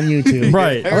put it on YouTube,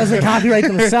 Right? Unless they copyright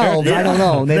themselves, I don't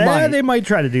know. They might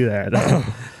try to do that.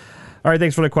 All right,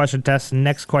 thanks for the question, Tess.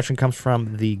 Next question comes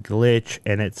from The Glitch,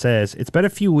 and it says, it's been a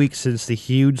few weeks since the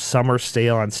huge summer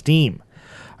sale on Steam.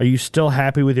 Are you still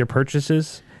happy with your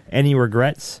purchases? Any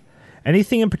regrets?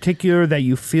 Anything in particular that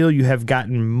you feel you have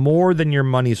gotten more than your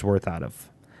money's worth out of?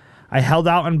 I held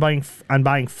out on buying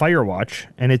Firewatch,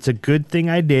 and it's a good thing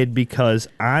I did because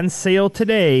on sale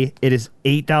today, it is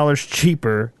 $8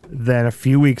 cheaper than a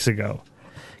few weeks ago.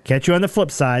 Catch you on the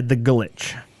flip side, The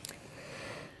Glitch.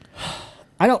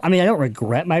 I don't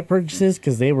regret my purchases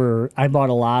because I bought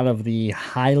a lot of the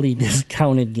highly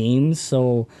discounted games,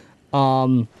 so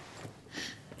I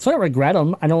don't regret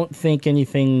them. I don't think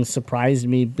anything surprised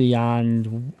me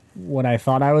beyond what I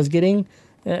thought I was getting.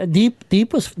 Deep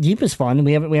is fun.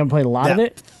 We haven't played a lot of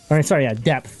it.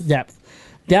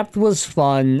 Depth was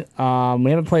fun. We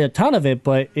haven't played a ton of it,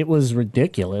 but it was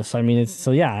ridiculous. I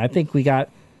think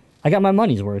I got my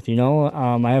money's worth. I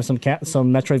have some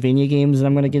Metroidvania games that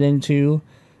I'm going to get into.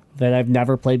 that I've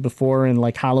never played before, and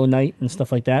like Hollow Knight and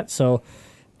stuff like that. So,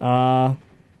 and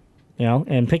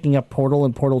picking up Portal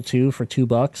and Portal 2 for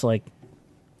 $2, like,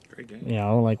 Great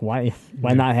game. like why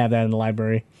not have that in the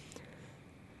library?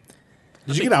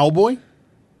 Did you get Owlboy?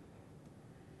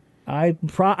 I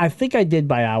think I did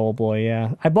buy Owlboy.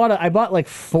 Yeah, I bought like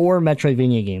 4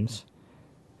 Metroidvania games.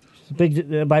 It's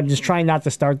big, but I'm just trying not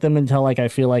to start them until like I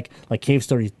feel like Cave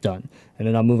Story's done, and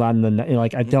then I'll move on.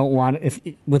 Like I don't want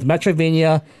with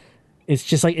Metroidvania. It's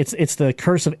just like it's the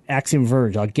curse of Axiom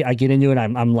Verge. I get into it.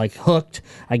 I'm like hooked.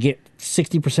 I get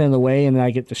 60% of the way, and then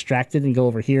I get distracted and go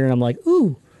over here, and I'm like,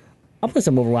 ooh, I'll play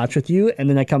some Overwatch with you, and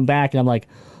then I come back and I'm like,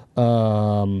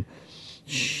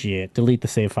 shit, delete the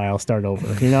save file, start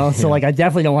over. So like I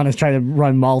definitely don't want to try to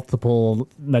run multiple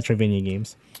Metroidvania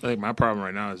games. I think my problem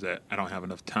right now is that I don't have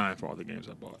enough time for all the games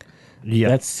I bought. Yeah.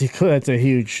 That's a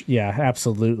huge,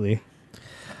 absolutely.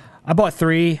 I bought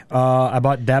 3. I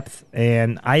bought Depth,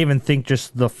 and I even think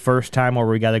just the first time where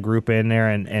we got a group in there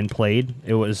and played,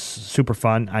 it was super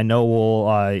fun. I know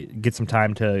we'll get some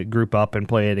time to group up and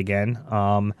play it again.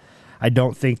 I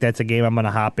don't think that's a game I'm going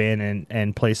to hop in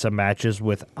and play some matches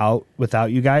without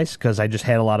you guys, because I just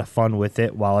had a lot of fun with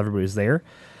it while everybody was there.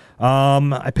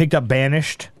 I picked up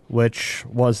Banished, which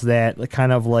was that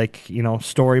kind of like,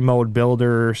 story mode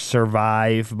builder,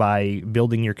 survive by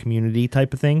building your community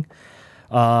type of thing.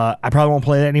 I probably won't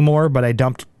play that anymore, but I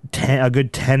dumped a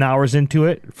good 10 hours into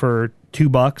it for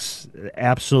 $2.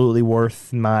 Absolutely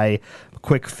worth my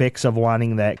quick fix of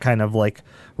wanting that kind of like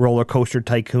roller coaster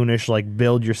tycoonish, like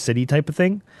build your city type of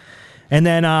thing. And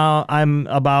then I'm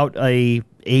about a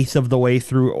 1/8 of the way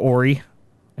through Ori,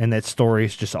 and that story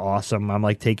is just awesome. I'm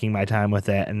like taking my time with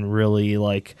that and really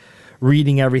like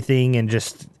reading everything and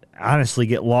just honestly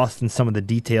get lost in some of the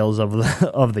details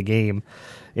of the game,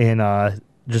 and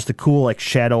just the cool like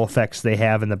shadow effects they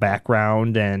have in the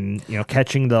background, and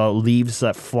catching the leaves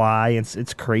that fly.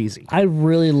 It's crazy. I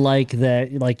really like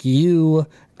that, like you,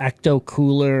 Ecto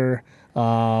Cooler,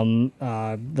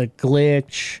 the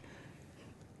Glitch,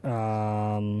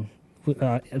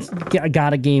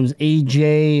 Gata Games,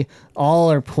 AJ,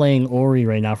 all are playing Ori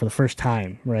right now for the first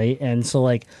time, right? And so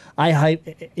like I hype,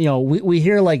 we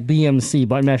hear like BMC,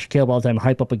 Button Master Caleb, all the time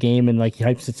hype up a game, and like he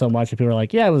hypes it so much, and people are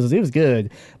like, yeah, it was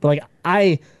good, but like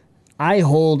I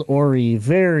hold Ori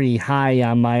very high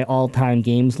on my all-time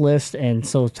games list, and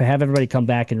so to have everybody come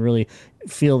back and really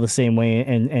feel the same way,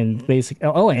 and basically,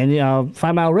 and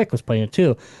 5 Mile Rick was playing it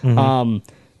too.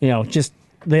 Mm-hmm. Just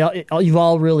you've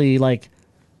all really like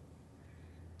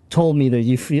told me that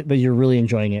you feel that you're really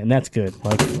enjoying it, and that's good.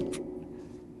 Like,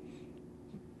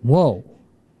 whoa,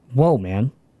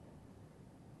 man.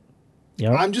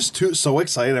 Yep. I'm just so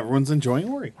excited everyone's enjoying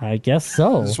Ori. I guess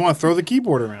so. I just want to throw the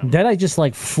keyboard around. Then I just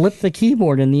like flipped the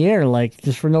keyboard in the air, like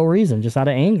just for no reason, just out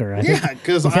of anger. I think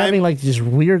because he's having like just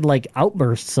weird like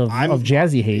outbursts of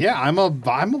jazzy hate. Yeah, I'm a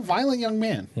violent young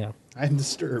man. Yeah, I'm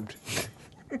disturbed.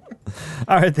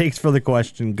 All right, thanks for the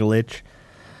question, Glitch.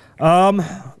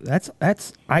 That's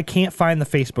I can't find the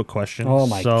Facebook question. Oh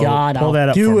my so God! pull I'll that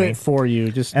up do for it me. for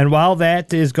you. Just And while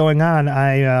that is going on,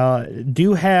 I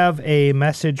do have a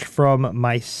message from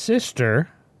my sister,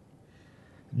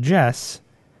 Jess,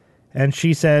 and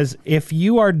she says, if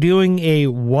you are doing a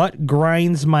What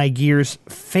Grinds My Gears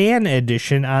fan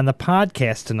edition on the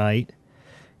podcast tonight,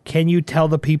 can you tell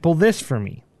the people this for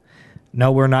me? No,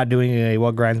 we're not doing a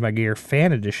What Grinds My Gear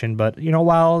fan edition, but,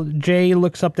 while Jay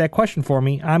looks up that question for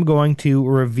me, I'm going to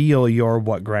reveal your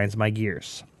What Grinds My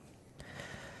Gears.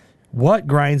 What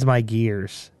grinds my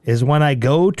gears is when I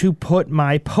go to put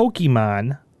my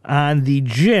Pokemon on the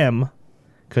gym,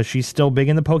 because she's still big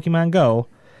in the Pokemon Go,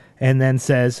 and then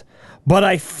says, but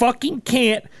I fucking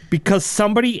can't because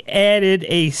somebody added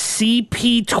a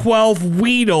CP12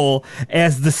 Weedle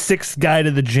as the 6th guy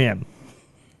to the gym.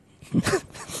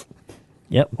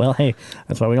 yep. Well, hey,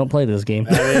 that's why we don't play this game.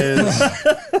 That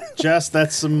is, Jess,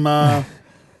 that's some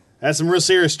real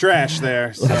serious trash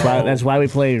there. So. That's why we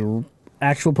play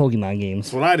actual Pokemon games.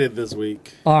 That's what I did this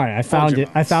week. All right, I found it.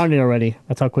 I found it already.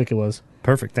 That's how quick it was.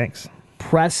 Perfect, thanks.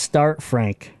 Press start,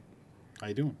 Frank. How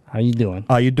you doing? How you doing?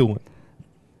 How you doing?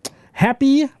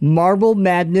 Happy Marble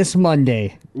Madness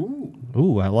Monday.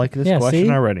 Ooh, I like this question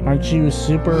see? already. Aren't you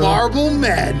super? Marble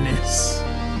Madness.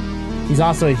 He's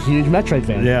also a huge Metroid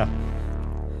fan. Yeah.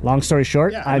 Long story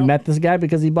short, Yeah, I know. met this guy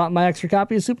because he bought my extra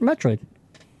copy of Super Metroid.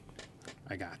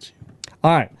 I got you.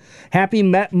 All right. Happy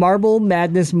Marble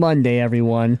Madness Monday,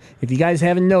 everyone. If you guys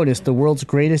haven't noticed, the world's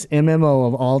greatest MMO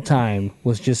of all time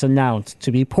was just announced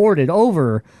to be ported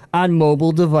over on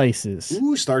mobile devices.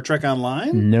 Ooh, Star Trek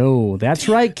Online? No, that's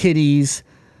right, kiddies.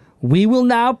 We will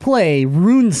now play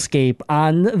RuneScape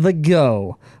on the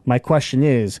go. My question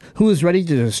is, who is ready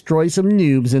to destroy some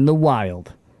noobs in the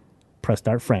wild? Press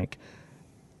start, Frank.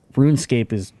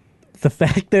 RuneScape is the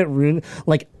fact that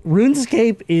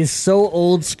RuneScape is so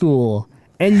old school,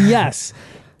 and yes,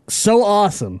 so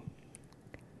awesome.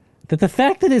 That the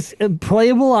fact that it's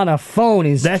playable on a phone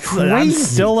is crazy. I'm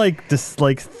still just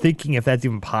thinking if that's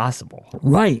even possible.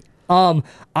 Right.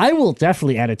 I will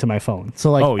definitely add it to my phone.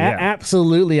 So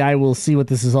absolutely I will see what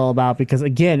this is all about, because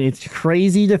again, it's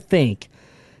crazy to think,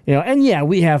 and yeah,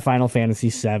 we have Final Fantasy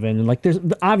VII, and there's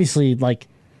obviously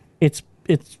it's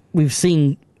we've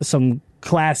seen some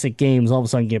classic games all of a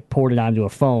sudden get ported onto a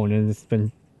phone, and it's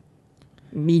been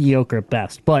mediocre at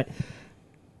best, but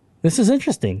this is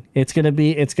interesting. It's that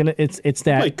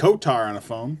play KOTOR on a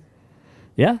phone.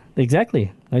 Yeah,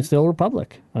 exactly. Knights of the Old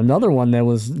Republic. Another one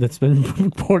that's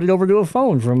been ported over to a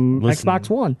phone from Xbox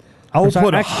One. I will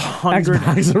put 100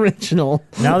 Xbox original.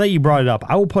 Now that you brought it up,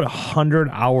 I will put 100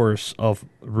 hours of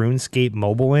RuneScape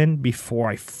mobile in before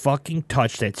I fucking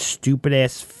touch that stupid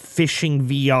ass fishing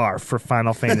VR for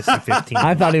Final Fantasy 15.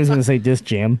 I thought he was going to say Disc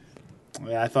Jam.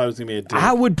 Yeah, I thought it was going to be a disc.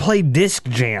 I would play Disc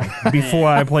Jam before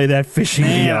I play that fishing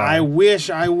VR. I wish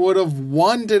I would have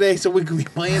won today so we could be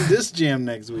playing Disc Jam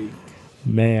next week.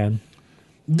 Man.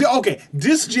 Okay,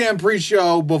 Disc Jam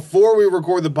pre-show before we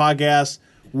record the podcast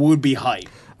would be hype.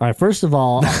 All right, first of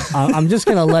all, I'm just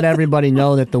going to let everybody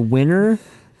know that the winner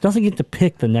doesn't get to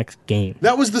pick the next game.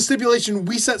 That was the stipulation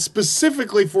we set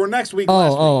specifically for next week.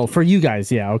 Oh, for you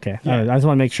guys, yeah, okay. Yeah. I just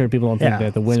want to make sure people don't think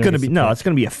that the winner. It's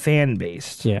going to be a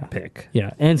fan-based pick.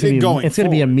 Yeah, and it's going to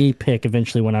be a me pick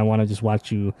eventually when I want to just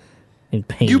watch you in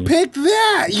pain. You picked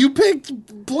that. You picked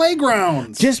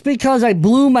Playgrounds. Just because I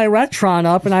blew my Retron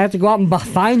up and I have to go out and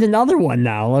find another one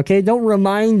now, okay? Don't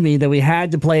remind me that we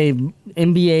had to play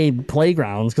NBA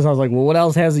Playgrounds, because I was like, well, what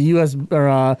else has a US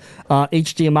or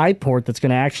HDMI port that's going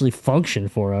to actually function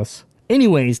for us?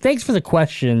 Anyways, thanks for the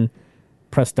question.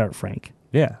 Press start, Frank.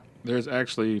 Yeah. There's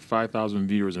actually 5,000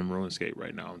 viewers in RuneScape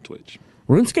right now on Twitch.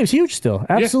 RuneScape's huge still.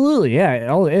 Absolutely, yeah.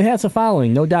 Oh, it has a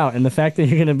following, no doubt. And the fact that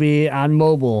you're going to be on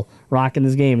mobile rocking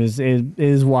this game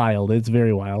is wild. It's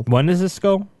very wild. When does this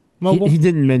go mobile? He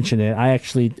didn't mention it. I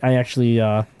actually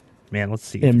man, let's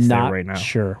see. am if it's not there right now.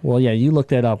 sure. Well, yeah, you look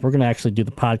that up. We're going to actually do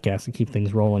the podcast and keep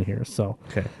things rolling here. So,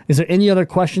 okay. Is there any other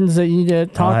questions that you need to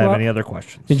talk about? I don't have any other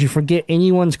questions. Did you forget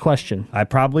anyone's question? I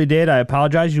probably did. I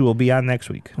apologize. You will be on next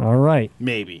week. All right.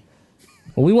 Maybe.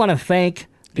 Well, we want to thank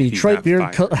the Detroit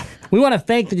Beard. We want to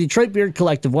thank the Detroit Beard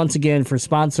Collective once again for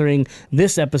sponsoring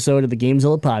this episode of the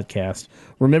Gamezilla podcast.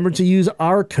 Remember to use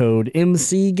our code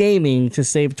MC Gaming to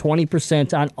save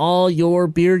 20% on all your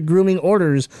beard grooming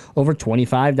orders over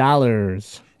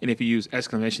 $25. And if you use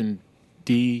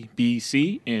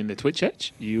 !DBC in the Twitch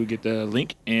chat, you get the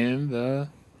link and the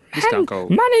discount code.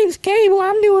 My name's Cable.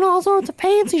 I'm doing all sorts of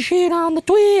fancy shit on the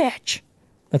Twitch.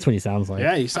 That's what he sounds like.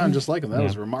 Yeah, you sound just like him. That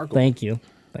was remarkable. Thank you.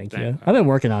 I've been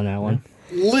working on that one.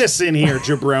 Listen here,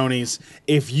 jabronis.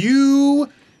 If you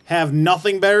have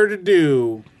nothing better to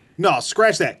do, no,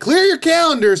 scratch that. Clear your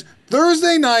calendars.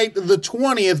 Thursday night, the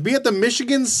 20th, be at the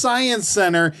Michigan Science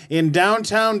Center in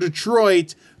downtown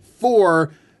Detroit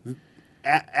for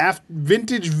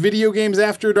Vintage Video Games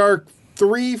After Dark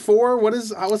 3, 4, what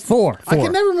is what's 4? I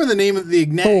can never remember the name of the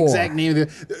exact name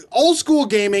of the old school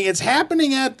gaming. It's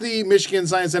happening at the Michigan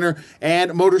Science Center,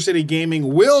 and Motor City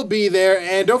Gaming will be there.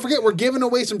 And don't forget, we're giving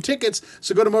away some tickets,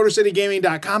 so go to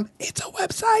motorcitygaming.com. It's a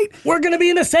website. We're gonna be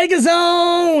in the Sega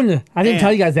Zone. I didn't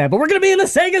tell you guys that, but we're gonna be in the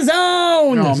Sega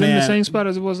Zone. Oh, Is it in the same spot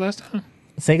as it was last time?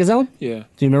 Sega Zone? Yeah.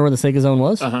 Do you remember where the Sega Zone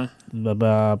was? Uh-huh.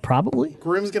 Probably.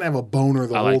 Grim's gonna have a boner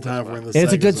the whole time we're in the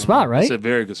It's a Sega good Zone. spot, right? It's a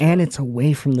very good spot. And it's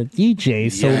away from the DJ,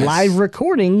 so Yes. live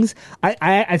recordings.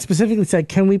 I specifically said,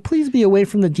 can we please be away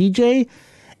from the DJ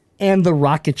and the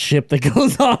rocket ship that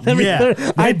goes off every Yeah, third?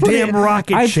 that damn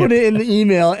rocket I ship. put it in the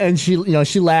email, and she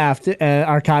laughed. And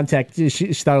our contact,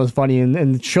 she thought it was funny,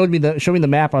 and showed me the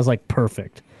map. I was like,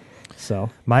 perfect.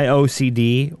 So My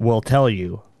OCD will tell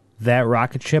you that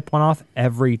rocket ship went off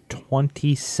every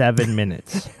 27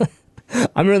 minutes.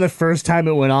 I remember the first time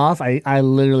it went off, I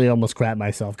literally almost crapped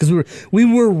myself because we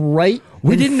were right.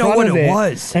 We in didn't know front what of it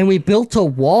was. and we built a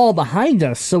wall behind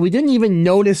us, so we didn't even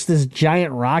notice this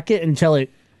giant rocket until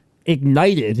it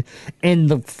ignited and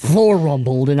the floor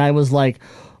rumbled, and I was like,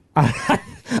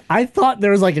 I thought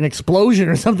there was like an explosion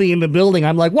or something in the building.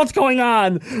 I'm like, what's going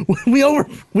on? We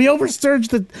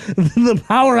oversurged the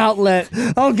power outlet.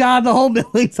 Oh God, the whole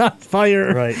building's on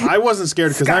fire. Right. I wasn't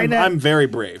scared because I'm very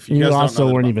brave. You guys don't know also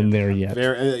that weren't about even me. there yet.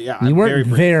 Yeah, You I'm very weren't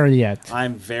brave. there yet.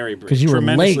 I'm very brave. 'Cause you were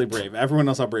tremendously late. brave. Everyone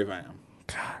knows how brave I am.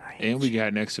 And we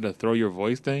got next to the throw your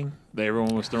voice thing that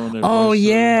everyone was throwing their Oh voice through.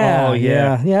 yeah, Oh,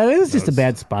 yeah. yeah. It was just a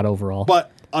bad spot overall.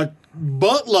 But a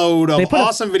buttload They of put a-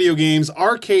 awesome video games,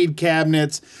 arcade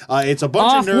cabinets. It's a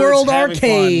bunch of nerds Off-World having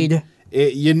Arcade. fun.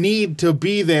 You need to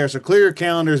be there, so clear your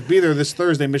calendars. Be there this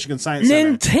Thursday, Michigan Science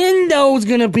Center. Nintendo's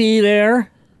gonna be there.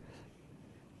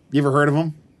 You ever heard of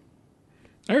them?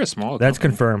 They're a small That's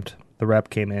company. confirmed. The rep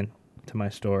came in to my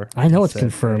store. I know and it's said-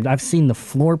 confirmed. I've seen the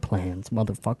floor plans,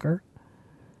 motherfucker.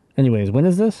 Anyways, when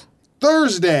is this?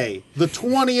 Thursday, the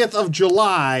 20th of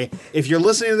July. If you're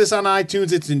listening to this on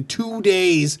iTunes, it's in 2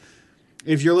 days.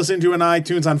 If you're listening to it on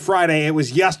iTunes on Friday, it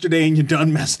was yesterday and you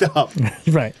done messed up.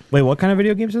 Right. Wait, what kind of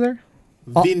video games are there?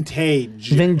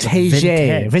 Vintage. Vintage.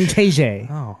 Vintage. Vintage.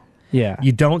 Oh, Yeah.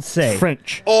 you don't say.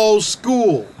 French. Old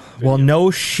school. Well,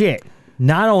 no shit.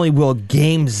 Not only will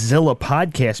Gamezilla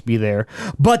podcast be there,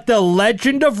 but the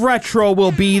Legend of Retro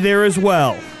will be there as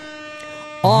well.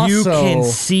 Also, You can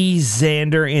see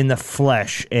Xander in the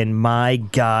flesh, and my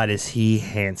God, is he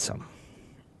handsome.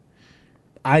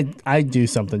 I do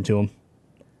something to him.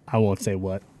 I won't say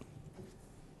what.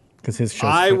 Because his show.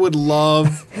 I would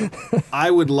love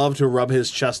to rub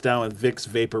his chest down with Vicks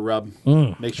Vapor Rub.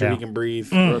 Make sure Yeah. he can breathe.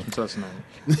 Throw some tussin on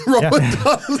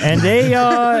it. And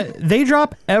they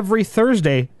drop every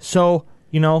Thursday, so,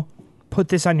 put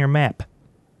this on your map.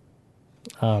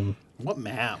 What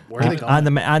map? Where are they going?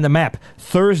 On the map.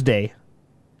 Thursday,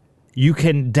 you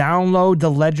can download the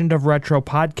Legend of Retro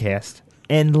podcast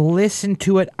and listen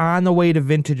to it on the way to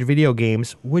Vintage Video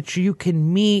Games, which you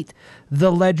can meet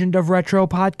the Legend of Retro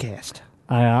podcast.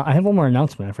 I have one more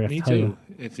announcement. I forgot Me to tell you. too.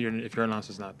 If your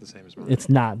announcer's not the same as mine. It's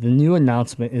not. The new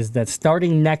announcement is that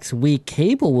starting next week,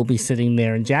 Cable will be sitting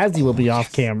there and Jazzy will be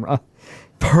off camera.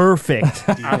 Perfect.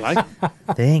 I like it.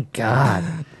 Thank God.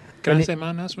 Can I say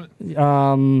my announcement?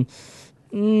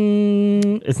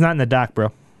 It's not in the doc,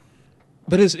 bro.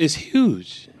 But it's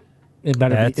huge. It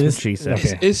better That's be. what she said.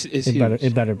 Okay. It's It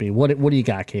huge. better be. What do you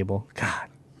got, Cable? God.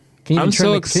 Can you I'm even so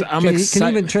turn ex- the, I'm can you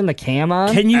excited. even turn the cam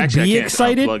on? Can you Actually, be I can't.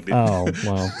 excited? I unplugged it.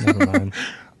 Oh, well, never mind.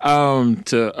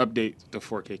 To update the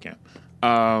 4K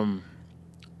cam.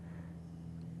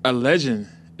 A legend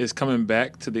is coming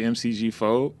back to the MCG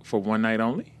fold for one night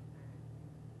only.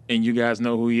 And you guys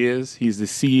know who he is. He's the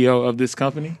CEO of this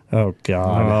company. Oh,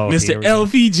 God. Mr.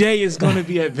 LVJ is going to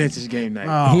be at Vintage Game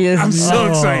Night. He is I'm so not-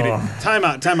 excited.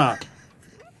 Time out.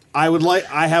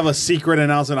 I have a secret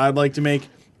announcement I'd like to make.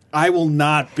 I will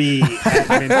not be at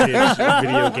Vintage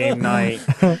Video Game Night.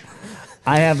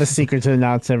 I have a secret to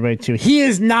announce to everybody, too. He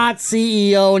is not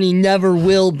CEO, and he never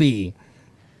will be.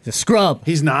 He's a scrub.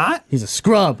 He's not? He's a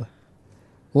scrub.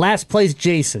 Last place,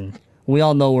 Jason. We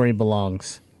all know where he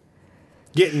belongs.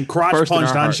 Getting crotch First in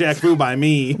punched our on hearts. Shaq Fu by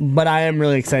me. But I am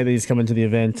really excited that he's coming to the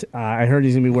event. I heard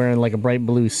he's going to be wearing like a bright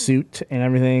blue suit and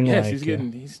everything. Yes,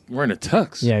 like, he's wearing a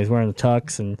tux. yeah, he's wearing the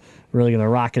tux and really going to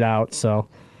rock it out. So,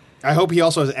 I hope he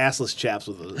also has assless chaps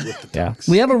with the tux.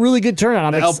 we have a really good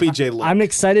turnout. The LPJ look. I'm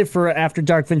excited for After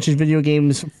Dark Vintage Video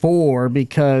Games 4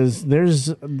 because there's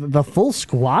the full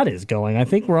squad is going. I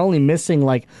think we're only missing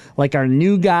like our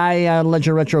new guy on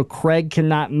Legend Retro, Craig,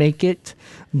 cannot make it,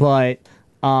 but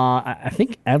I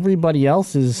think everybody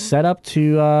else is set up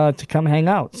to come hang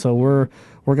out. So we're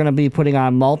going to be putting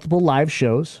on multiple live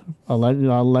shows,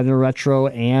 Legend Retro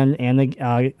and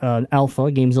the Alpha,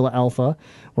 Gamezilla Alpha.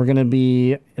 We're going to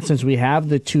be, since we have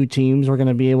the two teams, we're going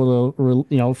to be able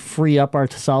to free up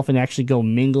ourselves and actually go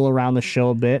mingle around the show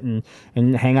a bit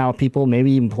and hang out with people,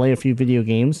 maybe even play a few video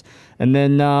games. And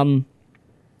then I'm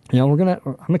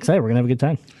excited. We're going to have a good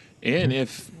time. And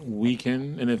if we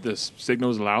can, and if the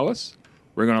signals allow us,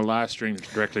 we're going to live stream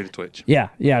directly to Twitch. Yeah.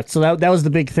 So that was the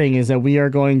big thing, is that we are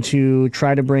going to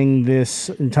try to bring this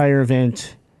entire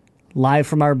event live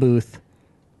from our booth,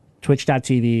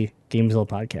 twitch.tv, Gamezilla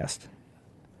Podcast.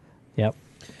 Yep.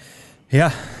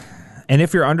 Yeah. And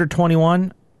if you're under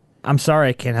 21, I'm sorry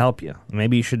I can't help you.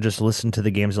 Maybe you should just listen to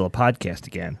the Gamezilla podcast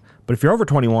again. But if you're over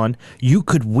 21, you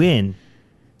could win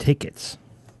tickets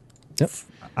Yep.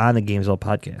 on the Gamezilla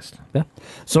podcast. Yeah.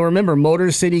 So remember,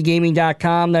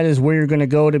 MotorCityGaming.com. That is where you're going to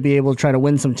go to be able to try to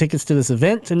win some tickets to this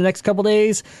event in the next couple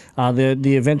days.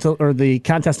 The event or the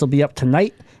contest will be up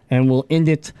tonight, and we'll end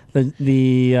it we'll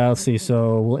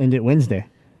end it Wednesday.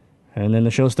 And then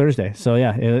the show's Thursday. So,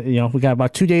 yeah, we got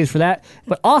about 2 days for that.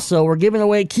 But also, we're giving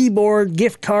away keyboard,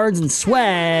 gift cards, and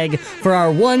swag for our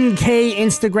 1K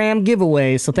Instagram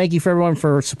giveaway. So thank you for everyone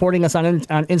for supporting us on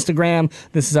Instagram.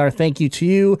 This is our thank you to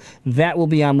you. That will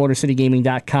be on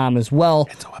MotorCityGaming.com as well.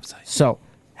 It's a website. So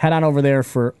head on over there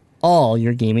for all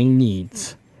your gaming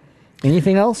needs.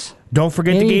 Anything else? Don't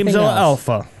forget Anything the Gamezilla else?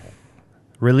 Alpha.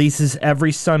 Releases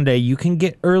every Sunday. You can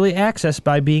get early access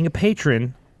by being a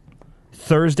patron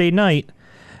Thursday night,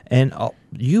 and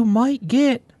you might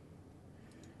get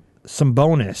some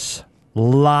bonus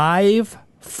live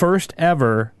first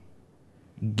ever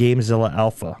Gamezilla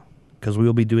Alpha, because we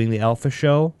will be doing the Alpha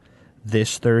show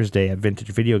this Thursday at Vintage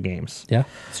Video Games. Yeah,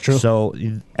 it's true. So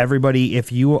everybody,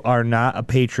 if you are not a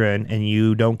patron and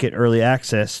you don't get early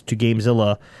access to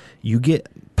Gamezilla, you get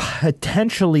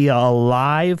potentially a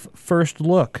live first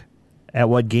look at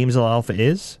what Gamezilla Alpha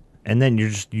is, and then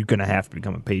you're gonna have to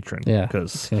become a patron. Yeah,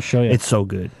 because it's gonna show you. It's so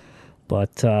good.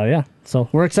 But yeah, so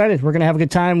we're excited. We're gonna have a good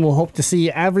time. We'll hope to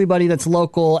see everybody that's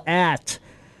local at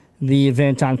the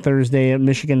event on Thursday at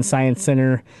Michigan Science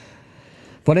Center.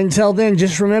 But until then,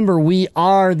 just remember, we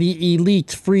are the elite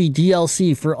free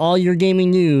DLC for all your gaming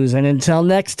news. And until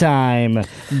next time,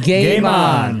 game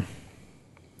on.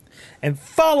 And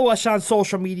follow us on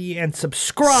social media and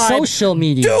subscribe. Social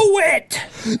media. Do it!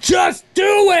 Just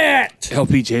do it!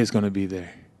 LPJ is going to be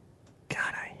there.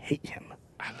 God, I hate him.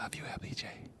 I love you, LPJ.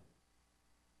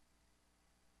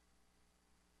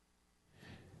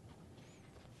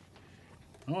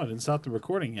 Oh, I didn't stop the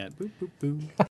recording yet. Boop, boop, boop.